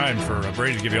it's time for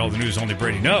Brady to give you all the news only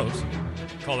Brady knows.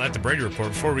 Call that the Brady Report.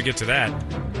 Before we get to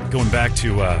that, going back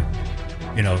to,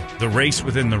 the race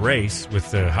within the race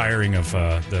with the hiring of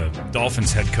the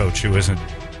Dolphins head coach who is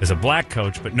a black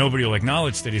coach, but nobody will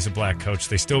acknowledge that he's a black coach.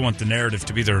 They still want the narrative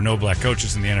to be there are no black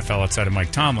coaches in the NFL outside of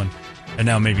Mike Tomlin, and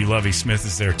now maybe Lovie Smith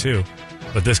is there too.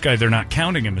 But this guy, they're not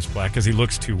counting him as black because he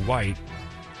looks too white.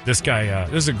 This guy,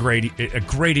 this is a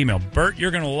great email. Bert,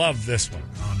 you're going to love this one.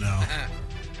 Oh,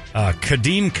 no.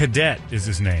 Kadeem Cadet is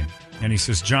his name. And he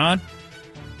says, John,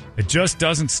 it just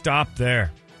doesn't stop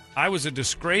there. I was a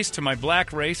disgrace to my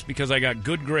black race because I got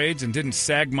good grades and didn't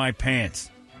sag my pants.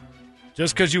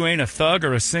 Just because you ain't a thug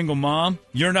or a single mom,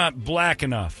 you're not black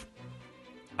enough.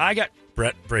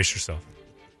 Brett, brace yourself.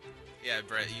 Yeah,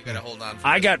 Brett, you got to hold on.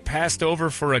 I got passed over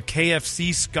for a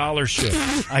KFC scholarship.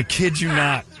 I kid you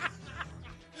not.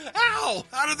 Ow!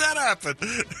 How did that happen?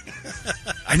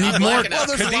 I need more. Well,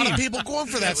 there's a lot of people going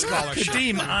for that scholarship.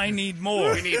 Kadeem, I need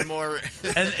more. We need more.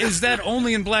 And is that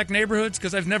only in black neighborhoods?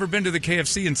 Because I've never been to the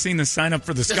KFC and seen the sign up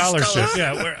for the scholarship.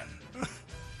 Yeah,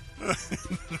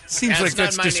 seems like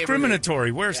that's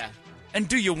discriminatory. Where's? Yeah. And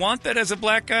do you want that as a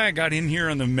black guy? I got in here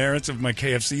on the merits of my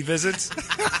KFC visits.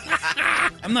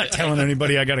 I'm not telling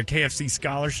anybody I got a KFC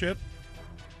scholarship.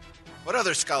 What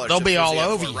other scholarships? They'll be all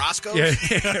over you. Roscoe's?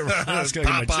 Yeah, Roscoe's.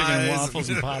 My chicken and waffles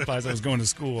and Popeyes. I was going to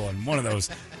school on one of those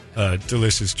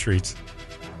delicious treats.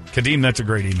 Kadeem, that's a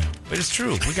great email. But it's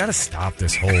true. We got to stop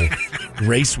this whole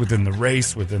race within the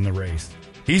race within the race.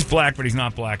 He's black, but he's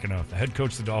not black enough. The head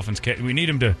coach of the Dolphins, we need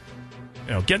him to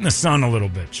get in the sun a little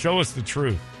bit. Show us the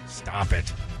truth. Stop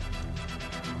it.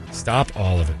 Stop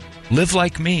all of it. Live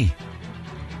like me.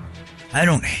 I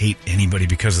don't hate anybody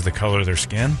because of the color of their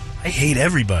skin. I hate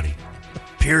everybody.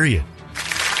 Period.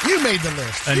 You made the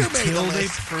list. Until they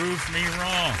prove me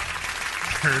wrong.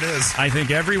 There it is. I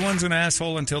think everyone's an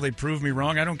asshole until they prove me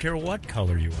wrong. I don't care what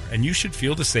color you are. And you should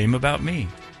feel the same about me.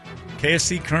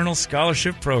 KSC Colonel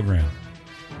Scholarship Program.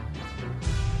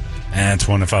 That's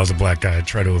one if I was a black guy I'd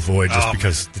try to avoid just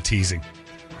because of the teasing.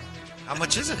 How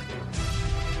much is it?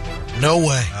 No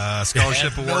way.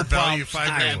 Scholarship award value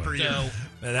 $5,000 per year.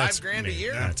 That's $5,000 a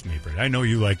year? That's me, Brady. I know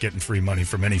you like getting free money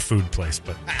from any food place,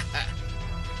 but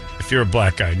if you're a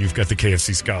black guy and you've got the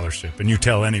KFC scholarship and you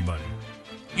tell anybody,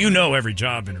 every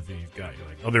job interview you've got, you're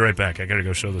like, I'll be right back. I got to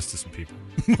go show this to some people.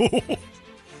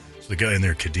 So the guy in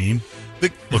there, Kadeem,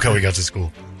 look how he got to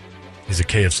school. He's a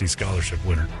KFC scholarship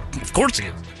winner. Of course he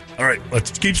is. All right,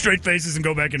 let's keep straight faces and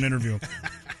go back and interview him.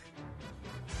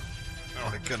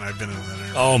 I couldn't have been in that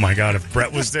interview. Oh, my God, if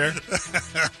Brett was there.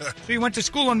 So you went to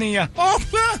school on the...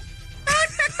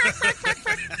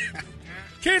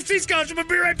 KFC scholarship, I'll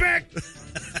be right back.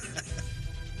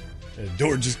 The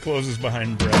door just closes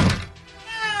behind Brett.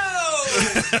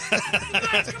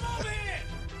 Come over here.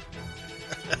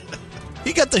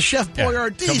 He got the Chef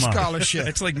Boyardee scholarship.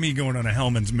 It's like me going on a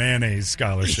Hellman's Mayonnaise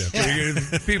scholarship. Yeah.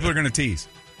 People are going to tease.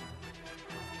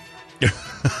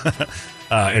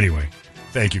 Anyway,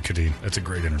 thank you, Kadeem. That's a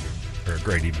great interview, or a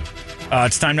great email.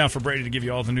 It's time now for Brady to give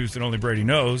you all the news that only Brady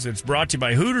knows. It's brought to you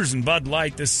by Hooters and Bud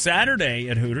Light. This Saturday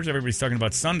at Hooters, everybody's talking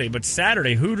about Sunday, but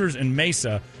Saturday, Hooters and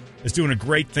Mesa is doing a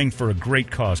great thing for a great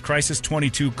cause. Crisis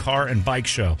 22 Car and Bike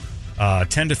Show,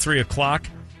 10 to 3 o'clock.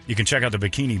 You can check out the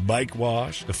Bikini Bike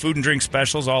Wash, the food and drink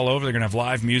specials all over. They're going to have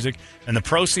live music, and the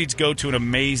proceeds go to an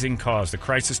amazing cause, the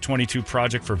Crisis 22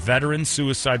 Project for Veteran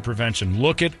Suicide Prevention.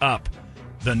 Look it up.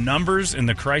 The numbers in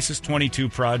the Crisis 22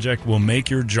 Project will make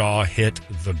your jaw hit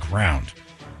the ground.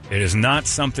 It is not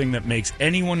something that makes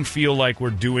anyone feel like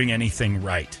we're doing anything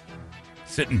right.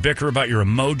 Sit and bicker about your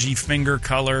emoji finger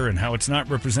color and how it's not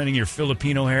representing your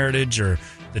Filipino heritage, or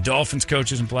the Dolphins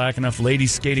coach isn't black enough,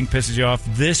 ladies skating pisses you off.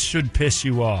 This should piss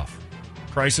you off.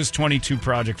 Crisis 22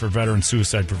 Project for Veteran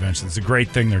Suicide Prevention. It's a great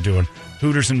thing they're doing.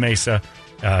 Hooters and Mesa.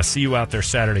 See you out there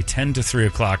Saturday, 10 to 3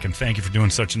 o'clock, and thank you for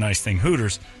doing such a nice thing,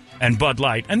 Hooters and Bud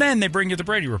Light. And then they bring you the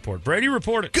Brady Report. Brady,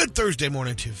 report it. Good Thursday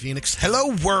morning to Phoenix.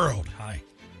 Hello, world. Hi.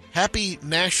 Happy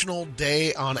National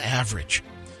Day on Average.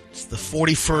 It's the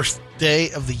 41st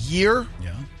day of the year.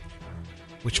 Yeah.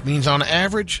 Which means, on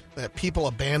average, that people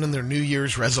abandon their New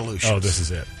Year's resolutions. Oh, this is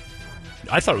it.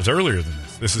 I thought it was earlier than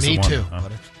this. This is Me the one. too. Huh?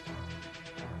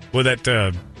 Well,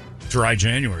 that dry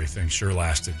January thing sure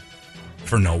lasted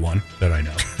for no one that I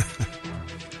know.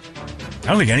 I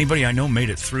don't think anybody I know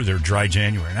made it through their dry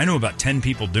January. And I know about 10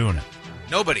 people doing it.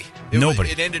 Nobody.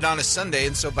 Nobody. It ended on a Sunday,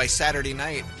 and so by Saturday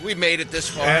night, we made it this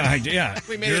far. Yeah.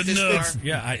 We made it this far.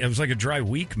 Yeah, it was like a dry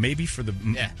week, maybe for the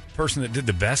person that did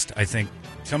the best. I think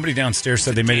somebody downstairs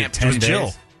said they made it 10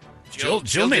 days.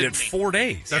 Jill made it 4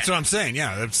 days. That's what I'm saying.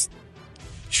 Yeah,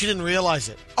 She didn't realize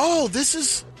it. Oh, this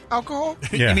is alcohol?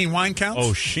 Yeah. You mean wine counts?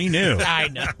 Oh, she knew. I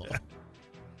know.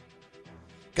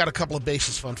 got a couple of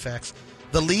basis fun facts.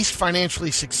 The least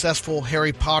financially successful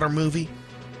Harry Potter movie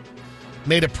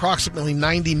made approximately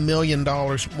 $90 million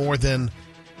more than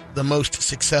the most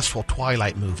successful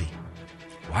Twilight movie.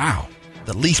 Wow.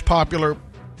 The least popular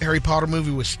Harry Potter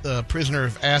movie was Prisoner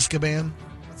of Azkaban.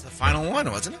 That's the final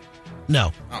one, wasn't it?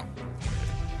 No. Oh.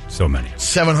 So many.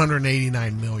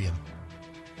 $789 million.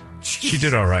 She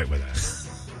did all right with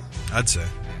that. I'd say.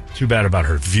 Too bad about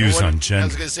her views I on was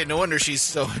gender. going to say, no wonder she's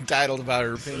so entitled about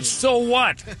her opinion. So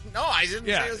what? No, I didn't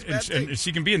say it was a bad thing. And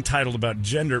she can be entitled about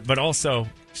gender, but also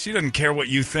she doesn't care what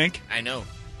you think. I know.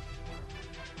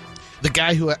 The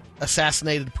guy who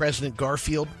assassinated President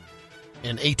Garfield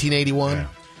in 1881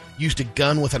 used a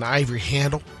gun with an ivory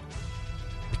handle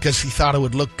because he thought it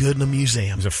would look good in a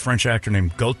museum. There's a French actor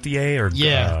named Gautier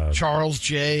or Charles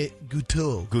J.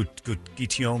 Guiteau.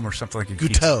 Guillaume or something like that.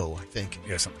 Guiteau, I think.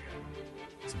 Yeah, something like that.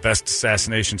 It's the best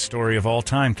assassination story of all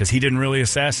time because he didn't really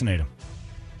assassinate him.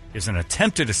 It was an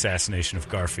attempted assassination of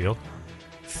Garfield.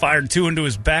 Fired two into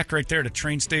his back right there at a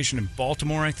train station in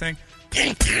Baltimore, I think.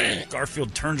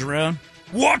 Garfield turns around.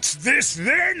 What's this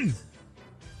then?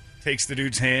 Takes the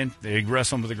dude's hand. They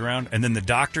wrestle him to the ground. And then the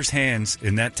doctor's hands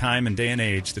in that time and day and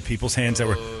age, the people's hands that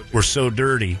were so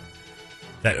dirty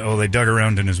that, they dug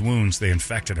around in his wounds. They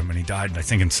infected him, and he died, I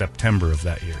think, in September of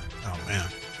that year. Oh, man.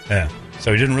 Yeah.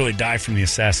 So he didn't really die from the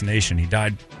assassination. He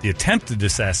died. The attempted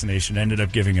assassination ended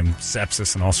up giving him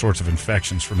sepsis and all sorts of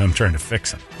infections from them trying to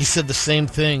fix him. He said the same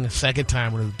thing a second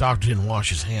time when the doctor didn't wash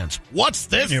his hands. What's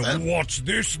this then? What's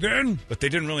this then? But they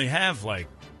didn't really have, like,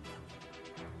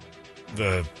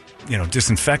 the,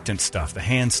 disinfectant stuff, the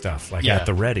hand stuff, like at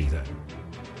the ready then.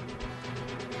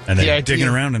 And they're digging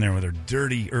around in there with their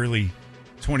dirty early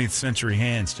 20th century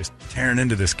hands just tearing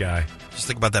into this guy. Just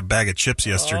think about that bag of chips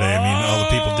yesterday. I mean, all the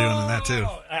people doing that, too.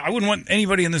 I wouldn't want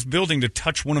anybody in this building to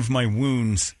touch one of my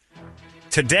wounds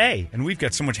today. And we've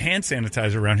got so much hand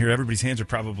sanitizer around here. Everybody's hands are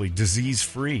probably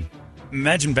disease-free.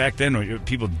 Imagine back then,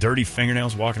 people with dirty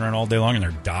fingernails walking around all day long and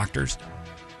they're doctors.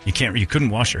 You couldn't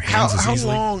wash your hands as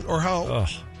easily. How long or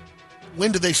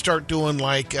when did they start doing,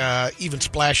 like, even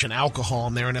splashing alcohol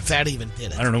in there, and if that even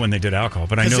did it? I don't know when they did alcohol,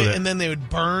 but I know that. And then they would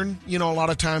burn, a lot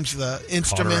of times, the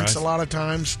instruments, a lot of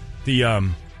times.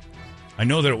 I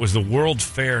know that it was the World's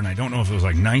Fair, and I don't know if it was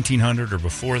like 1900 or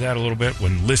before that a little bit,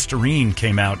 when Listerine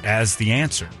came out as the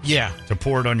answer. Yeah. To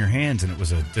pour it on your hands, and it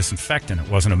was a disinfectant. It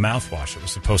wasn't a mouthwash. It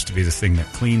was supposed to be the thing that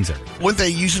cleans everything. Weren't they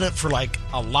using it for, like,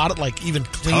 a lot of, like, even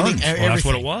cleaning? Well, that's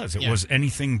what it was. It was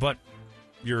anything but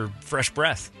your fresh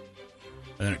breath.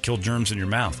 And then it killed germs in your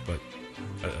mouth. But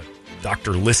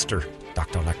Dr. Lister,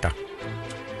 Dr.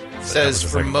 says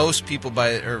for most people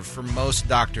for most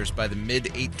doctors by the mid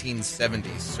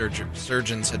 1870s,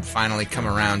 surgeons had finally come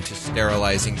around to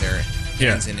sterilizing their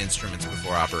hands and instruments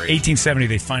before operation. 1870,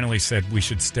 they finally said we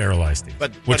should sterilize these,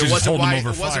 but it wasn't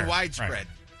wasn't widespread. Right.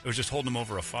 It was just holding them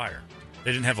over a fire.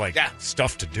 They didn't have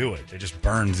stuff to do it. They just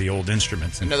burned the old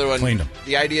instruments and cleaned them.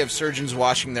 The idea of surgeons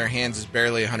washing their hands is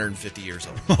barely 150 years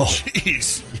old. Oh,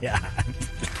 jeez. Yeah.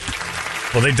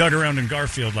 Well, they dug around in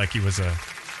Garfield like he was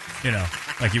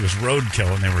like he was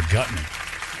roadkill, and they were gutting him.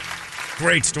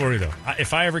 Great story, though.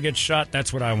 If I ever get shot,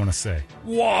 that's what I want to say.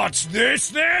 What's this,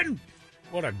 then?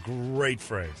 What a great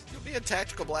phrase. You'll be a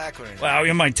tactical black one. Well,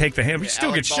 you might take the hand. But you still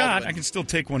Alec get shot. Baldwin. I can still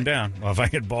take one down. Well, if I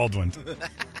get Baldwin.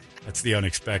 That's the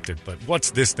unexpected. But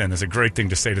what's this, then, is a great thing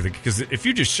to say to because if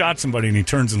you just shot somebody and he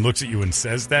turns and looks at you and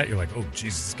says that, you're like, oh,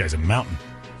 Jesus, this guy's a mountain.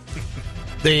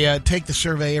 They take the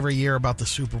survey every year about the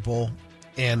Super Bowl,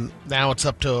 and now it's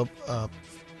up to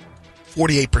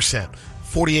 48%.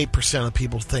 48% of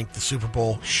people think the Super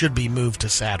Bowl should be moved to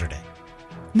Saturday.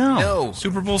 No.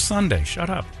 Super Bowl Sunday.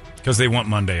 Shut up. Because they want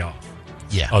Monday off.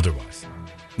 Yeah. Otherwise.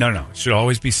 No. It should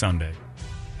always be Sunday.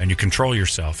 And you control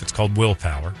yourself. It's called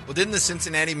willpower. Well, didn't the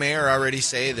Cincinnati mayor already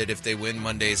say that if they win,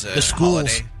 Monday's a the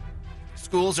schools. holiday?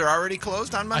 Schools are already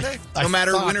closed on Monday? No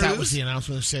matter win or that lose? was the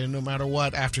announcement that said no matter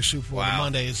what, after Super Bowl,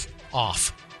 Monday is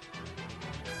off.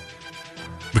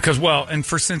 Because, and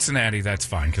for Cincinnati, that's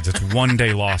fine, because it's one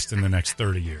day lost in the next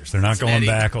 30 years. They're not Cincinnati,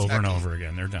 going back Kentucky. over and over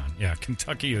again. They're done. Yeah,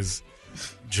 Kentucky is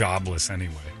jobless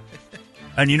anyway.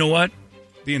 And you know what?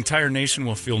 The entire nation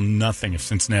will feel nothing if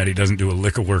Cincinnati doesn't do a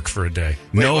lick of work for a day.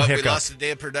 No hiccup. We lost a day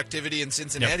of productivity in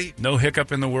Cincinnati? Yep. No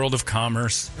hiccup in the world of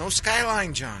commerce. No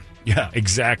skyline, John. Yeah,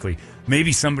 exactly.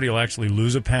 Maybe somebody will actually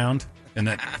lose a pound in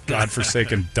that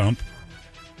godforsaken dump.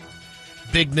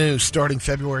 Big news starting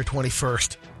February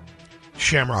 21st.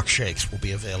 Shamrock Shakes will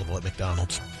be available at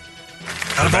McDonald's.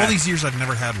 Out of all these years, I've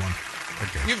never had one.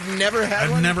 Okay. You've never had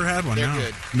one? I've never had one, They're no.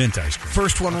 good. Mint ice cream.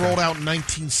 First one rolled out in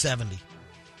 1970.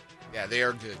 Yeah, they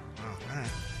are good. Oh, all right.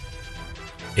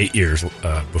 8 years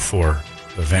before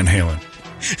Van Halen.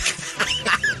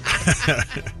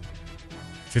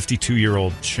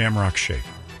 52-year-old shamrock shake.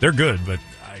 They're good, but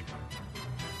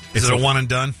Is it a one and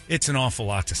done? It's an awful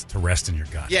lot to rest in your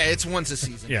gut. Yeah, it's once a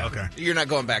season. Yeah. Okay. You're not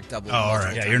going back double. Oh, all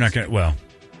right. Yeah, you're not going to, well,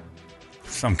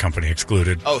 some company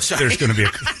excluded. Oh, sorry. There's going to be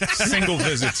a single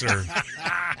visits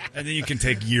and then you can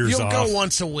take years You'll off. go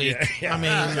once a week. Yeah. I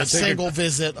mean, a single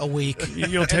visit a week.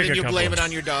 You'll And take then a you couple. blame it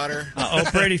on your daughter.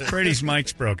 Brady's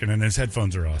mic's broken and his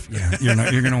headphones are off. Yeah,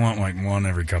 you're going to want like one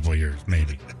every couple of years,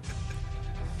 maybe.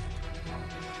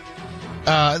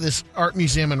 This art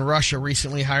museum in Russia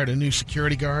recently hired a new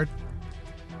security guard,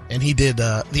 and he did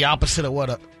the opposite of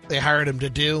what they hired him to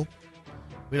do.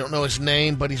 We don't know his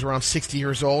name, but he's around 60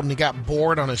 years old, and he got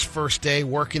bored on his first day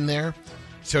working there,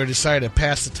 so he decided to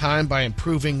pass the time by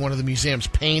improving one of the museum's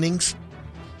paintings.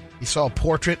 He saw a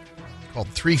portrait called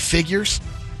Three Figures.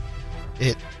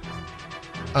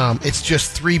 It's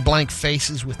just three blank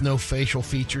faces with no facial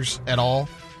features at all.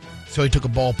 So he took a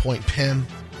ballpoint pen,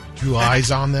 drew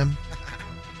eyes on them,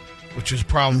 which was a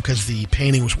problem because the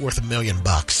painting was worth $1 million.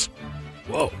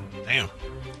 Whoa. Damn.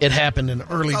 It happened in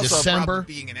early Also a December. problem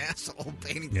being an asshole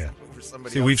painting Yeah. over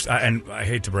somebody See, else. and I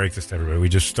hate to break this to everybody, we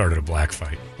just started a black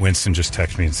fight. Winston just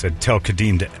texted me and said, tell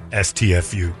Kadeem to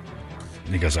STFU.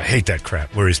 And he goes, I hate that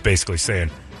crap. Where he's basically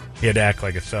saying he had to act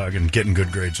like a thug and getting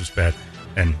good grades was bad.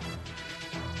 And,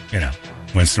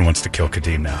 Winston wants to kill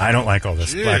Kadeem now. I don't like all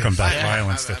this black on black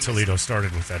violence that Toledo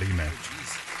started with that email.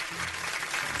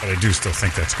 But I do still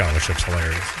think that scholarship's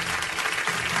hilarious.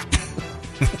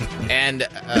 And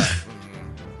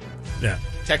Yeah.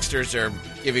 texters are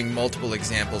giving multiple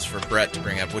examples for Brett to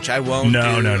bring up, which I won't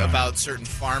No, do no. about certain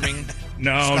farming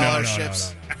No.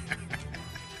 scholarships.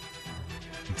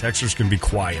 Texters can be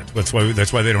quiet. That's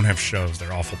why they don't have shows.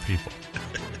 They're awful people.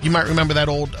 You might remember that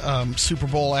old Super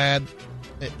Bowl ad.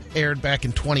 It aired back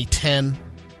in 2010.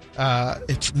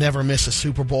 It's Never Miss a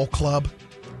Super Bowl Club.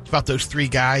 It's about those three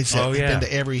guys that have been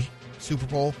to every Super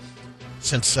Bowl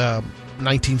since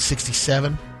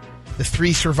 1967. The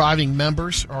three surviving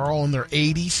members are all in their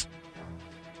 80s,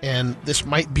 and this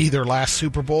might be their last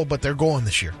Super Bowl, but they're going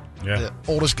this year. Yeah. The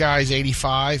oldest guy is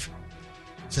 85.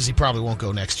 Says he probably won't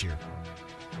go next year.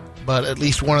 But at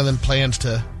least one of them plans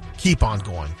to keep on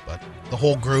going. But the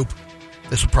whole group,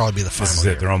 this will probably be the final This is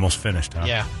year. it. They're almost finished, huh?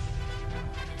 Yeah.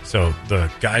 So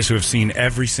the guys who have seen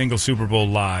every single Super Bowl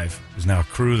live is now a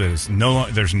crew that is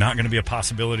there's not going to be a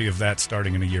possibility of that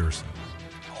starting in a year or so.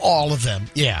 All of them.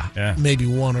 Yeah. Maybe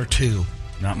one or two.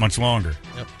 Not much longer.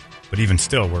 Yep. But even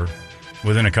still, we're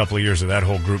within a couple of years of that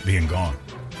whole group being gone.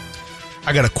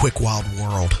 I got a quick wild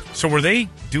world. So were they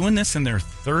doing this in their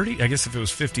 30s? I guess if it was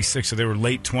 56, so they were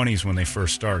late 20s when they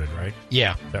first started, right?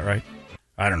 Yeah. Is that right?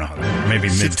 I don't know. Maybe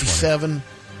mid-20s. 67.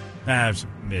 Nah, it was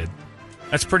mid.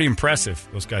 That's pretty impressive,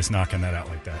 those guys knocking that out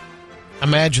like that.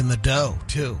 Imagine the dough,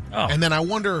 too. Oh. And then I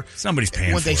wonder, Somebody's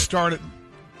paying when for they it. started,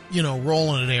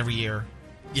 rolling it every year,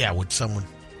 would someone,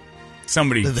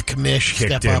 Somebody the commish,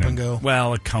 kicked step in up and go?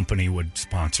 Well, a company would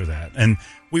sponsor that. And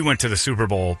we went to the Super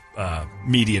Bowl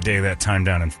media day that time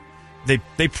down, and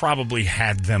they probably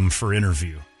had them for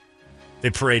interview. They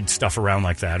parade stuff around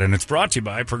like that, and it's brought to you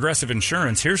by Progressive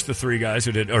Insurance. Here's the three guys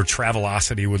who did, or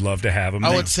Travelocity would love to have them.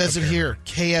 Oh, it says it here.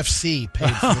 KFC paid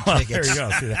for the There tickets. you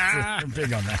go. See, they're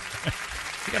big on that.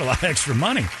 You got a lot of extra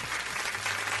money.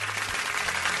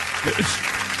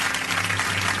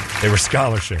 They were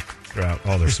scholarship throughout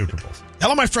all their Super Bowls.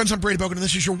 Hello, my friends. I'm Brady Bogan, and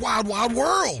this is your Wild Wild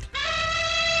World.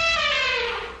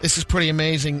 This is pretty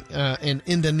amazing. In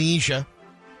Indonesia,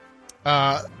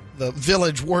 the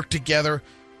village worked together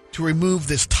to remove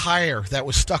this tire that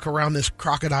was stuck around this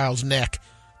crocodile's neck.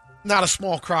 Not a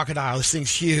small crocodile. This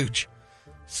thing's huge.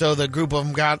 So the group of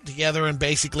them got together and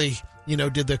basically,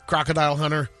 did the crocodile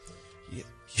hunter. You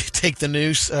take the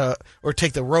noose or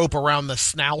take the rope around the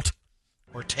snout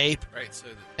or tape, Right, so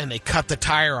and they cut the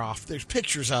tire off. There's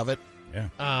pictures of it.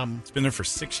 Yeah. It's been there for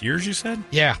 6 years, you said?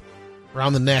 Yeah,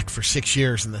 around the neck for 6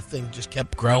 years, and the thing just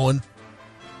kept growing.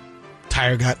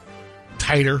 Tire got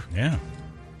tighter. Yeah.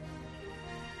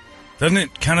 Doesn't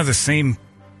it kind of the same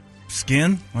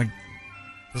skin? Like,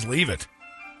 just leave it.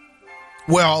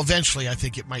 Well, eventually, I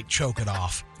think it might choke it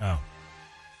off. Oh.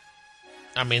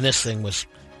 I mean, this thing was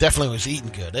definitely eating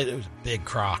good. It was a big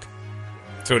croc.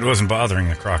 So it wasn't bothering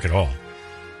the croc at all.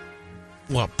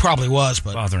 Well, it probably was,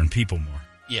 but Bothering people more.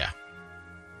 yeah.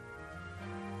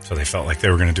 So they felt like they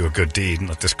were going to do a good deed and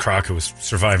let this croc who was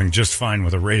surviving just fine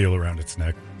with a radial around its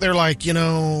neck. They're like,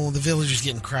 the village is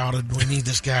getting crowded. We need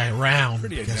this guy around.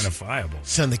 Pretty because identifiable.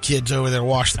 Send the kids over there to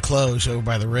wash the clothes over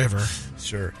by the river.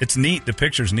 Sure. It's neat. The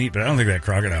picture's neat, but I don't think that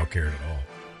crocodile cared at all.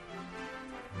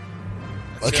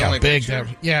 Look the how only big picture.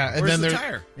 that. Yeah, and Where's then the there,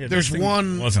 tire? Yeah, there's this thing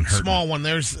one wasn't hurting. small one.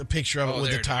 There's a picture of it Oh,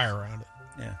 with there the it tire around it.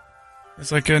 Yeah.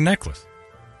 It's like a necklace.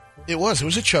 It was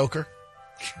a choker.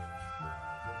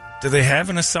 Do they have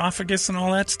an esophagus and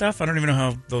all that stuff? I don't even know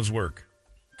how those work.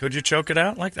 Could you choke it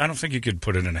out? I don't think you could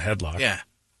put it in a headlock. Yeah.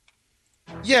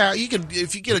 Yeah, you can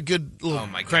if you get a good little Oh,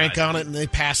 my crank God. on it and they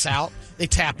pass out, they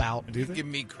tap out. Give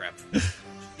me crap.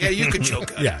 Yeah, you could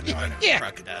choke out. Yeah, no, I know. Yeah.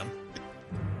 Crocodile.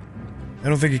 I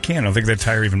don't think you can. I don't think that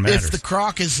tire even matters. If the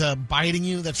croc is biting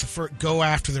you, that's the first. Go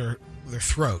after their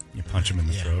throat. You punch him in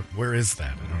the throat. Where is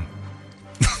that? I don't.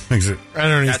 Is it?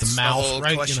 Underneath That's the the mouth, whole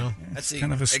right? question. You know, That's the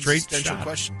kind of a straight existential shot.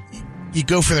 question. you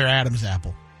go for their Adam's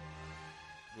apple.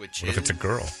 Which What if it's a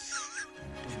girl?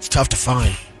 It's tough to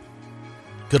find.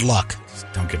 Good luck.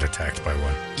 Just don't get attacked by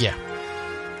one. Yeah,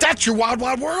 that's your wild,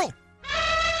 wild world.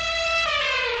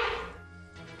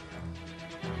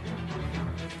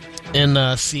 In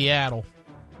Seattle,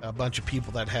 a bunch of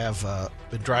people that have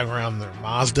been driving around in their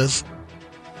Mazdas.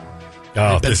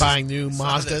 Oh, They've been this buying new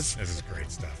Mazdas. This is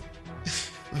great stuff.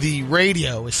 The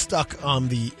radio is stuck on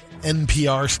the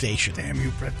NPR station. Damn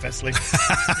you, Brett Vesley.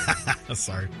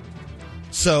 Sorry.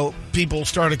 So people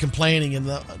started complaining, and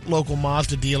the local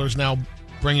Mazda dealers now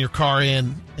bring your car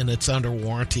in, and it's under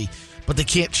warranty. But they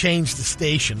can't change the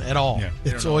station at all. Yeah.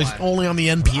 It's know always why. only on the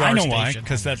NPR I know station. why.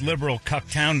 Because that liberal cuck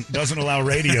town doesn't allow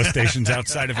radio stations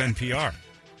outside of NPR.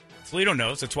 Toledo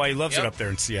knows. That's why he loves it Yep. up there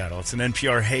in Seattle. It's an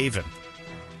NPR haven.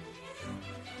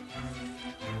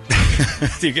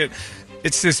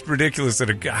 It's just ridiculous that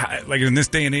a guy, like in this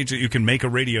day and age, that you can make a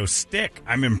radio stick.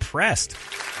 I'm impressed.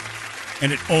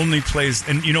 And it only plays,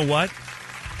 and you know what?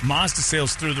 Mazda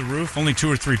sales through the roof. Only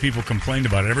 2 or 3 people complained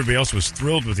about it. Everybody else was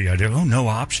thrilled with the idea. Oh, no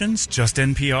options? Just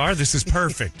NPR? This is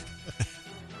perfect.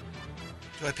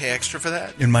 Do I pay extra for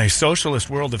that? In my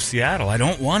socialist world of Seattle, I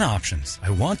don't want options.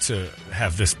 I want to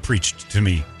have this preached to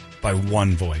me by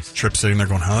one voice. Trip sitting there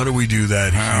going, how do we do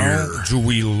that How here? do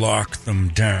we lock them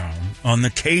down on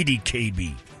the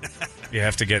KDKB? You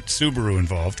have to get Subaru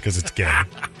involved because it's gay.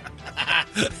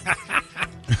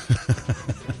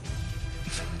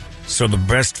 So the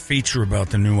best feature about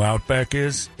the new Outback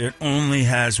is it only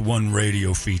has one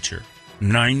radio feature.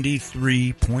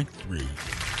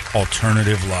 93.3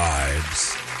 Alternative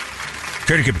Lives.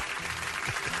 KDKB.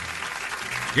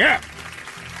 Yeah.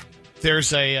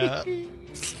 There's a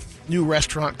new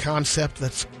restaurant concept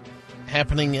that's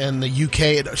happening in the UK.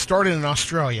 It started in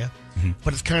Australia,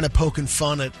 but it's kind of poking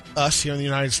fun at us here in the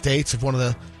United States of one of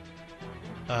the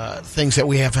things that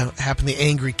we have happen, the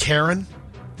Angry Karen.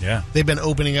 Yeah. They've been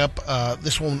opening up.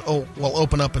 This one will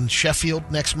open up in Sheffield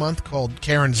next month, called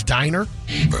Karen's Diner.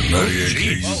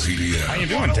 How you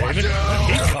doing, David? Where did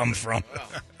he come from?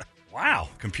 Wow.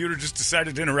 Computer just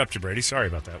decided to interrupt you, Brady. Sorry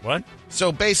about that. What?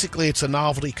 So basically, it's a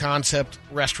novelty concept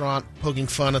restaurant poking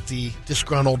fun at the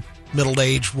disgruntled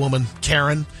middle-aged woman,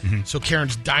 Karen. So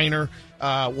Karen's Diner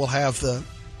will have the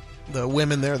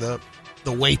women there. The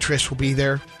waitress will be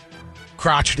there.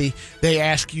 Crotchety. They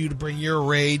ask you to bring your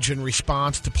rage and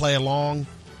response to play along.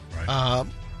 Right.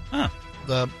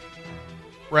 The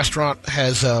restaurant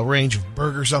has a range of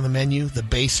burgers on the menu. The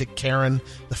basic Karen,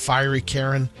 the fiery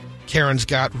Karen. Karen's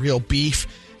got real beef.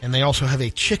 And they also have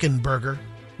a chicken burger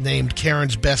named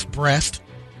Karen's Best Breast.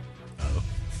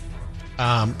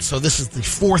 So this is the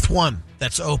 4th one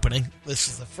that's opening. This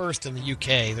is the first in the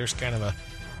UK. There's kind of a,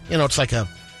 it's like a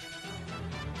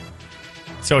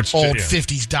So it's old yeah.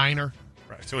 50s diner.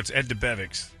 Right. So it's Ed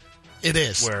DeBevick's, It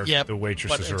is. where Yep. the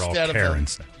waitresses But are all instead of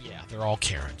Karens. yeah, they're all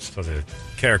Karens. So the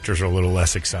characters are a little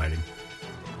less exciting.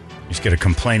 You just get a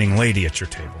complaining lady at your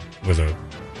table with a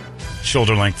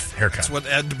shoulder-length haircut. That's what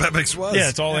Ed DeBevick's was. Yeah,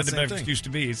 it's all Ed Same DeBevick's thing. used to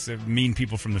be. It's mean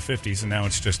people from the 50s, and now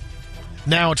it's just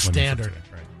Now it's women from standard. today,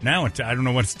 right. Now I don't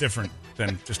know what's different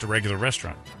than just a regular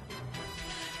restaurant.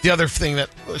 The other thing that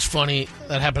was funny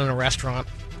that happened in a restaurant,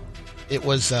 it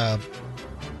was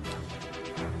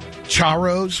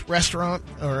Charo's restaurant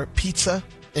or pizza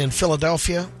in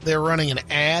Philadelphia. They were running an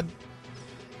ad,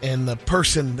 and the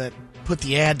person that put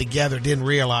the ad together didn't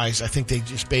realize. I think they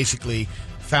just basically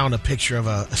found a picture of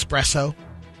a espresso.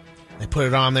 They put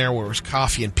it on there where it was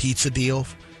coffee and pizza deal,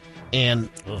 and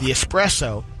the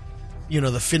espresso,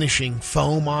 the finishing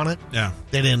foam on it. Yeah.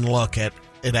 They didn't look at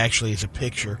it actually as a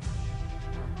picture,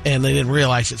 and they didn't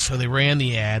realize it, so they ran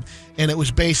the ad, and it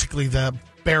was basically the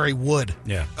Barry Wood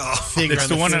Yeah. figure. It's on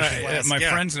the one that finishing glass. my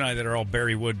yeah. friends and I that are all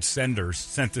Barry Wood senders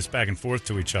sent this back and forth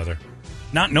to each other,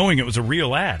 not knowing it was a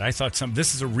real ad. I thought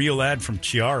this is a real ad from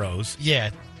Chiaro's Yeah,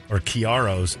 or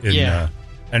Chiaro's. Yeah.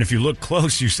 And if you look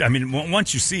close,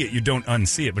 once you see it, you don't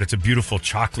unsee it. But it's a beautiful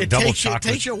chocolate, It double takes you- it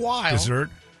chocolate takes you a while. dessert.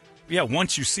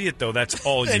 once you see it, though, that's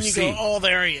all you And you see. go, oh,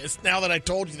 there he is. Now that I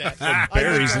told you that.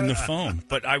 Berries in the foam.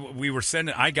 But we were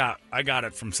sending. I got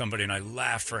it from somebody, and I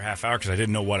laughed for a half hour because I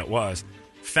didn't know what it was.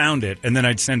 Found it, and then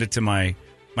I'd send it to my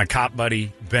cop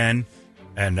buddy Ben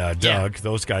and Doug. Yeah.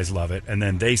 Those guys love it, and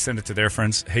then they send it to their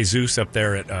friends. Jesus up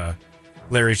there at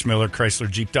Larry H. Miller Chrysler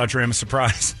Jeep Dodge Ram, a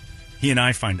surprise. He and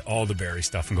I find all the Barry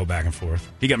stuff and go back and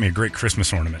forth. He got me a great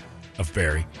Christmas ornament of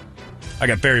Barry. I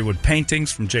got Barrywood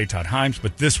paintings from J. Todd Himes,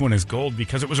 but this one is gold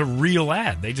because it was a real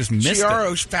ad. They just missed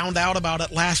Giaros found out about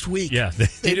it last week. Yeah, they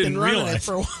They've didn't been running realize. it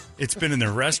for a while. It's been in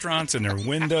their restaurants and their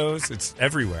windows. It's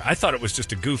everywhere. I thought it was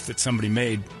just a goof that somebody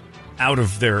made out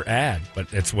of their ad,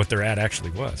 but it's what their ad actually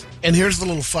was. And here's the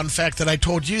little fun fact that I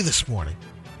told you this morning.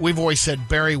 We've always said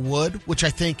Barry Wood, which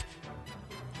I think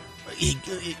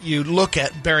you look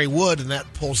at Barry Wood and that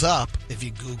pulls up if you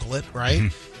Google it, right?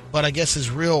 Mm-hmm. But I guess his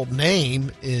real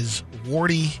name is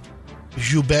Wardy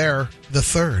Joubert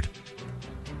III.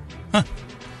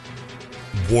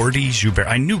 Wardy Joubert.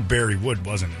 I knew Barry Wood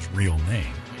wasn't his real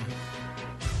name.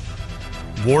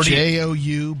 Wardy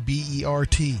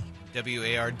Joubert.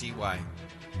 W-A-R-D-Y.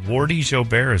 Wardy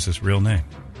Joubert is his real name.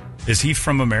 Is he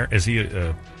from America? Is he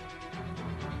We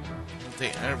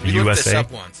looked this USA?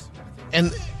 up once.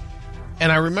 And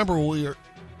I remember we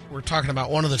were talking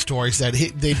about one of the stories that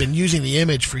they've been using the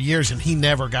image for years, and he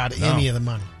never got any of the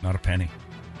money. Not a penny.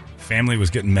 Family was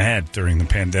getting mad during the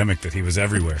pandemic that he was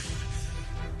everywhere.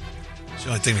 It's the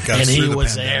only thing that got And us through he the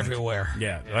was pandemic. everywhere.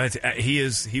 Yeah,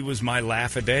 he was my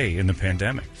laugh a day in the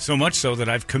pandemic. So much so that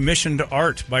I've commissioned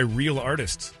art by real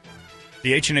artists.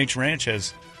 The H&H Ranch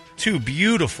has 2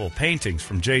 beautiful paintings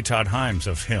from J. Todd Himes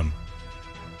of him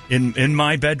in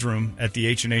my bedroom at the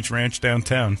H&H Ranch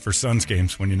downtown for Suns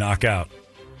games when you knock out.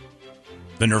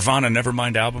 The Nirvana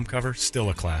Nevermind album cover, still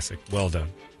a classic. Well done.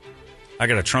 I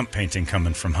got a Trump painting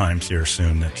coming from Himes here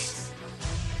soon that's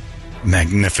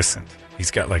magnificent. He's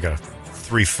got like a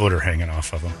 3-footer hanging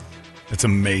off of him. It's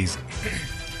amazing.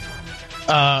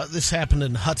 This happened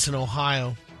in Hudson,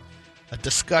 Ohio. A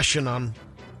discussion on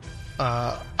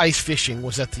ice fishing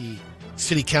was at the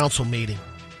city council meeting.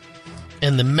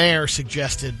 And the mayor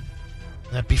suggested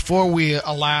that before we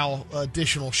allow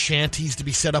additional shanties to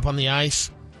be set up on the ice,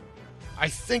 I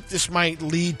think this might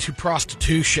lead to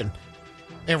prostitution.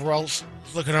 Everyone's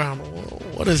looking around.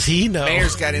 What does he know?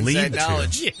 Mayor's got Lead inside to.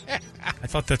 knowledge. I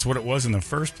thought that's what it was in the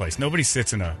first place. Nobody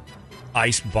sits in a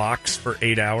ice box for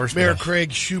 8 hours. Mayor with a-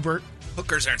 Craig Schubert.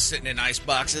 Hookers aren't sitting in ice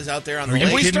boxes out there on the Are you If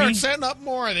lake. we kidding start me? setting up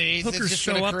more of these, it's Hookers just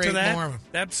show going up to to create that? more of them.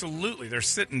 Absolutely. They're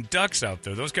sitting ducks out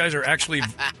there. Those guys are actually,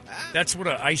 that's what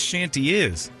an ice shanty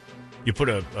is. You put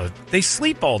they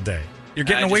sleep all day. You're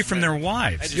getting I away just from remember- their I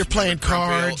wives. just You're playing remember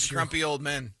grumpy cards, old- you're- Grumpy old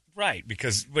men. Right,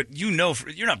 but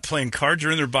you're not playing cards.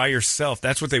 You're in there by yourself.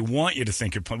 That's what they want you to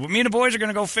think you're playing. Well, me and the boys are going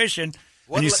to go fishing,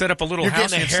 and you set up a little You're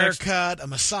house. getting a and you have sex- haircut, a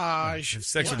massage. have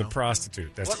sex with a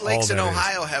prostitute. That's What all lakes in that is.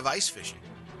 Ohio have ice fishing?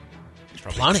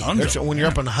 Probably Plenty. tons There's- of them, when you're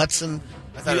yeah. up in Hudson,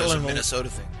 I thought it was a feeling- Minnesota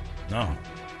thing. No.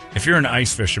 If you're an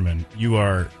ice fisherman, you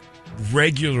are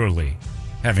regularly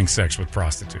having sex with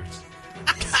prostitutes.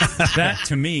 That,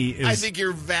 to me, is I think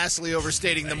you're vastly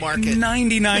overstating the market.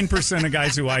 99% of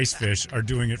guys who ice fish are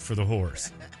doing it for the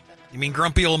horse. You mean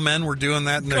grumpy old men were doing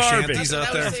that in their Garbage. shanties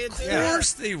out That's there? what I was Of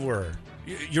course they were.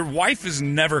 Your wife is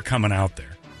never coming out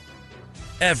there.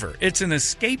 Ever. It's an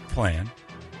escape plan.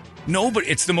 Nobody.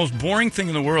 It's the most boring thing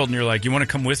in the world, and you're like, you want to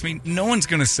come with me? No one's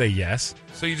going to say yes.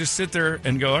 So you just sit there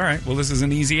and go, all right, well, this is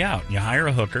an easy out. And you hire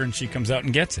a hooker, and she comes out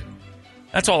and gets it.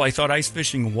 That's all I thought ice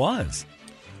fishing was.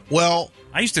 Well,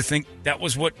 I used to think that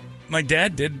was what my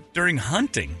dad did during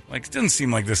hunting. Like, it doesn't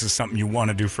seem like this is something you want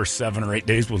to do for 7 or 8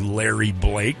 days with Larry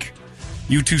Blake.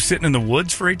 You two sitting in the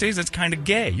woods for 8 days? That's kind of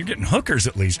gay. You're getting hookers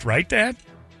at least, right, Dad?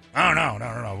 Oh, no.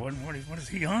 What is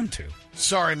he on to?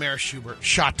 sorry, Mayor Schubert,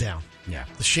 shot down. Yeah.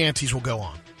 The shanties will go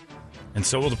on. And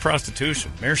so will the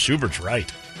prostitution. Mayor Schubert's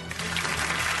right.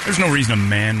 There's no reason a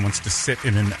man wants to sit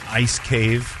in an ice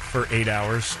cave for 8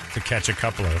 hours to catch a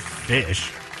couple of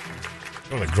fish.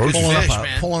 Go to the grocery Pulling store. up,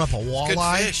 man. pulling up a Good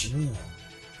walleye. fish. Ooh.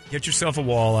 Get yourself a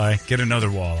walleye, get another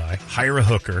walleye, hire a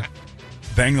hooker,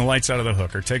 bang the lights out of the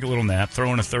hooker, take a little nap,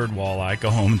 throw in a third walleye, go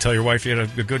home and tell your wife you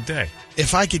had a good day.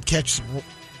 If I could catch some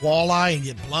walleye and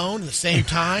get blown at the same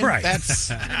time, Right.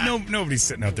 that's Nobody's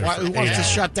sitting out there why, for who 8 wants to hours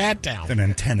shut that with down? an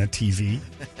antenna TV.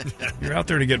 You're out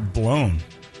there to get blown.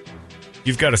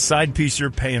 You've got a side piece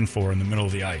you're paying for in the middle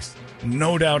of the ice.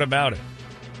 No doubt about it.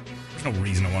 There's no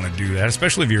reason to want to do that,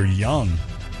 especially if you're young.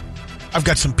 I've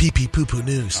got some pee-pee poo-poo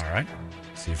news. All right?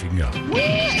 See if you can go.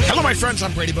 Hello, my friends.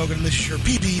 I'm Brady Bogan, and this is your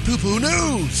pee-pee poo-poo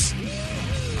news.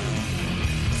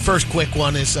 First quick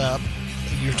one is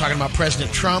you're talking about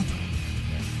President Trump.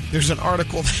 There's an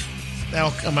article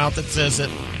that'll come out that says that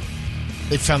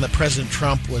they found that President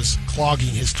Trump was clogging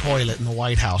his toilet in the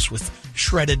White House with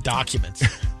shredded documents.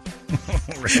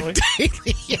 Really?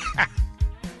 Yeah.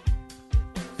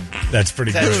 That's pretty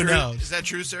Is that good. Who true? knows? Is that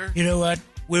true, sir? You know what?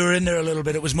 We were in there a little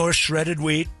bit. It was more shredded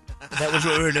wheat. That was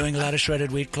what we were doing. A lot of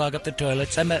shredded wheat, clog up the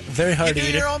toilets. I'm a very hard You do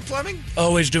eater. your own plumbing?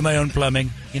 Always do my own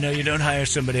plumbing. You know, you don't hire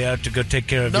somebody out to go take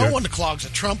care of No your... one clogs a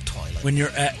Trump toilet. When you're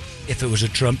at... If it was a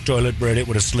Trump toilet, Brett, it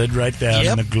would have slid right down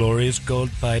Yep. in the glorious gold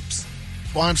pipes.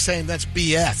 Well, I'm saying that's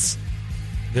BS.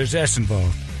 There's S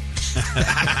involved.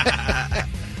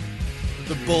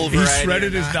 The bull He variety.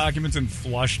 shredded or his not. documents and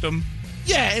flushed them,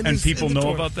 Yeah, and people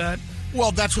know about that?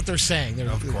 Well, that's what they're saying.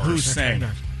 Of course. Who's saying it?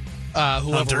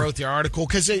 Whoever Hunter. wrote the article,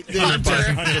 because Hunter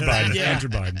Biden. Yeah. Hunter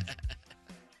Biden.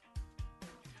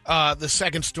 The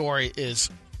second story is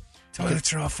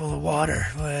Toilets are all full of water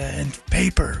and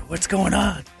paper. What's going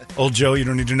on? Old Joe, you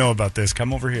don't need to know about this.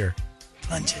 Come over here.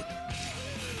 Plunge it.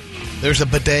 there's a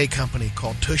bidet company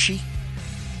called Tushy,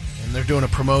 and they're doing a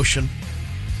promotion.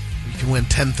 You can win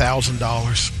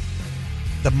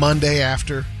 $10,000 the Monday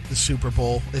after the Super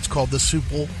Bowl. It's called the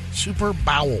Super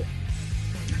Bowl.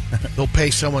 They'll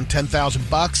pay someone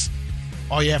 $10,000.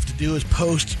 All you have to do is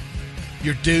post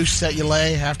your deuce that you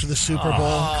lay after the Super Bowl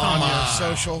on your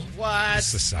social. What?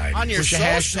 Society. On your Push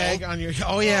a social? hashtag on your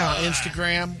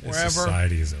Instagram, This wherever.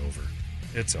 society is over.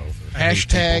 It's over. I hate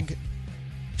Hashtag people.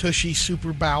 Tushy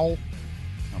Super Bowl,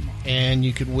 Come on. and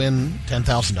you could win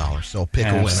 $10,000. They'll pick a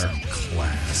Have winner. some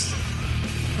class.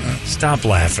 Stop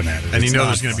laughing at it. And It's you know not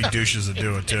there's going to fun. be douches that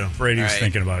do it, too. Brady was Right.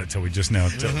 thinking about it till we just now.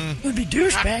 It would be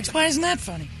douchebags. Why isn't that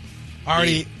funny?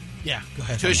 Already, yeah, go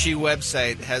ahead. Tushy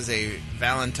website has a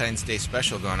Valentine's Day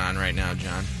special going on right now,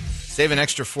 John. Save an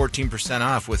extra 14%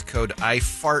 off with code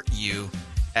IFARTYOU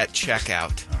at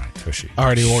checkout. All right, Tushy.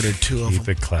 Already ordered two of Keep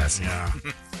them. it classy. Yeah.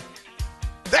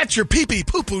 That's your pee-pee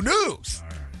poo-poo news.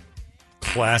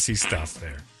 Classy stuff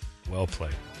there. Well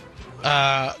played.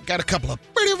 Got a couple of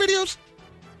radio videos.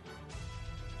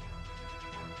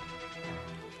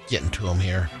 Getting to them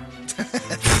here.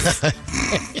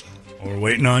 We're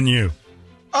waiting on you.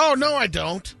 Oh, no, I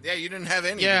don't. Yeah, you didn't have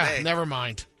any Yeah, today. never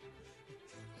mind.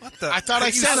 What the? I thought I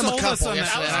You sent him a sold us couple on that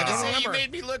yesterday. last I I don't was gonna say, you remember.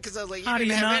 made me look because I was like, you How do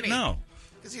didn't you have not any. know?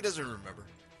 Because he doesn't remember.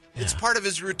 It's part of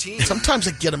his routine. Sometimes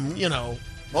I get them, Most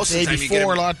day of the time you before get him,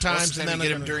 a lot of most times, of the and time then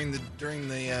you I'm get him during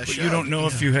the But show. you don't know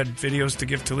if you had videos to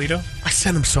give Toledo? I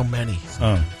sent him so many.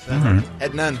 Oh, all right.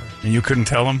 Had none. And you couldn't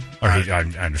tell him? Or I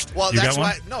understand. Well, you that's got one?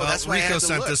 why. No, that's why I Rico had to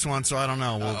sent look. this one, so I don't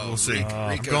know. We'll see. Rico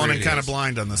I'm going in Rico's. kind of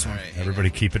blind on this one. All right. Everybody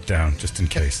keep it down, just in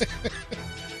case.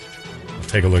 We'll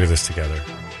take a look at this together.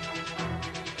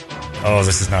 Oh,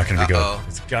 this is not going to be Uh-oh. good.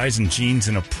 It's guys in jeans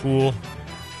in a pool.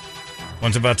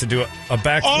 One's about to do a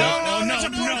back... Oh,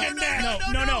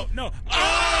 no.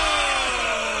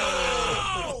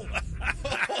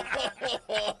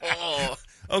 Oh!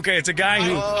 Okay, it's a guy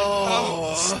who I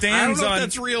don't stands know if on...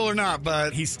 that's real or not,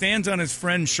 but He stands on his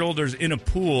friend's shoulders in a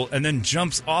pool and then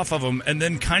jumps off of him and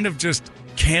then kind of just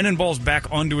cannonballs back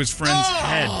onto his friend's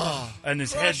head. And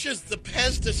his head... Crushes the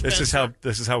Pez dispenser.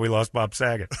 This is how we lost Bob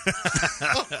Saget.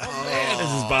 This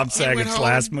is Bob went Saget's home.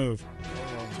 last move.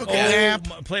 Took a nap.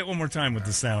 Play it one more time with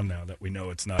the sound now that we know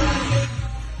it's not.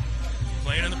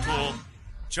 Playing in the pool,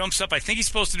 jumps up. I think he's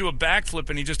supposed to do a backflip,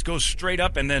 and he just goes straight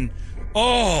up, and then,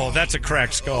 that's a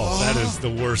cracked skull. That is the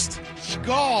worst.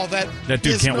 Skull. That That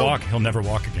dude is can't no- walk. He'll never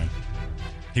walk again.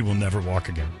 He will never walk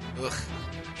again. Ugh.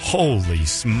 Holy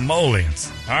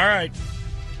smolians. All right.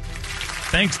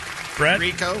 Thanks, Brett.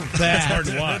 Rico. That's hard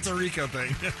to watch. that's a Rico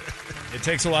thing. It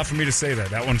takes a lot for me to say that.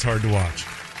 That one's hard to watch.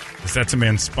 Because that's a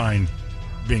man's spine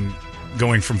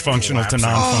going from functional to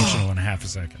non-functional in half a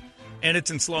second. And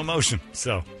it's in slow motion,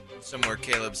 so. Somewhere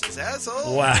Caleb says,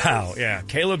 asshole. Wow, yeah.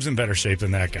 Caleb's in better shape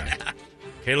than that guy.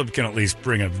 Caleb can at least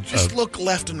bring a... Just look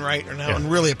left and right now Yeah.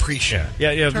 and really appreciate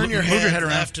yeah, it. yeah. Turn your Move head, your head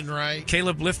around. left and right.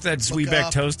 Caleb, lift that Look Zwieback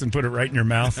up. toast and put it right in your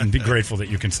mouth and be grateful that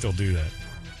you can still do that.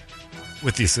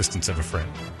 With the assistance of a friend.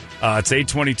 It's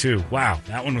 8:22. Wow,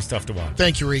 that one was tough to watch.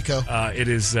 Thank you, Rico. It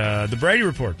is the Brady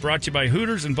Report, brought to you by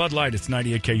Hooters and Bud Light. It's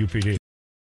 98 KUPD.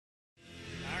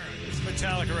 All right, it's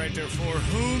Metallica right there for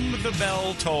Whom the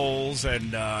Bell Tolls.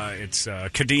 And it's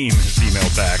Kadeem has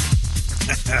emailed back.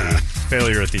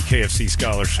 Failure at the KFC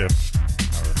scholarship.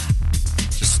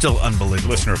 Just still unbelievable.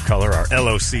 Listener of color, our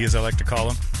LOC, as I like to call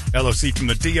him. LOC from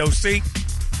the DOC.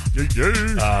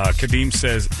 Kadeem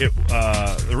says,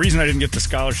 the reason I didn't get the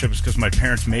scholarship is because my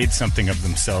parents made something of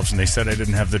themselves, and they said I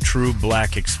didn't have the true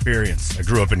black experience. I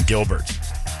grew up in Gilbert.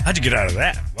 How'd you get out of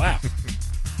that? Wow.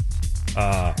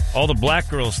 All the black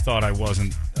girls thought I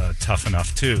wasn't tough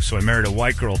enough, too, so I married a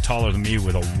white girl taller than me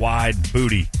with a wide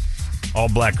booty. All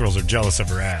black girls are jealous of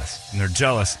her ass. And they're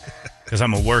jealous because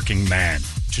I'm a working man.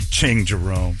 Cha-ching,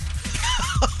 Jerome.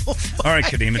 All right,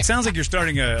 Kadeem, it sounds like you're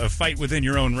starting a fight within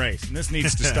your own race, and this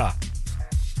needs to stop.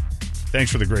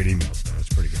 Thanks for the great emails, though. That's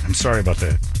pretty good. I'm sorry about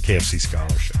the KFC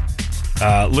scholarship.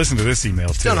 Listen to this email,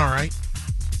 too. Done all right.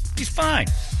 He's fine.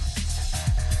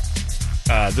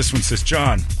 This one says,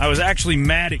 John, I was actually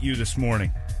mad at you this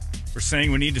morning for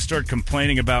saying we need to start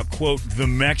complaining about, quote, the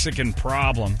Mexican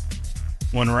problem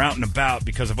when we're out and about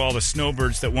because of all the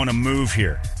snowbirds that want to move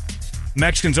here.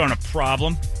 Mexicans aren't a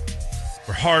problem.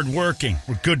 We're hardworking.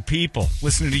 We're good people.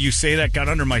 Listening to you say that got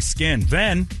under my skin.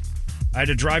 Then I had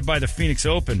to drive by the Phoenix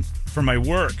Open for my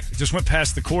work. I just went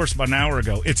past the course about an hour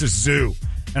ago. It's a zoo.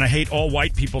 And I hate all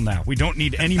white people now. We don't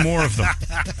need any more of them.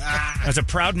 As a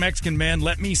proud Mexican man,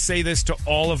 let me say this to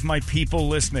all of my people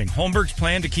listening. Holmberg's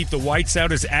plan to keep the whites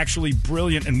out is actually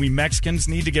brilliant, and we Mexicans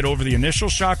need to get over the initial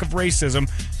shock of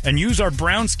racism and use our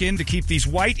brown skin to keep these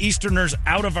white Easterners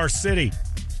out of our city.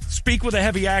 Speak with a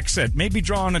heavy accent. Maybe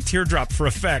draw on a teardrop for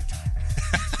effect.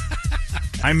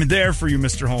 I'm there for you,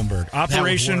 Mr. Holmberg.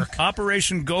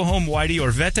 Operation Go Home Whitey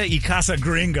or Vete y Casa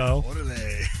Gringo. What are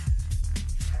they?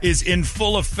 Is in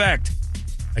full effect.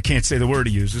 I can't say the word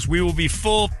he uses. We will be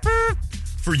full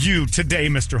for you today,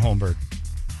 Mr. Holmberg.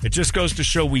 It just goes to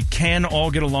show we can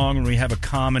all get along when we have a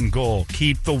common goal.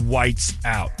 Keep the whites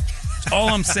out. That's all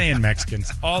I'm saying,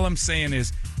 Mexicans. All I'm saying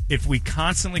is if we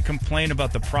constantly complain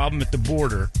about the problem at the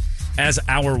border as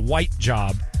our white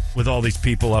job with all these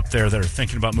people up there that are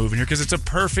thinking about moving here, because it's a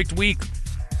perfect week,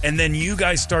 and then you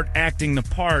guys start acting the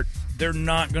part, they're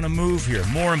not going to move here.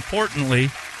 More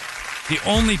importantly, the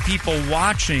only people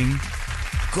watching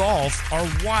golf are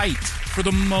white for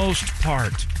the most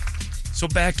part. So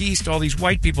back east, all these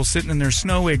white people sitting in their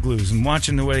snow igloos and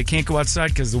watching the way they can't go outside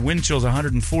because the wind chill's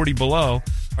 140 below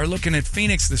are looking at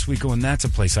Phoenix this week going, that's a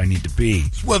place I need to be.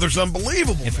 This weather's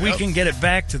unbelievable. If we can get it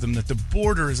back to them that the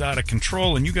border is out of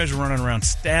control and you guys are running around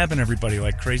stabbing everybody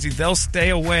like crazy, they'll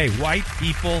stay away. White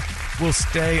people will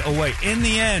stay away. In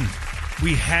the end,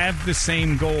 we have the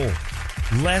same goal.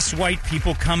 Less white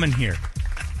people coming here.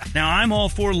 Now, I'm all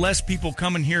for less people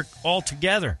coming here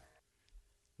altogether.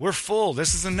 We're full.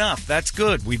 This is enough. That's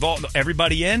good.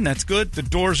 Everybody in. That's good. The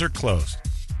doors are closed.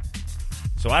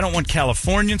 So I don't want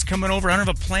Californians coming over. I don't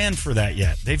have a plan for that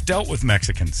yet. They've dealt with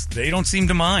Mexicans. They don't seem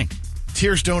to mind.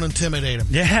 Tears don't intimidate them.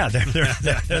 Yeah, they're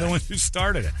the ones who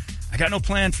started it. I got no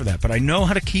plan for that, but I know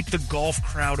how to keep the golf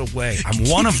crowd away. I'm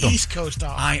one of them. East Coast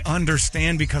off. I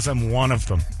understand because I'm one of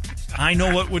them. I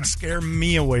know what would scare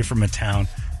me away from a town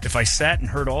if I sat and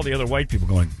heard all the other white people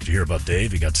going, did you hear about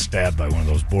Dave? He got stabbed by one of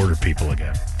those border people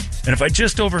again. And if I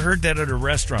just overheard that at a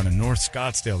restaurant in North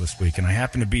Scottsdale this week and I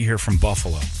happen to be here from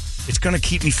Buffalo, it's going to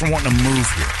keep me from wanting to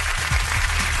move here.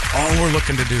 All we're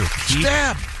looking to do.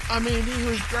 Stab. I mean, he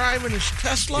was driving his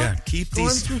Tesla. Yeah,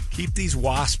 keep these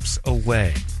wasps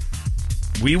away.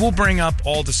 We will bring up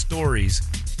all the stories.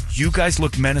 You guys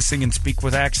look menacing and speak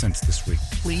with accents this week.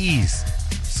 Please.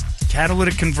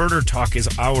 Catalytic converter talk is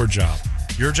our job.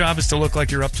 Your job is to look like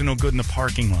you're up to no good in the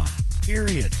parking lot.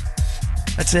 Period.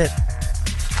 That's it.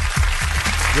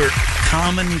 Your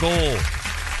common goal.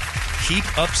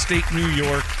 Keep upstate New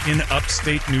York in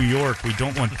upstate New York. We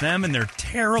don't want them and their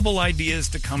terrible ideas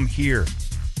to come here.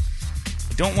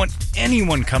 We don't want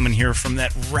anyone coming here from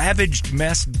that ravaged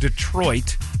mess,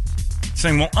 Detroit,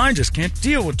 saying, well, I just can't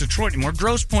deal with Detroit anymore.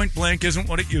 Grosse Pointe Blank isn't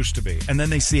what it used to be. And then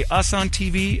they see us on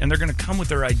TV, and they're going to come with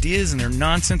their ideas and their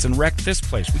nonsense and wreck this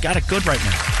place. We got it good right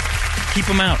now. Keep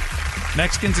them out.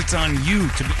 Mexicans, it's on you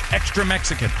to be extra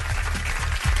Mexican.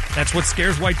 That's what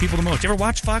scares white people the most. You ever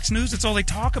watch Fox News? That's all they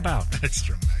talk about.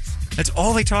 Extra Mexican. That's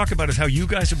all they talk about is how you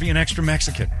guys are being extra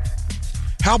Mexican.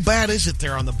 How bad is it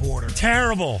there on the border?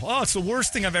 Terrible. Oh, it's the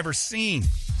worst thing I've ever seen.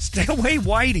 Stay away,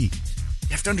 whitey. You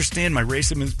have to understand my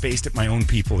racism is based at my own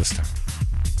people this time.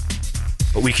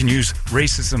 But we can use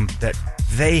racism that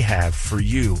they have for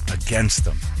you against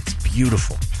them. It's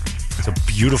beautiful. It's a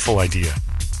beautiful idea.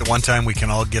 The one time we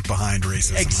can all get behind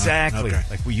racism. Exactly. Huh? Okay.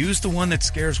 Like we use the one that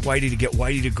scares Whitey to get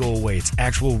Whitey to go away. It's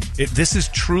actual. This is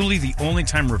truly the only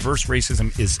time reverse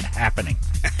racism is happening.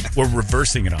 We're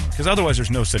reversing it on. Because otherwise there's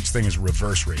no such thing as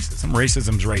reverse racism.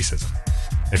 Racism's racism.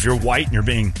 If you're white and you're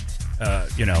being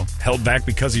held back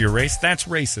because of your race, that's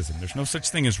racism. There's no such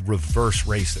thing as reverse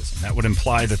racism. That would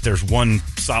imply that there's one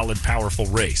solid, powerful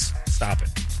race. Stop it.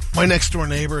 My next door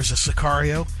neighbor is a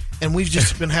Sicario, and we've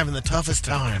just been having the toughest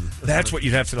time. That's what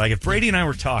you'd have to like. If Brady and I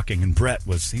were talking, and Brett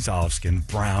he's olive skinned,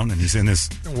 brown, and he's in this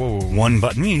one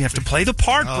button, you have to play the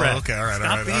part, Brett. Okay, all right.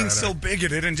 Stop being so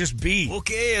bigoted and just be.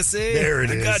 Okay, I see. There it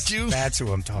is. I got you. That's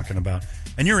who I'm talking about.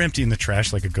 And you're emptying the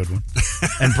trash like a good one.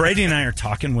 And Brady and I are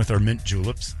talking with our mint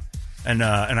juleps. And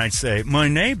I'd say, my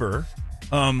neighbor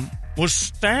was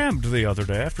stabbed the other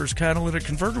day after his catalytic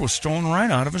converter was stolen right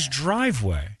out of his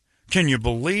driveway. Can you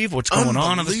believe what's going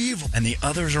on? And the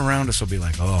others around us will be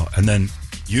like, oh. And then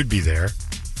you'd be there,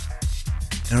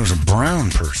 and it was a brown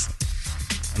person.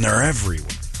 And they're everywhere.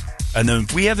 And then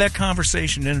if we have that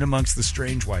conversation in amongst the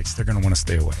strange whites, they're going to want to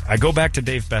stay away. I go back to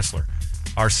Dave Bessler,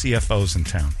 our CFO's in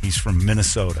town. He's from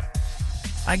Minnesota.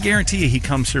 I guarantee you he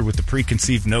comes here with the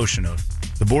preconceived notion of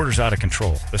the border's out of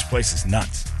control. This place is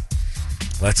nuts.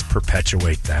 Let's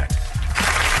perpetuate that.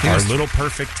 Our little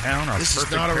perfect town, our This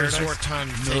perfect is not a paradise. resort time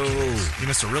to take No. it. You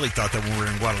must have really thought that when we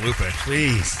were in Guadalupe.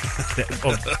 Please.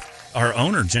 Our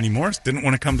owner, Jenny Morris, didn't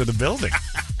want to come to the building.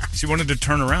 She wanted to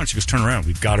turn around. She goes, turn around.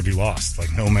 We've got to be lost.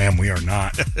 Like, no, ma'am, we are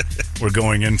not. We're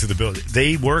going into the building.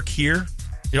 They work here.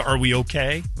 Are we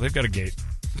okay? They've got a gate.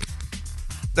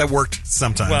 That worked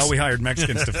sometimes. Well, we hired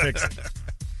Mexicans to fix it.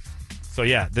 So,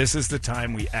 yeah, this is the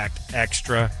time we act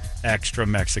extra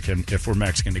Mexican, if we're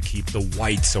Mexican, to keep the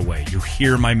whites away. You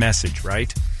hear my message,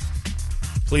 right?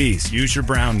 Please, use your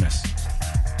brownness.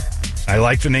 I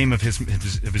like the name of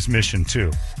his mission,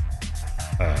 too.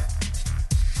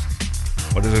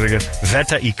 What is it again?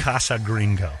 Vete y Casa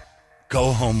Gringo.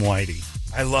 Go home, Whitey.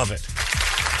 I love it.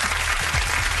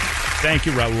 Thank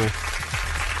you, Raul.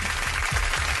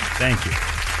 Thank you.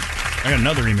 I got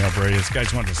another email, Brady. This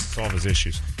guy's wanted to solve his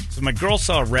issues. So my girl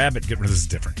saw a rabbit get... This is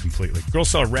different completely. Girl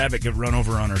saw a rabbit get run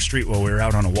over on our street while we were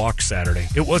out on a walk Saturday.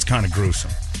 It was kind of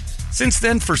gruesome. Since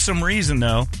then, for some reason,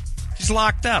 though, she's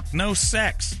locked up. No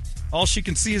sex. All she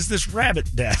can see is this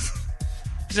rabbit death.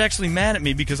 She's actually mad at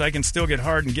me because I can still get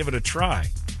hard and give it a try.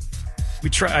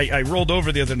 I rolled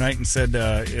over the other night and said,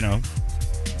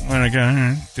 when I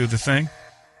go do the thing.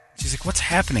 She's like, what's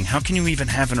happening? How can you even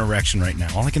have an erection right now?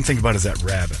 All I can think about is that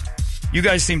rabbit. You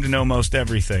guys seem to know most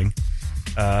everything.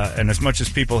 And as much as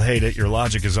people hate it, your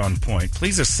logic is on point.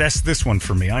 Please assess this one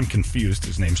for me. I'm confused.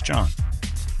 His name's John.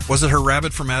 Was it her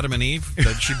rabbit from Adam and Eve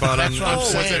that she bought on That's what I'm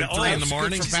saying. 3 in the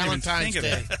morning? For Valentine's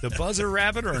Day. The buzzer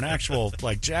rabbit or an actual,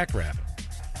 jackrabbit?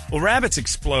 Well, rabbits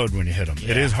explode when you hit them.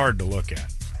 Yeah. It is hard to look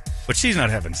at. But she's not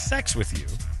having sex with you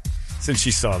since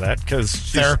she saw that because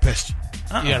therapist.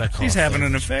 You gotta call she's having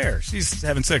an affair. She's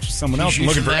having sex with someone else and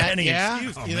looking for any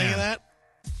excuse. You think of that?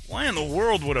 Why in the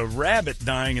world would a rabbit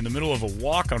dying in the middle of a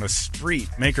walk on a street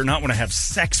make her not want to have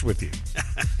sex with you?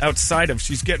 Outside of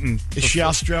she's getting... Is she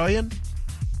Australian?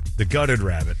 The gutted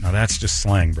rabbit. Now, that's just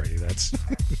slang, Brady. That's...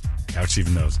 Couch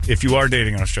even knows. If you are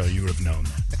dating in Australia, you would have known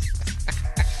that.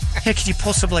 How could you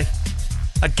possibly...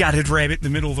 A gutted rabbit in the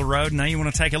middle of the road, now you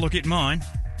want to take a look at mine?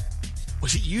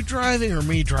 Was it you driving or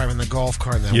me driving the golf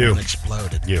cart and that one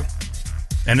exploded? You.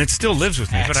 And it still lives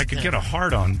with me, but I could get a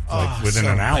hard-on within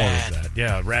an hour of that.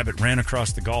 Yeah, a rabbit ran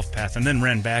across the golf path and then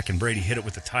ran back, and Brady hit it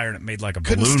with the tire, and it made like a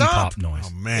balloon pop noise.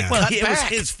 Oh, man. Well, it was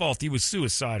his fault. He was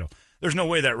suicidal. There's no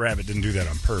way that rabbit didn't do that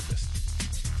on purpose.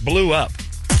 Blew up.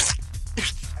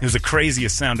 It was the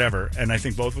craziest sound ever, and I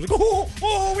think both were like,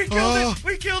 oh, we killed it.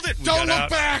 We killed it. We don't got look out.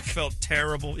 back. Felt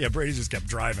terrible. Yeah, Brady just kept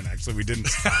driving, actually. We didn't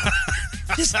stop.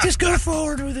 Just go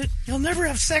forward with it. You'll never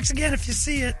have sex again if you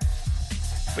see it.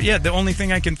 But yeah, the only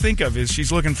thing I can think of is she's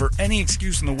looking for any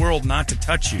excuse in the world not to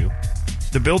touch you.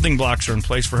 The building blocks are in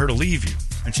place for her to leave you.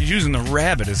 And she's using the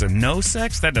rabbit as a no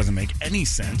sex? That doesn't make any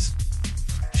sense.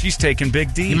 She's taking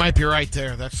Big D. You might be right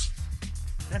there. That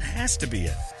has to be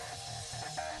it.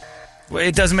 Well,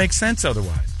 it doesn't make sense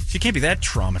otherwise. She can't be that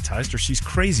traumatized or she's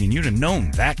crazy, and you'd have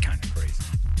known that kind of crazy.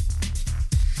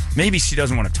 Maybe she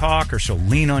doesn't want to talk or she'll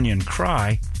lean on you and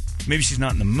cry. Maybe she's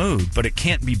not in the mood, but it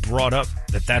can't be brought up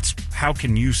that's how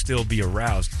can you still be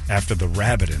aroused after the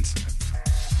rabbit incident?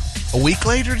 A week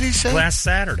later, did he say? Last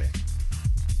Saturday.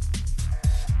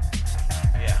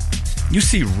 Yeah. You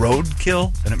see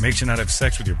roadkill and it makes you not have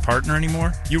sex with your partner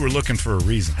anymore? You were looking for a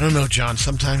reason. I don't know, John.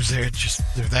 Sometimes they're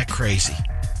that crazy.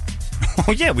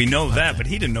 Oh, yeah, we know that, but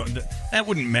he didn't know. That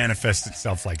wouldn't manifest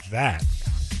itself like that.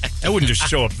 That wouldn't just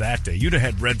show up that day. You'd have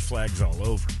had red flags all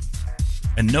over.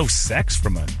 And no sex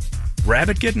from a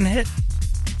rabbit getting hit?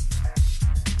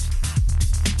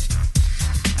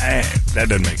 That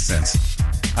doesn't make sense.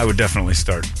 I would definitely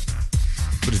put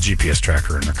a GPS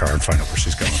tracker in her car and find out where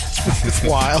she's going. It's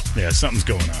wild. Yeah, something's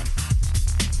going on.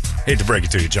 Hate to break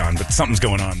it to you, John, but something's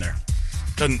going on there.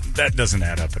 That doesn't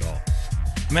add up at all.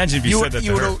 Imagine if you said that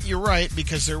to her. You're right,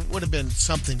 because there would have been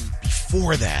something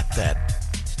before that.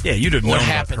 Yeah, you'd have known what about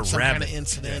happened, her some rabbit kind of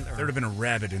incident. Yeah, there would have been a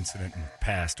rabbit incident in the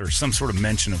past, or some sort of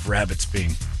mention of rabbits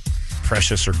being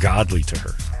precious or godly to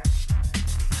her.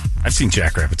 I've seen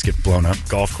jackrabbits get blown up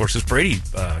golf courses. Brady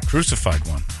crucified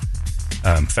one.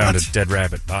 Found a dead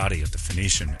rabbit body at the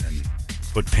Phoenician and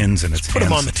put pins in its hands. Put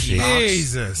him on the tee box.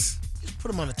 Jesus.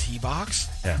 Put him on a tee box.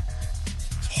 Yeah.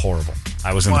 It's horrible.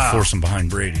 I was in the foursome behind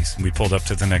Brady's, and we pulled up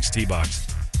to the next tee box,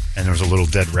 and there was a little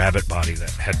dead rabbit body that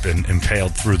had been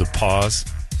impaled through the paws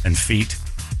and feet,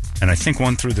 and I think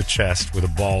one through the chest with a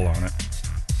ball on it.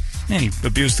 And he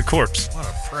abused the corpse. What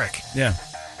a prick. Yeah.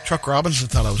 Chuck Robinson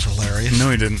thought it was hilarious.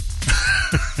 No, he didn't.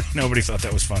 Nobody thought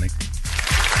that was funny.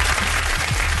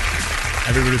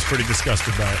 Everybody was pretty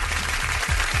disgusted by it.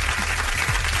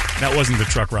 That wasn't the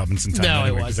Truck Robinson time. No,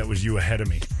 anyway, it wasn't. That was you ahead of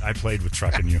me. I played with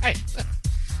Truck and you.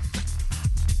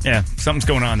 Yeah, something's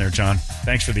going on there, John.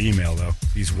 Thanks for the email, though.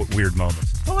 These weird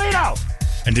moments. Toledo!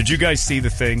 And did you guys see the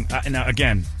thing? Now,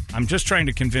 again, I'm just trying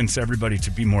to convince everybody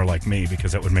to be more like me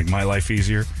because that would make my life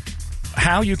easier.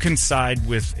 How you can side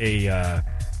with a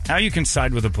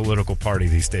political party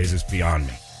these days is beyond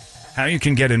me. How you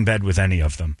can get in bed with any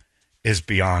of them is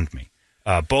beyond me.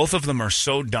 Both of them are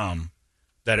so dumb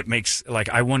that it makes, like,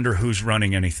 I wonder who's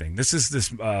running anything. This is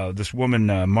this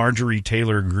woman, Marjorie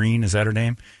Taylor Greene, is that her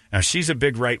name? Now, she's a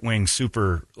big right-wing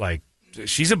super, like,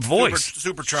 she's a voice.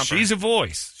 Super Trumper. She's a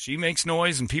voice. She makes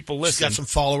noise and people listen. She's got some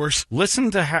followers.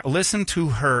 Listen to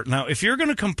her. Now, if you're going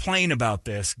to complain about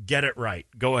this, get it right.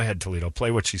 Go ahead, Toledo.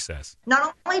 Play what she says.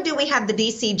 Not only do we have the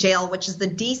D.C. jail, which is the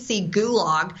D.C.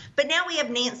 gulag, but now we have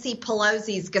Nancy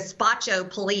Pelosi's gazpacho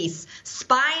police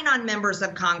spying on members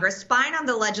of Congress, spying on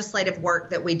the legislative work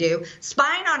that we do,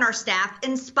 spying on our staff,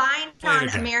 and spying on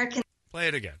American. Play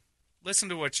it again. Listen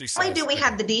to what she says. Not only do we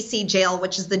have the D.C. jail,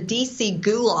 which is the D.C.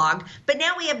 gulag, but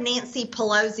now we have Nancy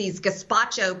Pelosi's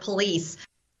gazpacho police.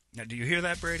 Now, do you hear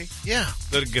that, Brady? Yeah.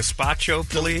 The gazpacho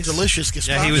police? Delicious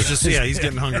gazpacho. Yeah, he's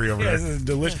getting hungry over there.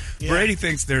 Delicious. Yeah. Brady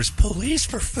thinks there's police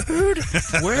for food.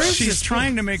 Where is She's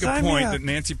trying to make a point that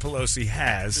Nancy Pelosi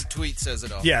has. The tweet says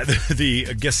it all. Yeah,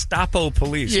 the Gestapo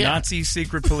police, Nazi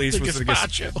secret police. The was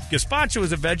gazpacho. Gazpacho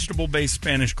is a vegetable-based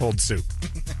Spanish cold soup.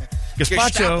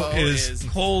 Gazpacho is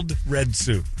cold red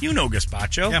soup. You know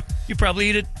gazpacho. Yeah. You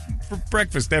probably eat it for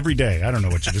breakfast every day. I don't know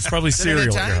what you do. It's probably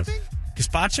cereal.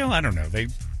 Gazpacho? I don't know.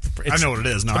 I know what it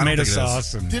is. No, tomato I don't think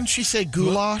sauce. it is. Didn't she say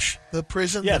goulash? The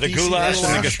prison? Yeah, the goulash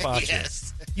and the goulash? gazpacho.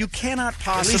 Yes. You cannot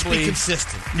possibly... At least be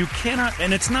consistent. You cannot...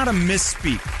 And it's not a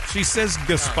misspeak. She says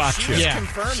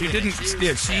gazpacho. She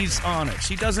didn't... She's on it.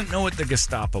 She doesn't know what the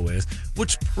Gestapo is,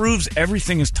 which proves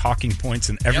everything is talking points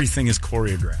and everything is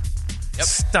choreographed. Yep.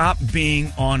 Stop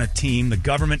being on a team. The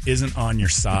government isn't on your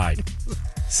side.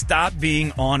 Stop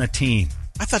being on a team.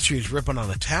 I thought she was ripping on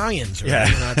Italians.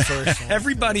 Yeah.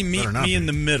 Everybody meet me in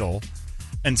the middle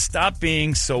and stop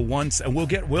being so once, and we'll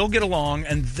get along,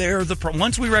 and they're the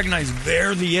once we recognize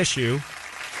they're the issue.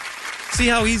 See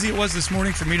how easy it was this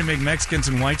morning for me to make Mexicans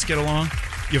and whites get along?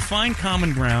 You find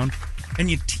common ground and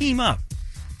you team up.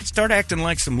 Start acting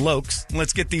like some lokes and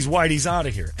let's get these whiteys out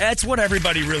of here. That's what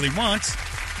everybody really wants.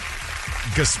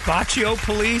 Gazpacho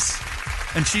police,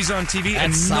 and she's on TV,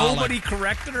 and nobody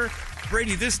corrected her.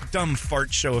 Brady, this dumb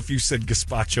fart show, if you said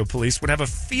gazpacho police, would have a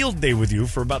field day with you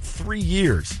for about 3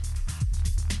 years.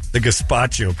 The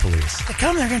gazpacho police. They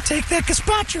come, they're going to take that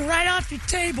gazpacho right off your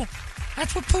table.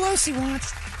 That's what Pelosi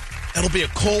wants. It'll be a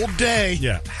cold day.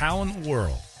 Yeah. How in the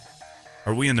world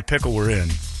are we in the pickle we're in,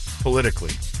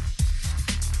 politically,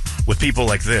 with people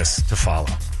like this to follow?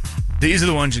 These are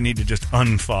the ones you need to just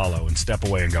unfollow and step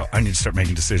away and go, I need to start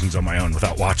making decisions on my own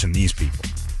without watching these people.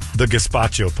 The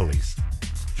gazpacho police.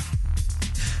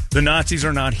 The Nazis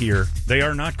are not here. They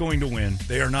are not going to win.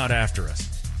 They are not after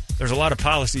us. There's a lot of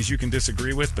policies you can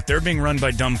disagree with, but they're being run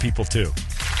by dumb people too.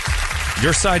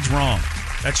 Your side's wrong.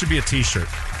 That should be a T-shirt.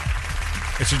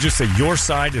 It should just say, your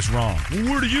side is wrong.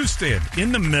 Where do you stand?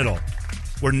 In the middle,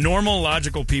 where normal,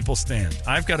 logical people stand.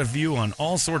 I've got a view on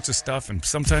all sorts of stuff, and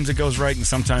sometimes it goes right and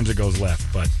sometimes it goes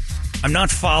left, but I'm not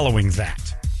following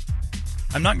that.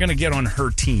 I'm not going to get on her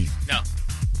team. No.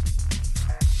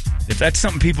 If that's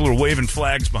something people are waving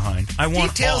flags behind, I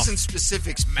want details off. And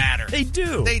specifics matter. They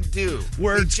do. They do.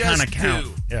 Words kind of count.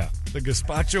 Yeah. The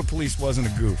gazpacho police wasn't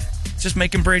a goof. It's just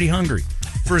making Brady hungry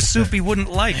for a soup he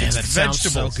wouldn't like. Man, it's that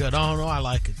vegetables. Sounds so good. Oh, no, I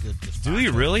like a good gazpacho. Do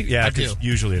you really? Yeah, I do.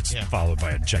 Usually it's followed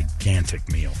by a gigantic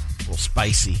meal. A little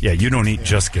spicy. Yeah, you don't eat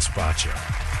just gazpacho.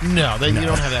 No, you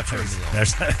don't have that for a meal.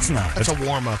 That's not. That's a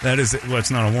warm-up. That is, well,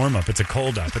 it's not a warm-up. It's a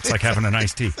cold-up. It's like having an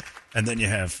iced tea. And then you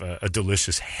have a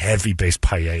delicious, heavy-based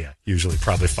paella, usually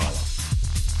probably follow.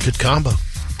 Good combo.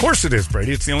 Of course it is,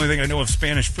 Brady. It's the only thing I know of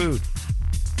Spanish food.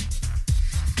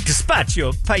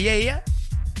 Gazpacho, paella.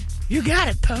 You got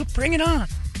it, Pope. Bring it on.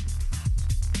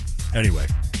 Anyway,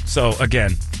 so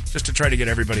again, just to try to get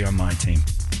everybody on my team,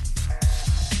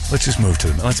 let's just move to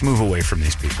them. Let's move away from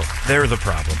these people. They're the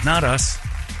problem, not us,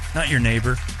 not your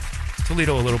neighbor.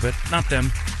 Toledo a little bit, not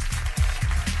them.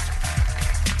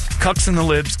 cucks and the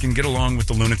libs can get along with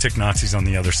the lunatic Nazis on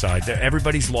the other side.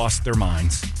 Everybody's lost their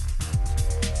minds.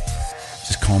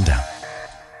 Just calm down.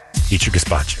 Eat your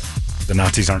gazpacho. The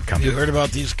Nazis aren't coming. You heard about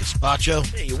these gazpacho?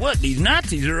 Tell you what, these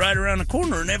Nazis are right around the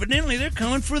corner, and evidently they're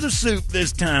coming for the soup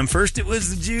this time. First it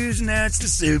was the Jews, now it's the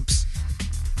soups.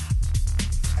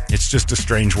 It's just a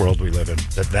strange world we live in.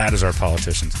 That is our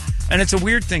politicians. And it's a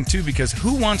weird thing, too, because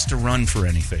who wants to run for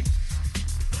anything?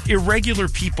 Irregular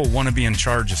people want to be in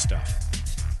charge of stuff.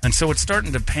 And so it's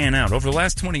starting to pan out. Over the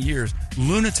last 20 years,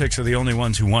 lunatics are the only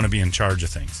ones who want to be in charge of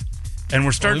things. And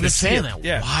we're starting to see that.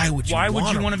 Yeah. Why would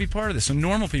you want to be part of this? So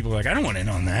normal people are like, I don't want in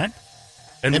on that.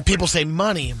 And people say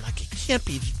money. I'm like, it can't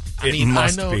be. It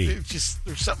must I know be. It's just,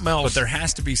 there's something else. But there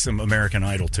has to be some American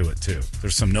Idol to it, too.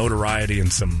 There's some notoriety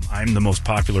and some, I'm the most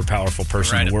popular, powerful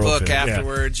person in the world. Write a book too.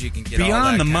 afterwards. You can get beyond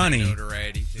all that the kind money, of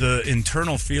notoriety, too. The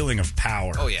internal feeling of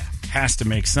power has to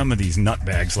make some of these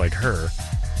nutbags like her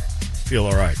feel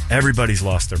all right. Everybody's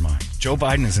lost their mind. Joe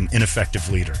Biden is an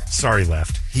ineffective leader. Sorry,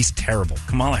 left. He's terrible.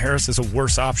 Kamala Harris is a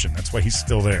worse option. That's why he's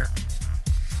still there.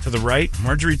 To the right,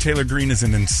 Marjorie Taylor Greene is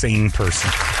an insane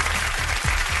person.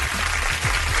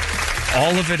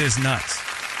 All of it is nuts.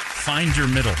 Find your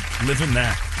middle. Live in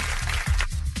that.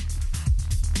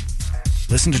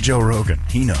 Listen to Joe Rogan.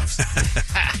 He knows.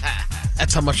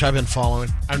 That's how much I've been following.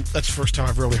 That's the first time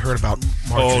I've really heard about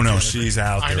Marjorie Oh, no, Taylor she's Greene.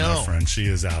 out there, I know. my friend. She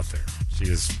is out there. She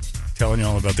is telling you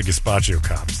all about the gazpacho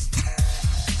cops.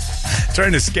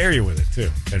 Trying to scare you with it, too.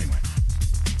 Anyway,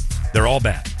 they're all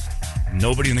bad.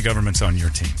 Nobody in the government's on your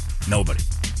team. Nobody.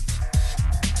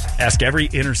 Ask every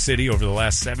inner city over the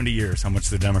last 70 years how much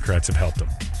the Democrats have helped them.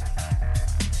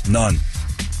 None.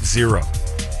 Zero.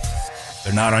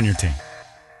 They're not on your team.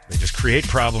 They just create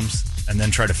problems and then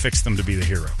try to fix them to be the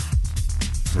hero.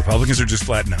 Republicans are just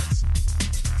flat nuts.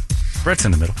 Brett's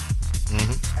in the middle.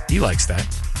 He likes that.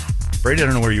 Brady, I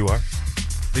don't know where you are.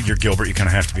 I think you're Gilbert. You kind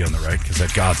of have to be on the right because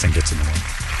that God thing gets in the way.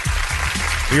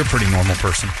 But you're a pretty normal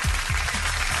person.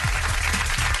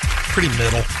 Pretty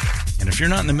middle. And if you're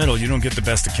not in the middle, you don't get the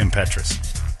best of Kim Petras.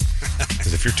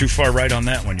 Because if you're too far right on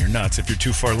that one, you're nuts. If you're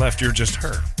too far left, you're just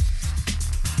her.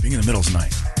 Being in the middle is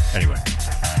nice. Anyway,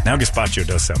 now gazpacho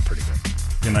does sound pretty good.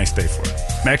 Be a nice day for it.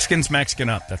 Mexicans, Mexican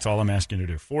up. That's all I'm asking you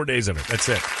to do. 4 days of it. That's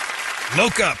it.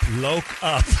 Loke up. Loke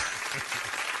up.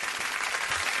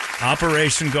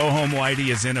 Operation Go Home Whitey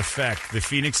is in effect. The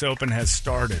Phoenix Open has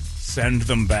started. Send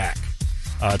them back.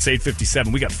 It's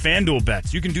 8:57. We got FanDuel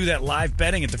bets. You can do that live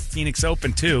betting at the Phoenix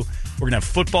Open, too. We're going to have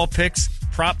football picks,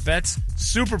 prop bets,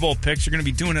 Super Bowl picks. You're going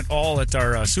to be doing it all at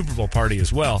our Super Bowl party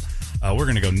as well. We're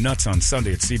going to go nuts on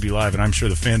Sunday at CB Live, and I'm sure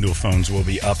the FanDuel phones will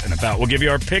be up and about. We'll give you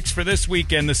our picks for this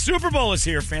weekend. The Super Bowl is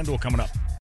here. FanDuel coming up.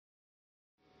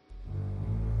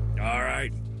 All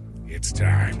right. It's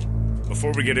time.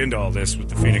 Before we get into all this with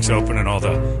the Phoenix Open and all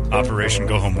the Operation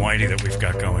Go Home Whitey that we've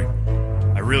got going,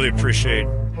 I really appreciate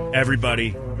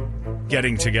everybody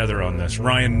getting together on this.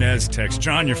 Ryan Nez text,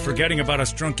 John, you're forgetting about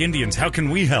us drunk Indians. How can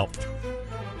we help?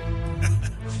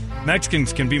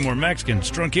 Mexicans can be more Mexicans.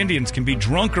 Drunk Indians can be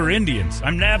drunker Indians.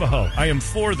 I'm Navajo. I am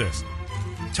for this.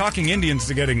 Talking Indians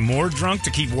to getting more drunk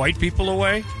to keep white people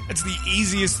away? That's the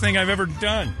easiest thing I've ever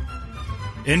done.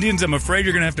 Indians, I'm afraid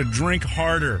you're going to have to drink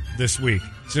harder this week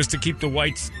just to keep the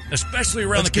whites, especially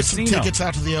around the casino. Let's get some tickets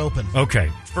out to the Open. Okay,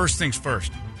 first things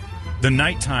first. The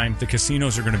nighttime, the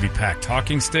casinos are going to be packed.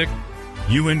 Talking Stick,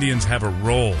 you Indians have a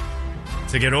role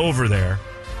to get over there,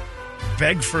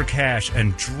 beg for cash,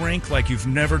 and drink like you've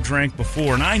never drank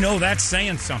before. And I know that's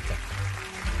saying something.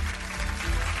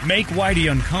 Make Whitey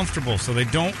uncomfortable so they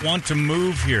don't want to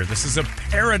move here. This is a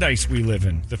paradise we live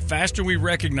in. The faster we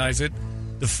recognize it,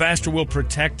 the faster we'll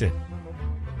protect it.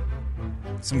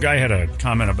 Some guy had a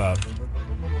comment about,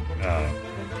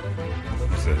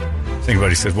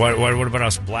 he said, what about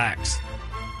us blacks?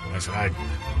 And I said,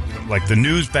 like the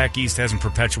news back east hasn't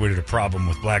perpetuated a problem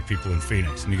with black people in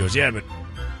Phoenix. And he goes, yeah, but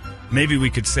maybe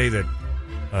we could say that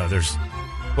there's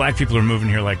black people are moving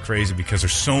here like crazy because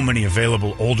there's so many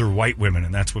available older white women,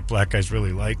 and that's what black guys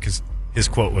really like. Because his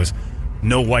quote was,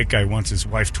 no white guy wants his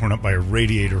wife torn up by a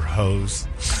radiator hose.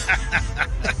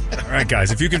 All right,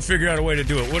 guys, if you can figure out a way to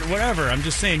do it, whatever. I'm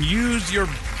just saying, use your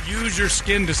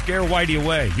skin to scare Whitey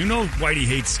away. You know Whitey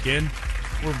hates skin.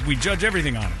 We judge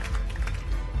everything on it.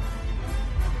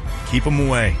 Keep them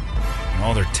away. And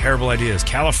all their terrible ideas.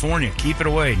 California, keep it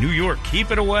away. New York, keep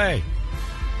it away.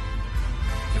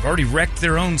 They've already wrecked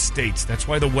their own states. That's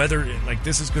why the weather like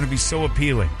this is going to be so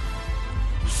appealing.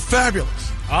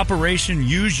 Fabulous. Operation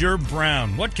Use Your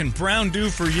Brown. What can Brown do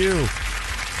for you?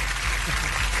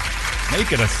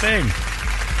 Make it a thing.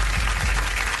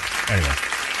 Anyway,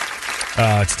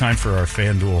 it's time for our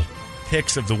FanDuel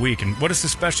picks of the week. And what is the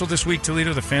special this week,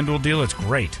 Toledo? The FanDuel deal? It's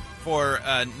great. For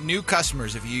new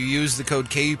customers, if you use the code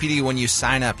KUPD when you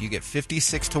sign up, you get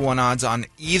 56-1 odds on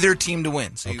either team to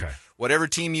win. So whatever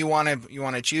team you want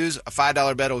to choose, a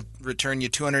 $5 bet will return you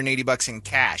 $280 in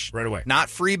cash right away. Not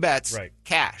free bets, right?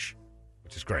 Cash,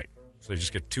 which is great. So you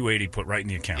just get $280 put right in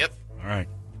the account. Yep. All right.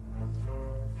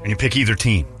 And you pick either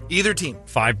team. Either team.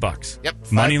 $5.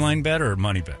 Yep. Money line bet or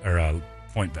money bet or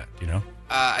point bet? You know.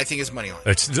 I think it's money line.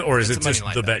 Or is it just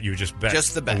the bet you just bet?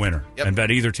 Just the bet. A winner. Yep. And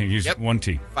bet either team. Use one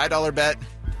team. $5 bet.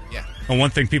 Yeah. And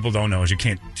one thing people don't know is you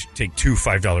can't take two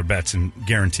 $5 bets and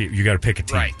guarantee it. You got to pick a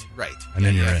team. Right. And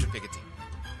then you you're have in. to pick a team.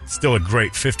 Still a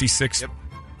great 56-1.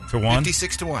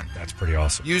 56-1. That's pretty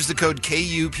awesome. Use the code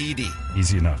KUPD.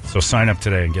 Easy enough. So sign up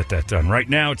today and get that done. Right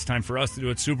now, it's time for us to do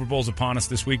it. Super Bowl's upon us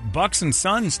this week. Bucks and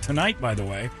Suns tonight, by the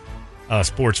way,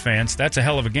 sports fans. That's a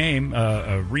hell of a game.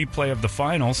 A replay of the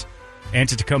finals.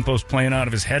 Antetokounmpo's playing out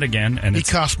of his head again, and he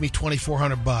cost me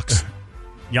 $2,400.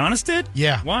 Giannis did?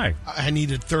 Yeah. Why? I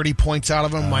needed 30 points out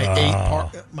of him. My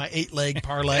 8-leg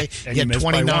parlay. And he had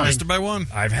 29. Missed it by one.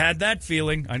 I've had that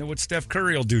feeling. I know what Steph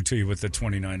Curry will do to you with the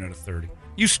 29 out of 30.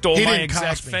 You stole my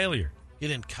exact failure. He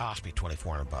didn't cost me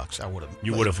 $2,400. I would have.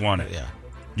 You would have won it. Yeah.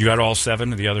 You got all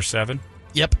 7 of the other 7?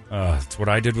 Yep. That's what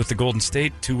I did with the Golden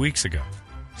State 2 weeks ago.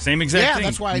 Same exact thing. Yeah,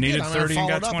 that's why I needed did. 30 and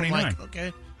got 29. Like,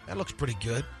 okay, that looks pretty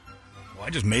good. Well, I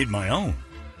just made my own.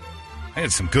 I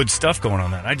had some good stuff going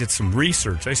on that. I did some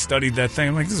research. I studied that thing.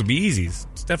 I'm like, this will be easy.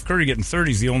 Steph Curry getting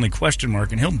 30 is the only question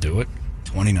mark, and he'll do it.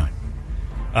 29.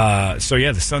 So,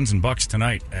 yeah, the Suns and Bucks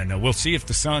tonight. And we'll see if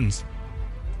the Suns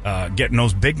getting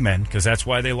those big men, because that's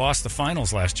why they lost the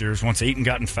finals last year. Is once Ayton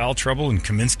got in foul trouble and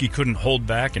Kaminsky couldn't hold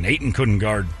back and Ayton couldn't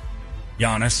guard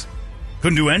Giannis.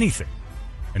 Couldn't do anything.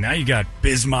 And now you got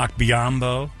Bismack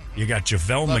Biyombo. You got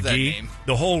JaVale McGee.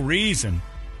 The whole reason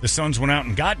the Suns went out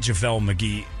and got JaVale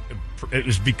McGee, it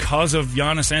was because of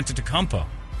Giannis Antetokounmpo.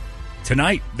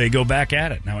 Tonight, they go back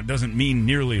at it. Now, it doesn't mean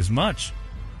nearly as much,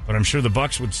 but I'm sure the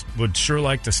Bucks would sure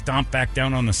like to stomp back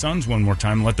down on the Suns one more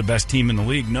time and let the best team in the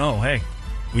league know, hey,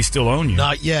 we still own you.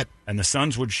 Not yet. And the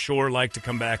Suns would sure like to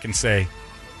come back and say,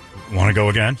 want to go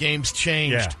again? Game's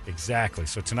changed. Yeah, exactly.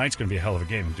 So tonight's going to be a hell of a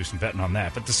game. We'll do some betting on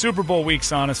that. But the Super Bowl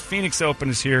week's on us. Phoenix Open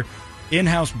is here.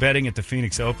 In-house betting at the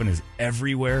Phoenix Open is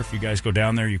everywhere. If you guys go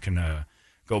down there, you can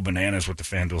go bananas with the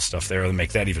FanDuel stuff there. They'll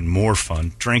make that even more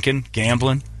fun. Drinking,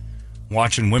 gambling,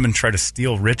 watching women try to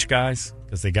steal rich guys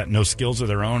because they got no skills of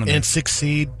their own. And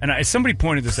succeed. And somebody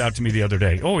pointed this out to me the other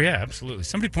day. Oh, yeah, absolutely.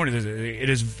 Somebody pointed this out. It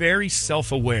is very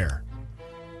self-aware.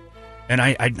 And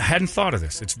I hadn't thought of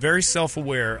this. It's very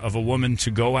self-aware of a woman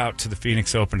to go out to the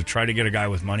Phoenix Open to try to get a guy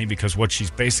with money, because what she's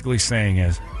basically saying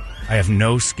is, I have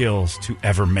no skills to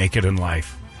ever make it in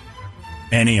life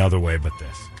any other way but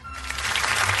this.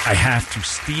 I have to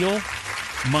steal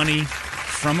money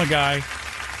from a guy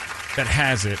that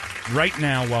has it right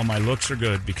now while my looks are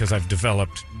good, because I've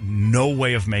developed no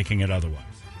way of making it otherwise.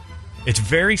 It's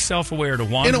very self-aware to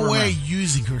wander around. In a way,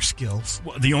 using her skills.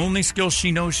 Well, the only skill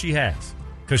she knows she has.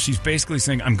 Because she's basically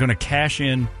saying, I'm going to cash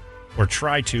in or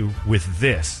try to with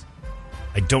this.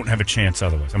 I don't have a chance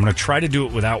otherwise. I'm going to try to do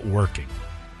it without working.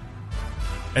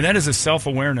 And that is a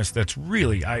self-awareness that's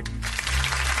really, you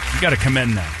got to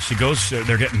commend that. She goes,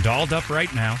 they're getting dolled up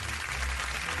right now.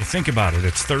 You think about it.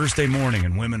 It's Thursday morning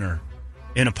and women are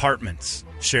in apartments,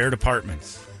 shared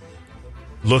apartments,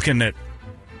 looking at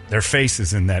their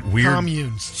faces in that weird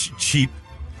communes, cheap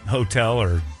hotel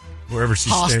or wherever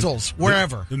she's hostels, staying.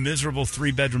 wherever. The miserable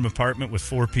 3-bedroom apartment with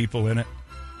 4 people in it.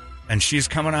 And she's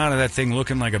coming out of that thing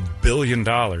looking like $1 billion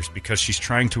because she's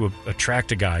trying to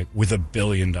attract a guy with $1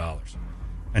 billion.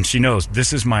 And she knows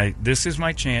this is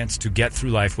my chance to get through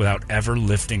life without ever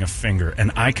lifting a finger.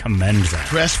 And I commend that.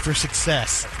 Dress for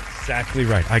success. That's exactly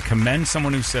right. I commend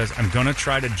someone who says, I'm going to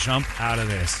try to jump out of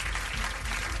this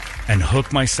and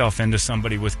hook myself into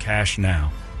somebody with cash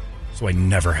now, so I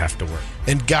never have to work.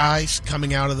 And guys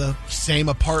coming out of the same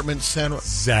apartment center,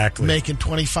 exactly, making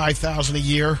 $25,000 a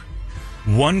year,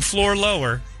 1 floor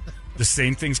lower. The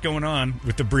same thing's going on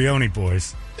with the Brioni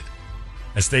boys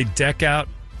as they deck out,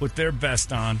 put their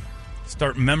best on,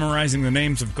 start memorizing the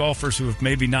names of golfers who have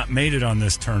maybe not made it on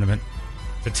this tournament,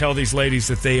 to tell these ladies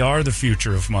that they are the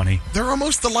future of money. They're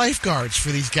almost the lifeguards for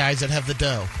these guys that have the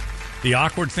dough. The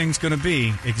awkward thing's going to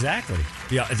be, exactly,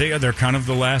 they're kind of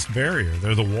the last barrier.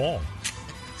 They're the wall.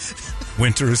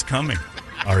 Winter is coming.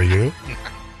 Are you?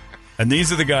 And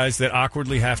these are the guys that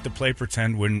awkwardly have to play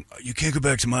pretend when you can't go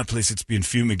back to my place, it's being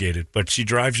fumigated. But she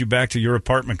drives you back to your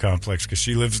apartment complex because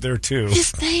she lives there too.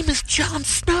 His name is Jon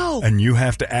Snow. And you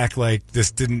have to act like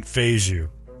this didn't faze you,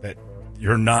 that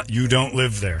you don't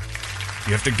live there.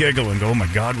 You have to giggle and go, oh, my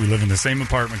God, we live in the same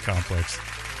apartment complex.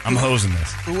 I'm hosing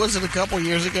this. Who was it a couple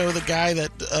years ago, the guy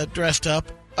that dressed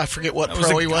up? I forget what That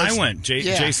pro he was. I went,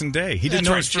 Jason Day. He didn't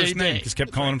know his first name. He just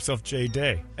kept calling himself Jay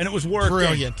Day. And it was working.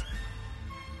 Brilliant.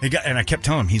 And I kept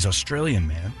telling him, he's Australian,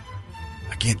 man.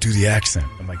 I can't do the accent.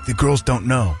 I'm like, the girls don't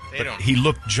know. But he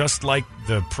looked just like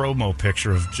the promo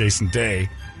picture of Jason Day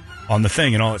on the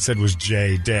thing, and all it said was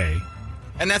Jay Day.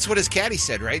 And that's what his caddy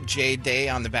said, right? Jay Day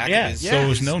on the back of his... So it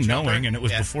was no knowing, and it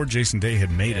was before Jason Day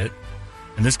had made it.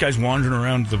 And this guy's wandering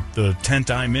around the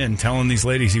tent I'm in telling these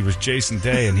ladies he was Jason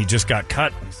Day, and he just got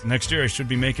cut. Next year I should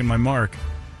be making my mark.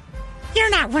 You're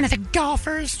not one of the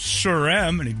golfers. Sure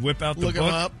am. And he'd whip out the book. Look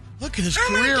him up. Look at his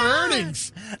career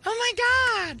earnings. Oh,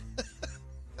 my God.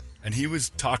 And he was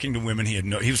talking to women he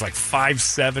was like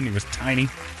 5'7". He was tiny.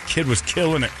 Kid was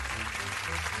killing it.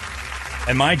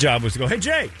 And my job was to go, hey,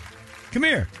 Jay, come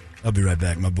here. I'll be right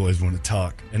back. My boys want to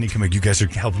talk. And he'd come back. You guys are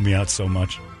helping me out so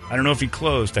much. I don't know if he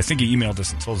closed. I think he emailed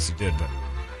us and told us he did. But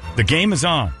the game is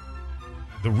on.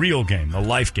 The real game. The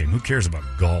life game. Who cares about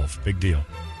golf? Big deal.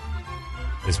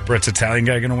 Is Brett's Italian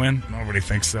guy going to win? Nobody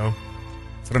thinks so.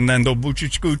 Fernando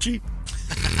Bucci-Scucci.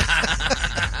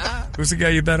 Who's the guy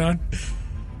you bet on?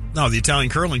 No, the Italian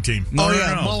curling team. No.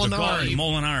 Molinari.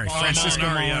 Molinari. Francisco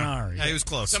Molinari. Yeah, he was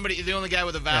close. The only guy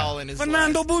with a vowel in his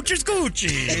Fernando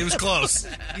Bucci-Scucci. He was close.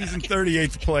 He's in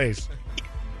 38th place.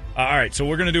 All right, so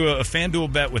we're going to do a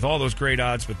FanDuel bet with all those great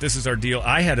odds, but this is our deal.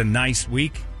 I had a nice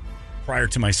week prior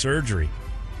to my surgery.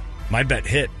 My bet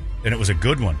hit, and it was a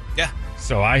good one. Yeah.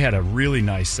 So I had a really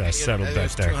nice settled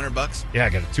bet there. $200. Yeah, I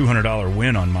got a $200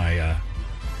 win on my.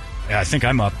 I think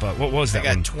I'm up. What was that?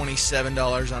 I got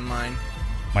 $27 on mine.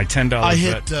 My $10. I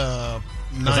hit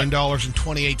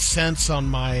 $9.28 on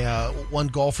my one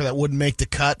golfer that wouldn't make the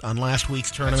cut on last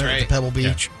week's tournament at the Pebble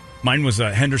Beach. Yeah. Mine was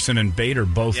Henderson and Bader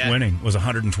both winning. It was a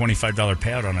 $125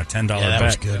 payout on a $10 bet. That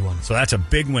was a good one. So that's a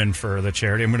big win for the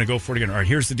charity. I'm going to go for it again. All right,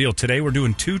 here's the deal. Today we're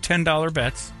doing two $10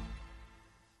 bets.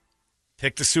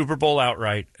 Pick the Super Bowl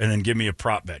outright, and then give me a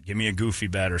prop bet. Give me a goofy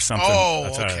bet or something.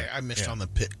 Oh, okay. I missed on the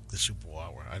Super Bowl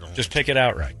outright. I don't just pick it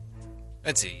outright.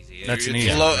 That's easy. That's an easy.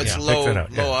 It's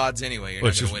low odds anyway. You're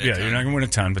not going to win a ton. You're not going to win a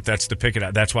ton, but that's to pick it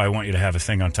out. That's why I want you to have a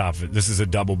thing on top of it. This is a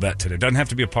double bet today. It doesn't have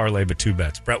to be a parlay, but two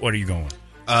bets. Brett, what are you going with?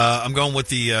 I'm going with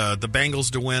the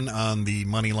Bengals to win on the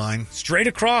money line. Straight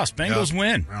across. Bengals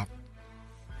win. Yeah.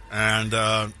 And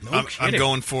I'm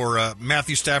going for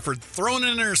Matthew Stafford throwing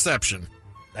an interception.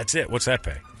 That's it. What's that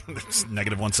pay? It's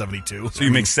negative 172. So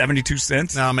you make 72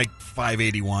 cents? No, I'll make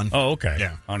 $5.81. Oh, okay.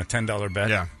 Yeah. On a $10 bet?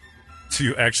 Yeah. So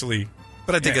you actually...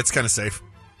 But I think it's kind of safe.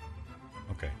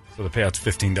 Okay. So the payout's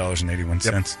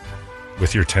 $15.81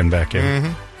 with your 10 back in.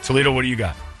 Mm-hmm. Toledo, what do you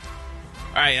got?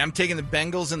 All right, I'm taking the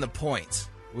Bengals and the points,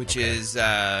 which is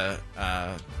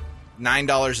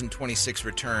 $9.26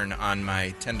 return on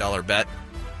my $10 bet.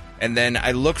 And then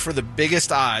I look for the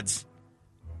biggest odds,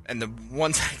 and the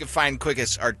ones I can find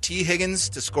quickest are T. Higgins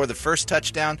to score the first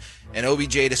touchdown and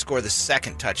OBJ to score the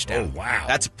second touchdown. Oh, wow.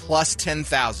 That's plus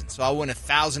 10,000. So I'll win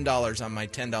 $1,000 on my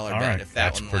 $10 bet if that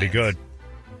That's one pretty lands. good.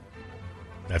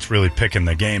 That's really picking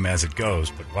the game as it goes,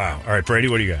 but wow. All right, Brady,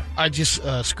 what do you got? I just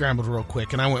scrambled real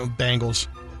quick, and I went with Bengals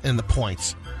and the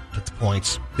points. Took the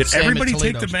points. Did Same everybody at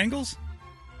take the Toledo's. Bengals?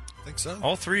 I think so.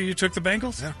 All three of you took the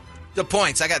Bengals? Yeah. The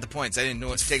points. I got the points. I didn't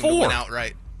know it's taking the win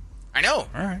outright. I know.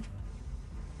 All right.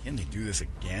 Can they do this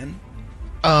again?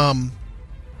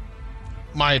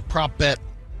 My prop bet,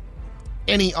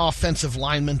 any offensive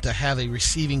lineman to have a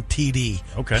receiving TD.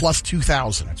 Okay. Plus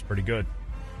 2,000. That's pretty good.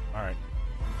 All right.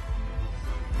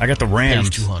 I got the Rams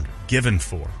Page 200. given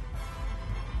 4.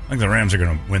 I think the Rams are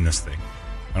going to win this thing.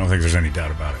 I don't think there's any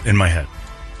doubt about it in my head.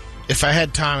 If I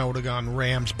had time, I would have gone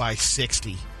Rams by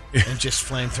 60 and just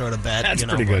flamethrow a bet. That's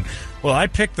pretty good. Well, I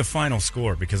picked the final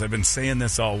score because I've been saying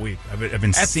this all week. I've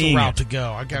been That's seeing the route it. to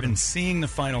go. I've been seeing the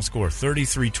final score,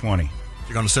 33-20.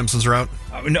 You're going to Simpsons route?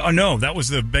 No, that was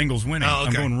the Bengals winning. Oh, okay.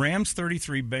 I'm going Rams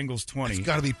 33, Bengals 20. It's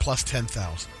got to be plus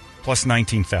 10,000. Plus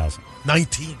 19,000.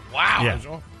 19. Wow.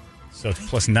 Yeah. So it's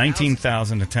plus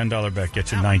 19,000. A $10 bet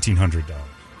gets you $1,900.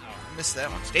 I missed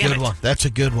that one. Damn Good it. one. That's a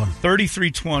good one.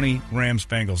 33-20 Rams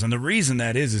Bengals. And the reason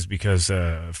that is because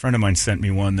a friend of mine sent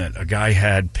me one that a guy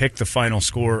had picked the final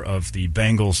score of the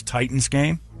Bengals Titans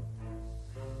game.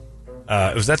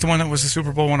 Was that the one that was the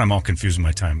Super Bowl one? I'm all confused in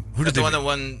my time. Who did the one that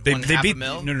won half beat, a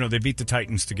mil? No, they beat the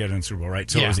Titans to get in the Super Bowl, right?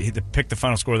 So Yeah. they picked the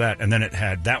final score of that, and then it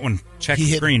had that one checked He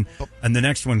the hit- screen, and the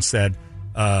next one said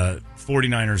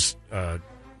 49ers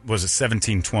was a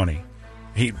 17-20.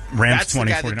 Rams That's the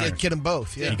 20, guy that 49ers. did Get them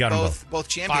both. Yeah. He got them both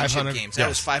championship 500. games. That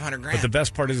was $500,000. But the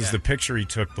best part is the picture he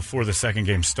took before the second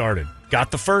game started.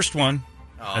 Got the first one,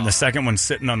 and the second one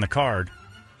sitting on the card.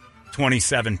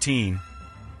 2017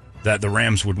 that the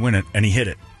Rams would win it, and he hit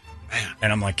it. Man.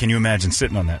 And I'm like, can you imagine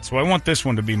sitting on that? So I want this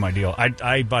one to be my deal.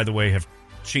 I by the way, have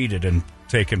cheated and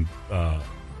taken,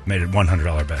 made it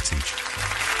 $100 bets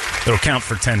each. It'll count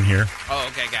for 10 here. Oh,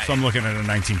 okay, got So it. I'm looking at a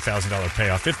 $19,000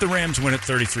 payoff. If the Rams win at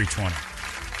 33-20,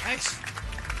 Nice.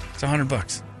 it's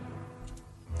 $100.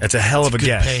 That's a hell of a good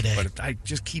guess. payday. But I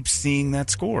just keep seeing that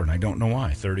score, and I don't know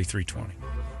why. 33-20.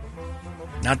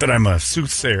 Not that I'm a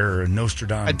soothsayer or a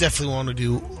Nostradamus. I definitely want to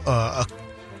do a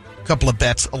couple of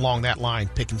bets along that line,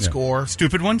 pick and score.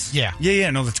 Stupid ones? Yeah.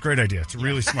 Yeah, no, that's a great idea. It's a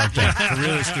really smart thing. It's a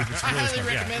really stupid, it's a really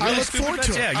smart. Yeah. I Really look stupid forward bets,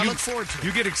 to it. yeah, I you- look forward to it.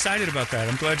 You get excited about that.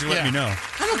 I'm glad you let me know.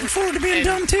 I'm looking forward to being And-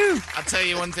 dumb, too. I'll tell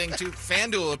you one thing, too.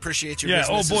 FanDuel appreciates your Yeah,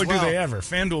 business oh boy, as well. do they ever.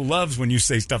 FanDuel loves when you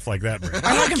say stuff like that, Brady.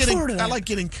 I like looking forward to that. I like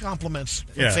getting compliments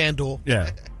from Yeah. FanDuel. Yeah.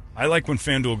 I like when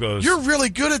FanDuel goes, You're really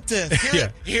good at this.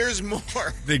 yeah. Here's more.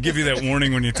 They give you that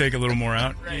warning when you take a little more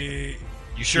out. You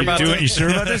You sure about that? You sure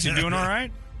about this? You doing all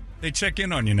right? They check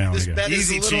in on you now. This and again. bet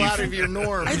is Easy, a little Chief. out of your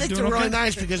norm. I think doing they're really okay?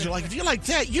 nice because you're like, if you like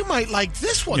that, you might like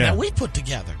this one Yeah. that we put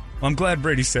together. Well, I'm glad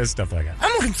Brady says stuff like that.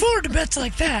 I'm looking forward to bets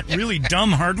like that. Really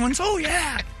dumb hard ones? Oh,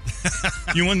 yeah.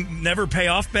 You want never pay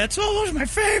off bets? Oh, those are my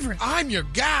favorite. I'm your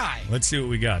guy. Let's see what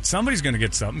we got. Somebody's going to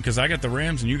get something because I got the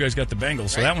Rams and you guys got the Bengals,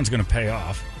 so that one's going to pay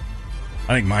off.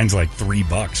 I think mine's like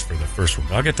 $3 for the first one.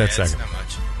 I'll get that Yeah, it's second. not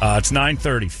much. It's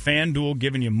 9:30. FanDuel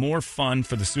giving you more fun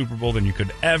for the Super Bowl than you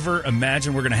could ever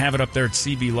imagine. We're going to have it up there at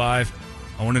CB Live.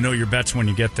 I want to know your bets when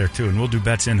you get there, too. And we'll do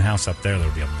bets in-house up there.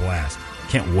 That'll be a blast.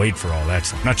 Can't wait for all that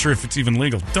stuff. Not sure if it's even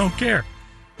legal. Don't care.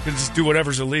 We're going to just do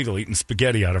whatever's illegal, eating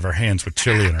spaghetti out of our hands with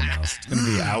chili in our mouths. It's going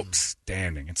to be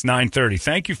outstanding. It's 9:30.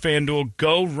 Thank you, FanDuel.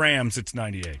 Go Rams. It's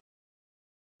 98.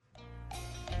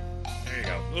 There you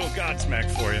go. Little Godsmack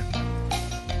for you.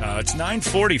 It's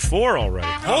 9:44 already.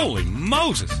 Holy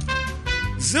Moses.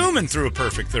 Zooming through a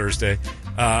perfect Thursday.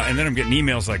 And then I'm getting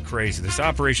emails like crazy. This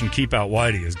Operation Keep Out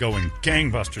Whitey is going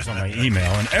gangbusters on my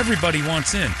email, and everybody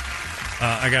wants in.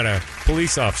 I got a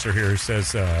police officer here who says,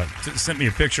 sent me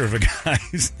a picture of a guy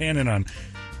standing on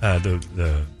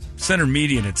the center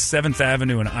median at 7th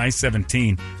Avenue and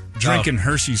I-17 drinking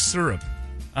Hershey's syrup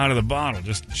out of the bottle,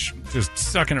 just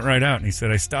sucking it right out. And he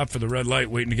said, I stopped for the red light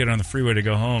waiting to get on the freeway to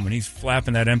go home, and he's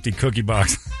flapping that empty cookie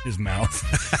box in his mouth.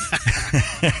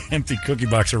 Empty cookie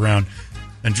box around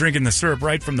and drinking the syrup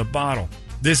right from the bottle.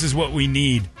 This is what we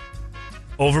need.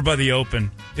 Over by the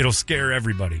open. It'll scare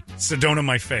everybody. Sedona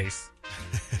my face.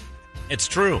 It's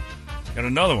true. Got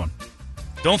another one.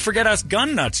 Don't forget us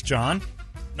gun nuts, John.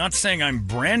 Not saying I'm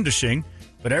brandishing,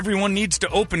 but everyone needs to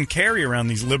open carry around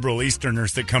these liberal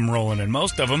Easterners that come rolling in.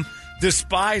 Most of them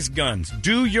despise guns.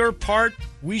 Do your part.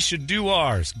 We should do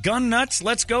ours. Gun nuts,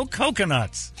 let's go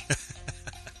coconuts.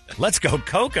 Let's go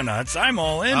coconuts. I'm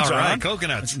all in, All John. right,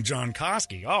 coconuts. That's from John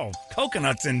Koski. Oh,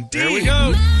 coconuts indeed. There we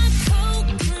go.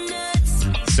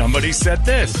 Somebody said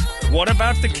this. What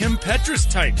about the Kim Petras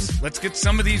types? Let's get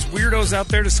some of these weirdos out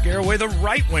there to scare away the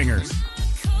right-wingers.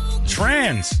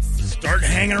 Trans, start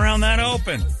hanging around that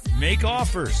open. Make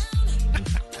offers.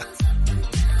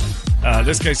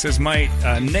 This guy says, my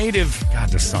native... God,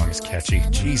 this song is catchy.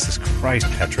 Jesus Christ,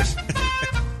 Petras.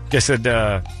 Guy said,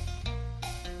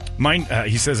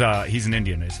 he says he's an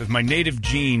Indian. He says, my native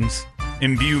genes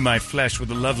imbue my flesh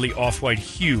with a lovely off-white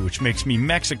hue, which makes me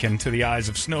Mexican to the eyes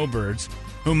of snowbirds,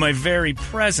 whom my very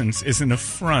presence is an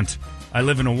affront. I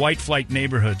live in a white flight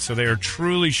neighborhood, so they are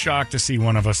truly shocked to see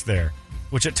one of us there,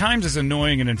 which at times is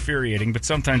annoying and infuriating, but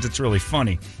sometimes it's really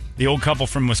funny. The old couple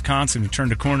from Wisconsin who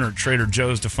turned a corner at Trader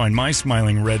Joe's to find my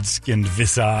smiling red-skinned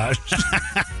visage.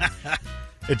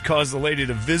 It caused the lady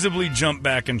to visibly jump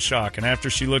back in shock, and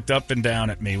after she looked up and down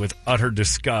at me with utter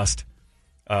disgust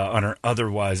on her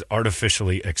otherwise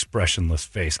artificially expressionless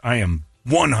face, I am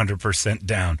 100%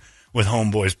 down with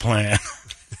Homeboy's plan.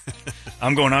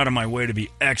 I'm going out of my way to be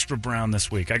extra brown this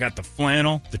week. I got the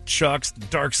flannel, the chucks, the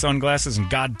dark sunglasses, and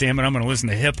goddamn it, I'm going to listen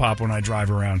to hip-hop when I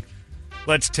drive around.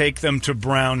 Let's take them to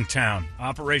Brown Town.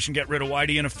 Operation Get Rid of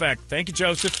Whitey in effect. Thank you,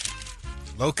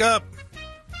 Joseph. Woke up.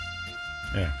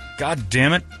 Yeah. God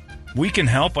damn it. We can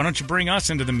help. Why don't you bring us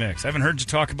into the mix? I haven't heard you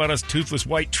talk about us toothless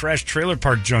white trash trailer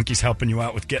park junkies helping you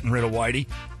out with getting rid of Whitey.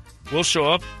 We'll show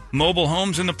up. Mobile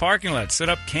homes in the parking lot. Set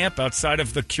up camp outside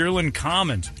of the Kierland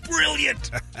Commons.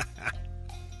 Brilliant.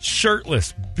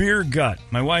 Shirtless. Beer gut.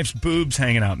 My wife's boobs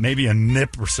hanging out. Maybe a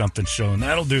nip or something showing.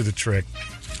 That'll do the trick.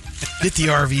 Get the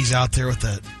RVs out there with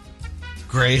the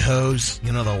gray hose,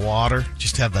 the water.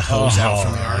 Just have the hose out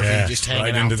from the RV, yeah. just hanging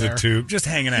right out into there. the tube. Just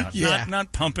hanging out. Yeah.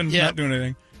 Not pumping, Yep. not doing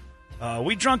anything.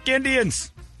 We drunk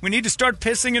Indians. We need to start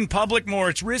pissing in public more.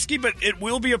 It's risky, but it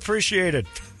will be appreciated.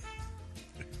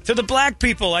 To the black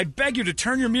people, I beg you to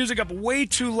turn your music up way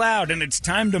too loud, and it's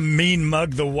time to mean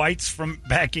mug the whites from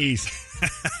back east.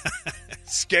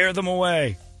 Scare them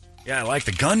away. Yeah, I like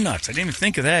the gun nuts. I didn't even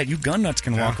think of that. You gun nuts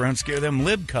can walk around and scare them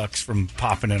lib cucks from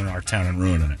popping in our town and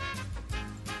ruining it.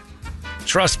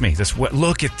 Trust me.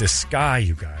 Look at the sky,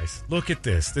 you guys. Look at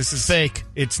this. This is fake.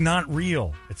 It's not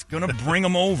real. It's going to bring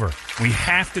them over. We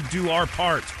have to do our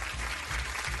part.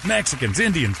 Mexicans,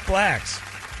 Indians, blacks,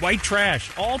 white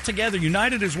trash, all together,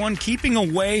 united as one, keeping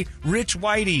away rich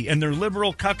whitey and their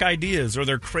liberal cuck ideas or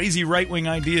their crazy right-wing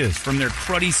ideas from their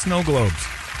cruddy snow globes.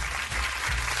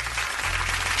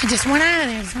 I just went out of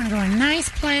there. I just want to go to a nice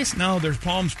place. No, there's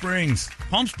Palm Springs.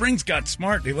 Palm Springs got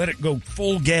smart. They let it go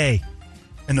full gay,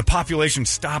 and the population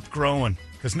stopped growing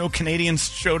because no Canadians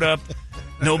showed up.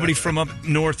 Nobody from up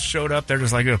north showed up. They're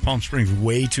just like, Palm Springs,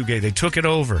 way too gay. They took it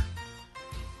over.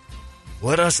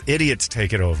 Let us idiots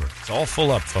take it over. It's all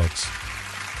full up, folks.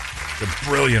 It's a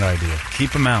brilliant idea.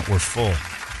 Keep them out. We're full.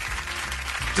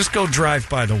 Just go drive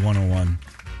by the 101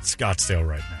 Scottsdale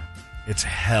right now. It's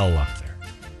hell up there.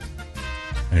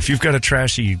 And if you've got a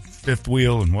trashy fifth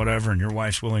wheel and whatever, and your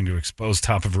wife's willing to expose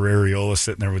top of her areola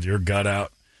sitting there with your gut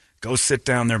out, go sit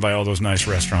down there by all those nice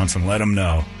restaurants and let them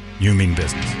know you mean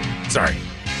business. Sorry.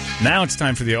 Now it's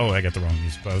time for I got the wrong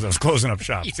music. I was closing up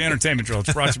shop. It's the Entertainment Drill.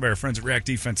 It's brought to you by our friends at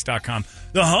ReactDefense.com,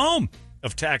 the home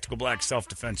of tactical black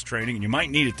self-defense training, and you might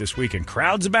need it this weekend.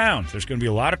 Crowds abound. There's going to be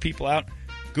a lot of people out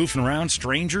goofing around,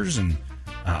 strangers and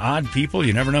odd people.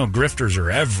 You never know. Grifters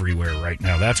are everywhere right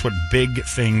now. That's what big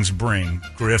things bring.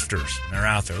 Grifters. They're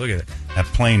out there. Look at that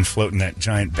plane floating that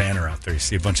giant banner out there. You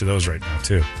see a bunch of those right now,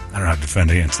 too. I don't know how to defend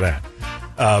against that.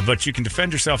 But you can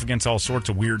defend yourself against all sorts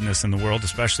of weirdness in the world,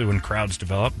 especially when crowds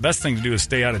develop. Best thing to do is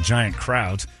stay out of giant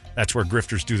crowds. That's where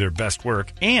grifters do their best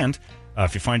work. And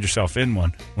if you find yourself in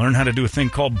one, learn how to do a thing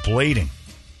called blading.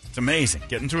 It's amazing.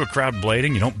 Getting through a crowd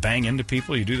blading, you don't bang into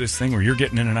people. You do this thing where you're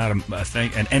getting in and out of a thing,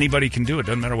 and anybody can do it.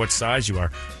 Doesn't matter what size you are.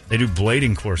 They do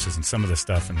blading courses in some of the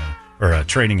stuff, or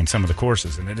training in some of the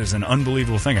courses, and it is an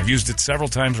unbelievable thing. I've used it several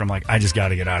times where I'm like, I just got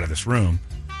to get out of this room.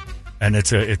 And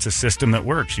it's a system that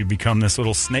works. You become this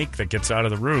little snake that gets out of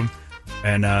the room,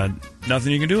 and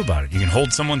nothing you can do about it. You can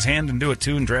hold someone's hand and do it,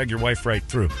 too, and drag your wife right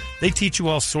through. They teach you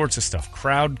all sorts of stuff.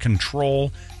 Crowd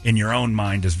control in your own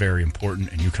mind is very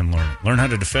important, and you can learn it. Learn how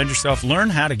to defend yourself. Learn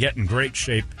how to get in great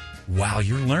shape while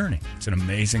you're learning. It's an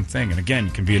amazing thing. And, again,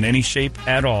 you can be in any shape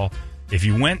at all. If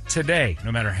you went today,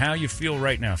 no matter how you feel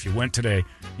right now, if you went today,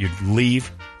 you'd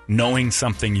leave knowing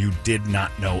something you did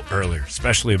not know earlier,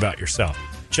 especially about yourself.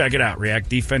 Check it out,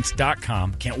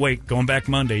 reactdefense.com. Can't wait. Going back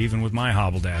Monday, even with my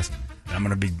hobbled ass. And I'm going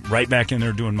to be right back in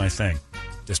there doing my thing.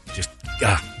 Just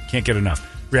can't get enough.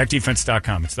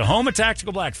 Reactdefense.com. It's the home of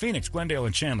Tactical Black, Phoenix, Glendale,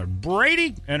 and Chandler.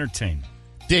 Brady Entertainment.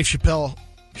 Dave Chappelle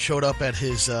showed up at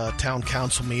his town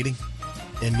council meeting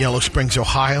in Yellow Springs,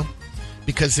 Ohio,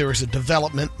 because there is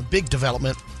a big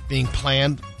development being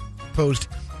proposed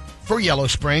for Yellow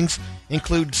Springs,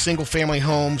 include single-family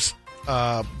homes,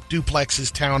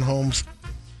 duplexes, townhomes,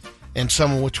 and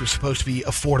some of which was supposed to be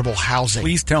affordable housing.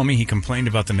 Please tell me he complained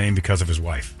about the name because of his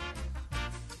wife.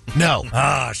 No.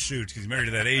 Shoot, because he's married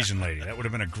to that Asian lady. That would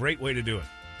have been a great way to do it.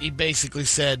 He basically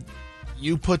said,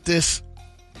 you put this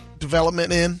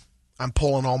development in, I'm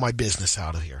pulling all my business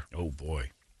out of here. Oh, boy.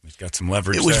 He's got some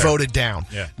leverage It was there. voted down.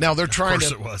 Yeah. Now, they're trying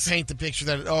to paint the picture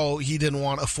that, he didn't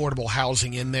want affordable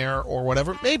housing in there or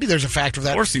whatever. Maybe there's a factor of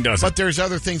that. Of course he doesn't. But there's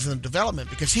other things in the development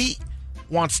because he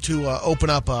wants to open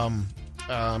up,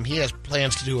 he has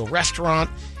plans to do a restaurant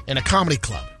and a comedy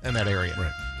club in that area.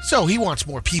 Right. So he wants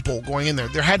more people going in there.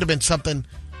 There had to have been something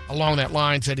along that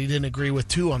lines that he didn't agree with,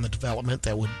 too, on the development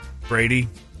that would... Brady,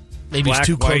 maybe black, he's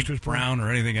too close white, to his point. brown,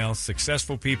 or anything else.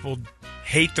 Successful people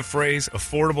hate the phrase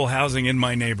affordable housing in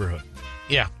my neighborhood.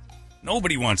 Yeah.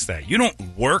 Nobody wants that. You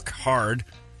don't work hard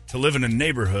to live in a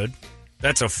neighborhood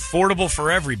that's affordable for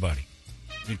everybody.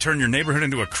 You turn your neighborhood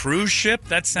into a cruise ship?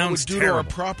 That sounds terrible. terrible. To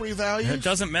our property values? It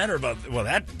doesn't matter about... Well,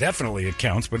 that definitely it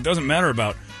counts, but it doesn't matter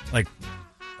about,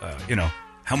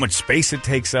 how much space it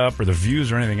takes up or the views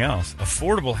or anything else.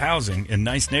 Affordable housing in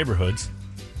nice neighborhoods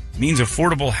means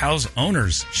affordable house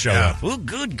owners show up. Oh,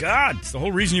 good God. It's the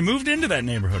whole reason you moved into that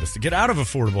neighborhood is to get out of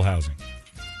affordable housing.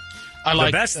 The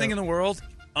best thing in the world,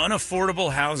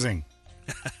 unaffordable housing.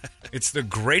 It's the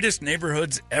greatest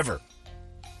neighborhoods ever.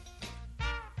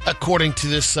 According to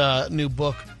this new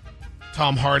book,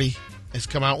 Tom Hardy has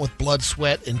come out with Blood,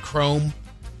 Sweat, and Chrome,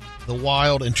 the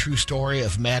wild and true story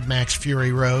of Mad Max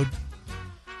Fury Road.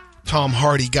 Tom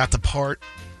Hardy got the part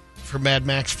for Mad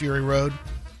Max Fury Road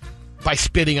by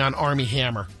spitting on Armie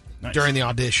Hammer during the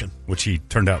audition. Which he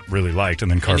turned out really liked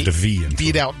and then carved a V into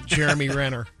beat out Jeremy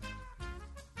Renner.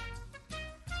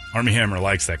 Army Hammer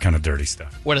likes that kind of dirty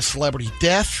stuff. What a celebrity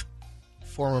death.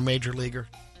 Former major leaguer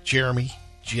Jeremy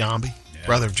Giambi,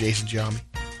 brother of Jason Giambi.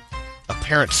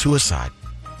 Apparent suicide.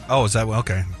 Oh, is that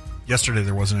okay? Yesterday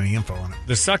there wasn't any info on it.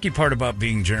 The sucky part about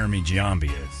being Jeremy Giambi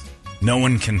is no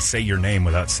one can say your name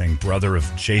without saying brother of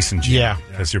Jason Giambi. Yeah.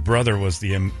 Because your brother was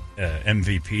the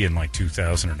MVP in like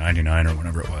 2000 or 99 or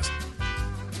whatever it was.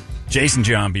 Jason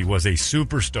Giambi was a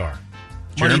superstar.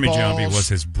 Jeremy Giambi was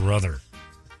his brother.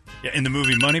 Yeah, in the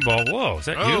movie Moneyball. Whoa, is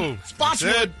that you?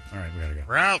 Spotswood. All right, we got to go.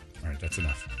 We're out. All right, that's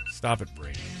enough. Stop it,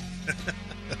 Brady.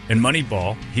 In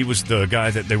Moneyball, he was the guy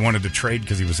that they wanted to trade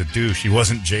because he was a douche. He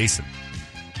wasn't Jason.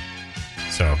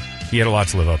 So he had a lot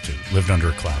to live up to. Lived under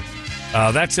a cloud.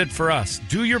 That's it for us.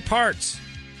 Do your parts.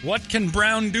 What can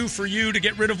Brown do for you to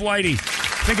get rid of Whitey?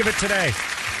 Think of it today.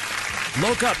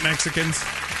 Look up, Mexicans.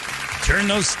 Turn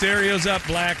those stereos up,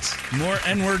 blacks. More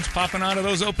N-words popping out of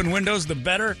those open windows, the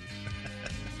better.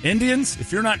 Indians,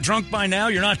 if you're not drunk by now,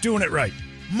 you're not doing it right.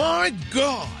 My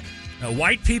God.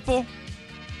 White people,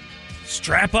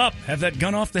 strap up. Have that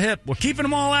gun off the hip. We're keeping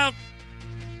them all out.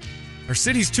 Our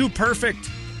city's too perfect.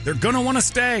 They're going to want to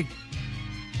stay.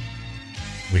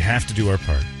 We have to do our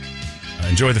part.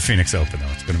 Enjoy the Phoenix Open, though.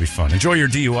 It's going to be fun. Enjoy your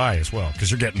DUI as well, because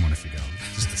you're getting one if you go.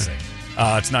 Just the same.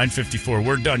 It's 9:54.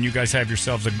 We're done. You guys have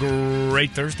yourselves a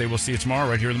great Thursday. We'll see you tomorrow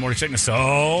right here in the Morning Sickness. So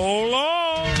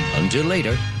long. Until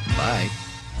later. Bye.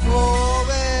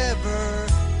 Forever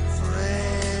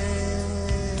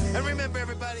friend. And remember,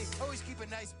 everybody, always keep a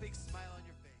nice big smile.